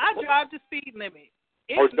people. I drive the speed limit.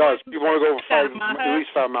 It does. People want to go at least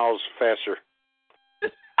 5 miles faster.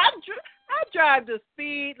 I drive the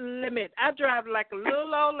speed limit. I drive like a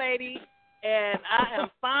little old lady, and I am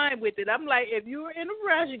fine with it. I'm like, if you're in a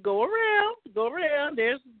rush, go around.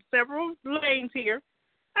 There's several lanes here.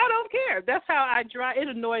 I don't care. That's how I drive. It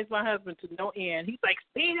annoys my husband to no end. He's like,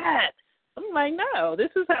 speed up. I'm like, no,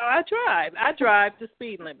 this is how I drive. I drive the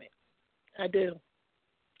speed limit. I do.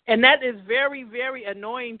 And that is very, very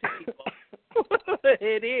annoying to people.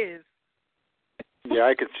 It is. Yeah,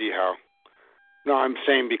 I could see how. No, I'm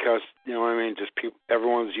saying because, you know what I mean, just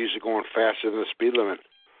everyone's usually going faster than the speed limit.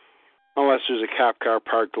 Unless there's a cop car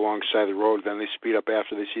parked alongside the road, then they speed up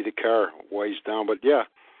after they see the car ways down. But, yeah.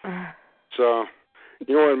 So,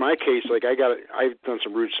 you know, in my case, like, I've done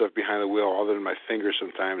some rude stuff behind the wheel other than my fingers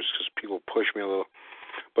sometimes because people push me a little.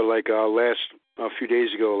 But, like, a few days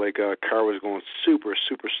ago, like, a car was going super,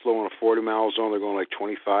 super slow in a 40-mile zone. They're going like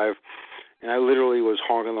 25. And I literally was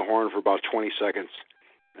honking the horn for about 20 seconds.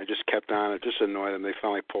 I just kept on. It just annoyed them. They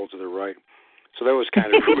finally pulled to the right. So that was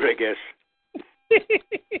kind of rude, I guess.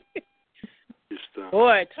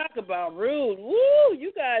 Boy, talk about rude. Woo,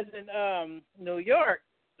 you guys in New York.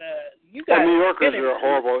 You guys. New Yorkers are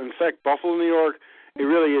horrible. In fact, Buffalo, New York, it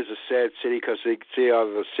really is a sad city because they see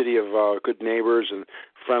the city of good neighbors and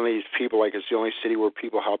friendly people. Like it's the only city where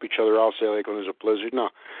people help each other out. Say like when there's a blizzard. No,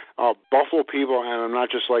 Buffalo people, and I'm not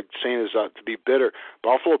just like saying this to be bitter.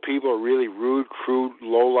 Buffalo people are really rude, crude,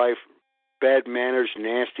 low life, bad manners,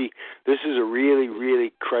 nasty. This is a really,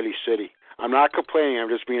 really cruddy city. I'm not complaining. I'm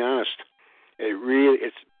just being honest.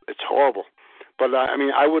 It's horrible. But I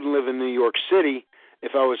mean, I wouldn't live in New York City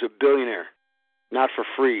if I was a billionaire. Not for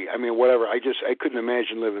free. I mean, whatever. I couldn't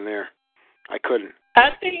imagine living there. I couldn't. I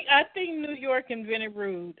think New York invented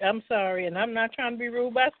rude. I'm sorry, and I'm not trying to be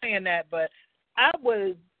rude by saying that, but I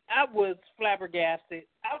was flabbergasted.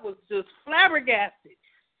 I was just flabbergasted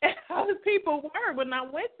at how the people were when I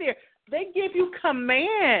went there. They give you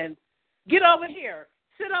commands. Get over here.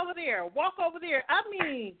 Sit over there. Walk over there. I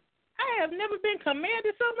mean, I have never been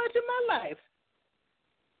commanded so much in my life.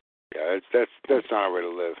 Yeah, that's not a way to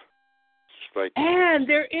live. Like, and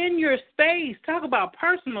they're in your space. Talk about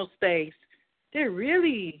personal space. They're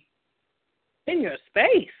really in your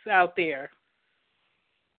space out there.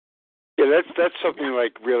 Yeah, that's something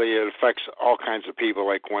like really it affects all kinds of people.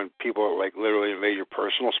 Like when people like literally invade your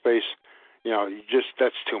personal space, you know,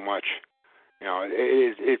 that's too much. You know,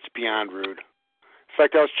 it's beyond rude. In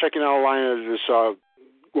fact, I was checking out a line of this going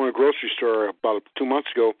to a grocery store about 2 months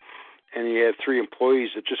ago. And he had 3 employees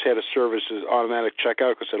that just had a service as automatic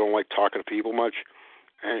checkout because they don't like talking to people much.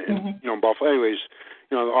 And you know, in Buffalo, anyways,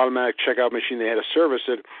 you know, the automatic checkout machine, they had a service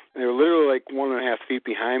that they were literally like 1.5 feet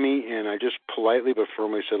behind me. And I just politely but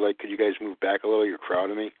firmly said, like, could you guys move back a little? You're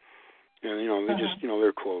crowding me. And, you know, they just, you know,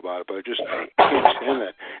 they're cool about it. But I can't stand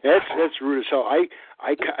that. That's rude as hell.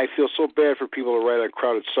 I feel so bad for people who ride on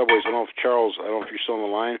crowded subways. I don't know if Charles, I don't know if you're still on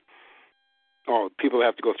the line. Oh, people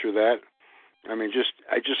that have to go through that. I mean,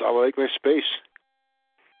 I like my space.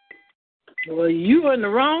 Well, you are in the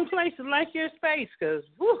wrong place to like your space because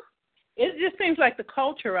it just seems like the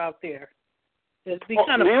culture out there is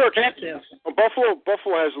kind of aggressive.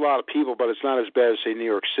 Buffalo has a lot of people, but it's not as bad as, say, New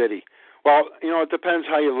York City. Well, you know, it depends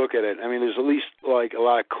how you look at it. I mean, there's at least, like, a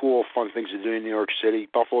lot of cool, fun things to do in New York City.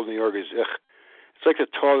 Buffalo, New York is, it's like the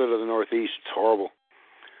toilet of the Northeast. It's horrible.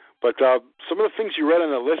 But some of the things you read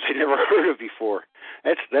on the list I never heard of before.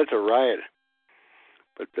 That's a riot.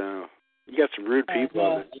 But you got some rude people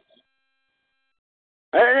out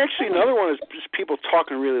there. And actually, another one is just people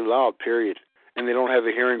talking really loud, period. And they don't have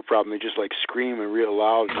a hearing problem. They just, like, scream and real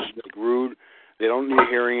loud, just, like, rude. They don't need a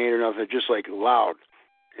hearing aid or nothing. They're just, like, loud.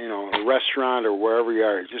 You know, a restaurant or wherever you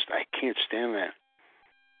are. I can't stand that.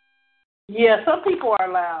 Yeah, some people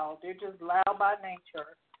are loud. They're just loud by nature.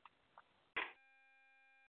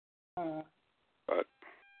 But,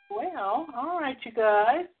 well, all right, you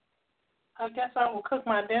guys. I guess I will cook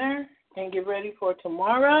my dinner and get ready for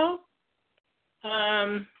tomorrow. So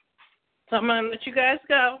I'm gonna let you guys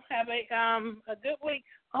go. Have a good week.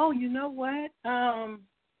 Oh, you know what? I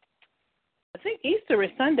think Easter is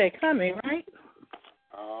Sunday coming, right?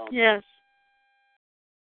 Yes.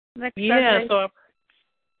 Next Sunday.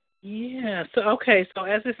 So okay. So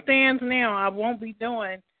as it stands now, I won't be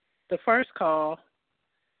doing the first call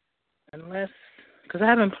unless because I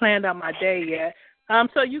haven't planned out my day yet.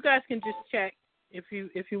 So you guys can just check if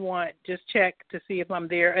you want. Just check to see if I'm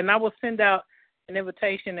there, and I will send out an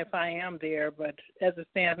invitation if I am there, but as it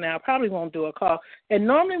stands now, I probably won't do a call. And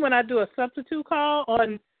normally when I do a substitute call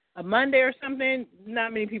on a Monday or something,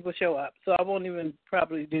 not many people show up, so I won't even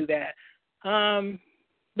probably do that.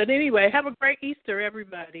 But anyway, have a great Easter,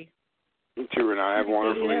 everybody. You too, Renee. Have a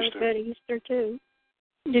wonderful Easter. Have a good Easter, too.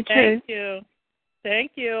 You too. Thank you.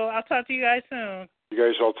 Thank you. I'll talk to you guys soon. You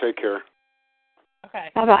guys all take care. Okay.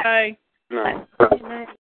 Bye-bye. Bye. Good night. Good night.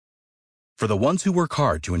 For the ones who work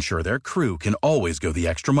hard to ensure their crew can always go the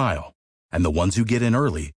extra mile, and the ones who get in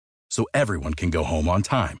early so everyone can go home on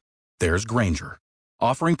time, there's Grainger,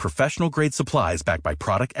 offering professional-grade supplies backed by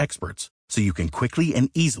product experts so you can quickly and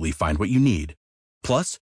easily find what you need.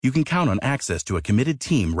 Plus, you can count on access to a committed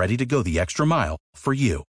team ready to go the extra mile for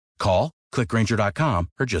you. Call, click Grainger.com,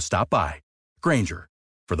 or just stop by. Grainger,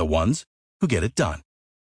 for the ones who get it done.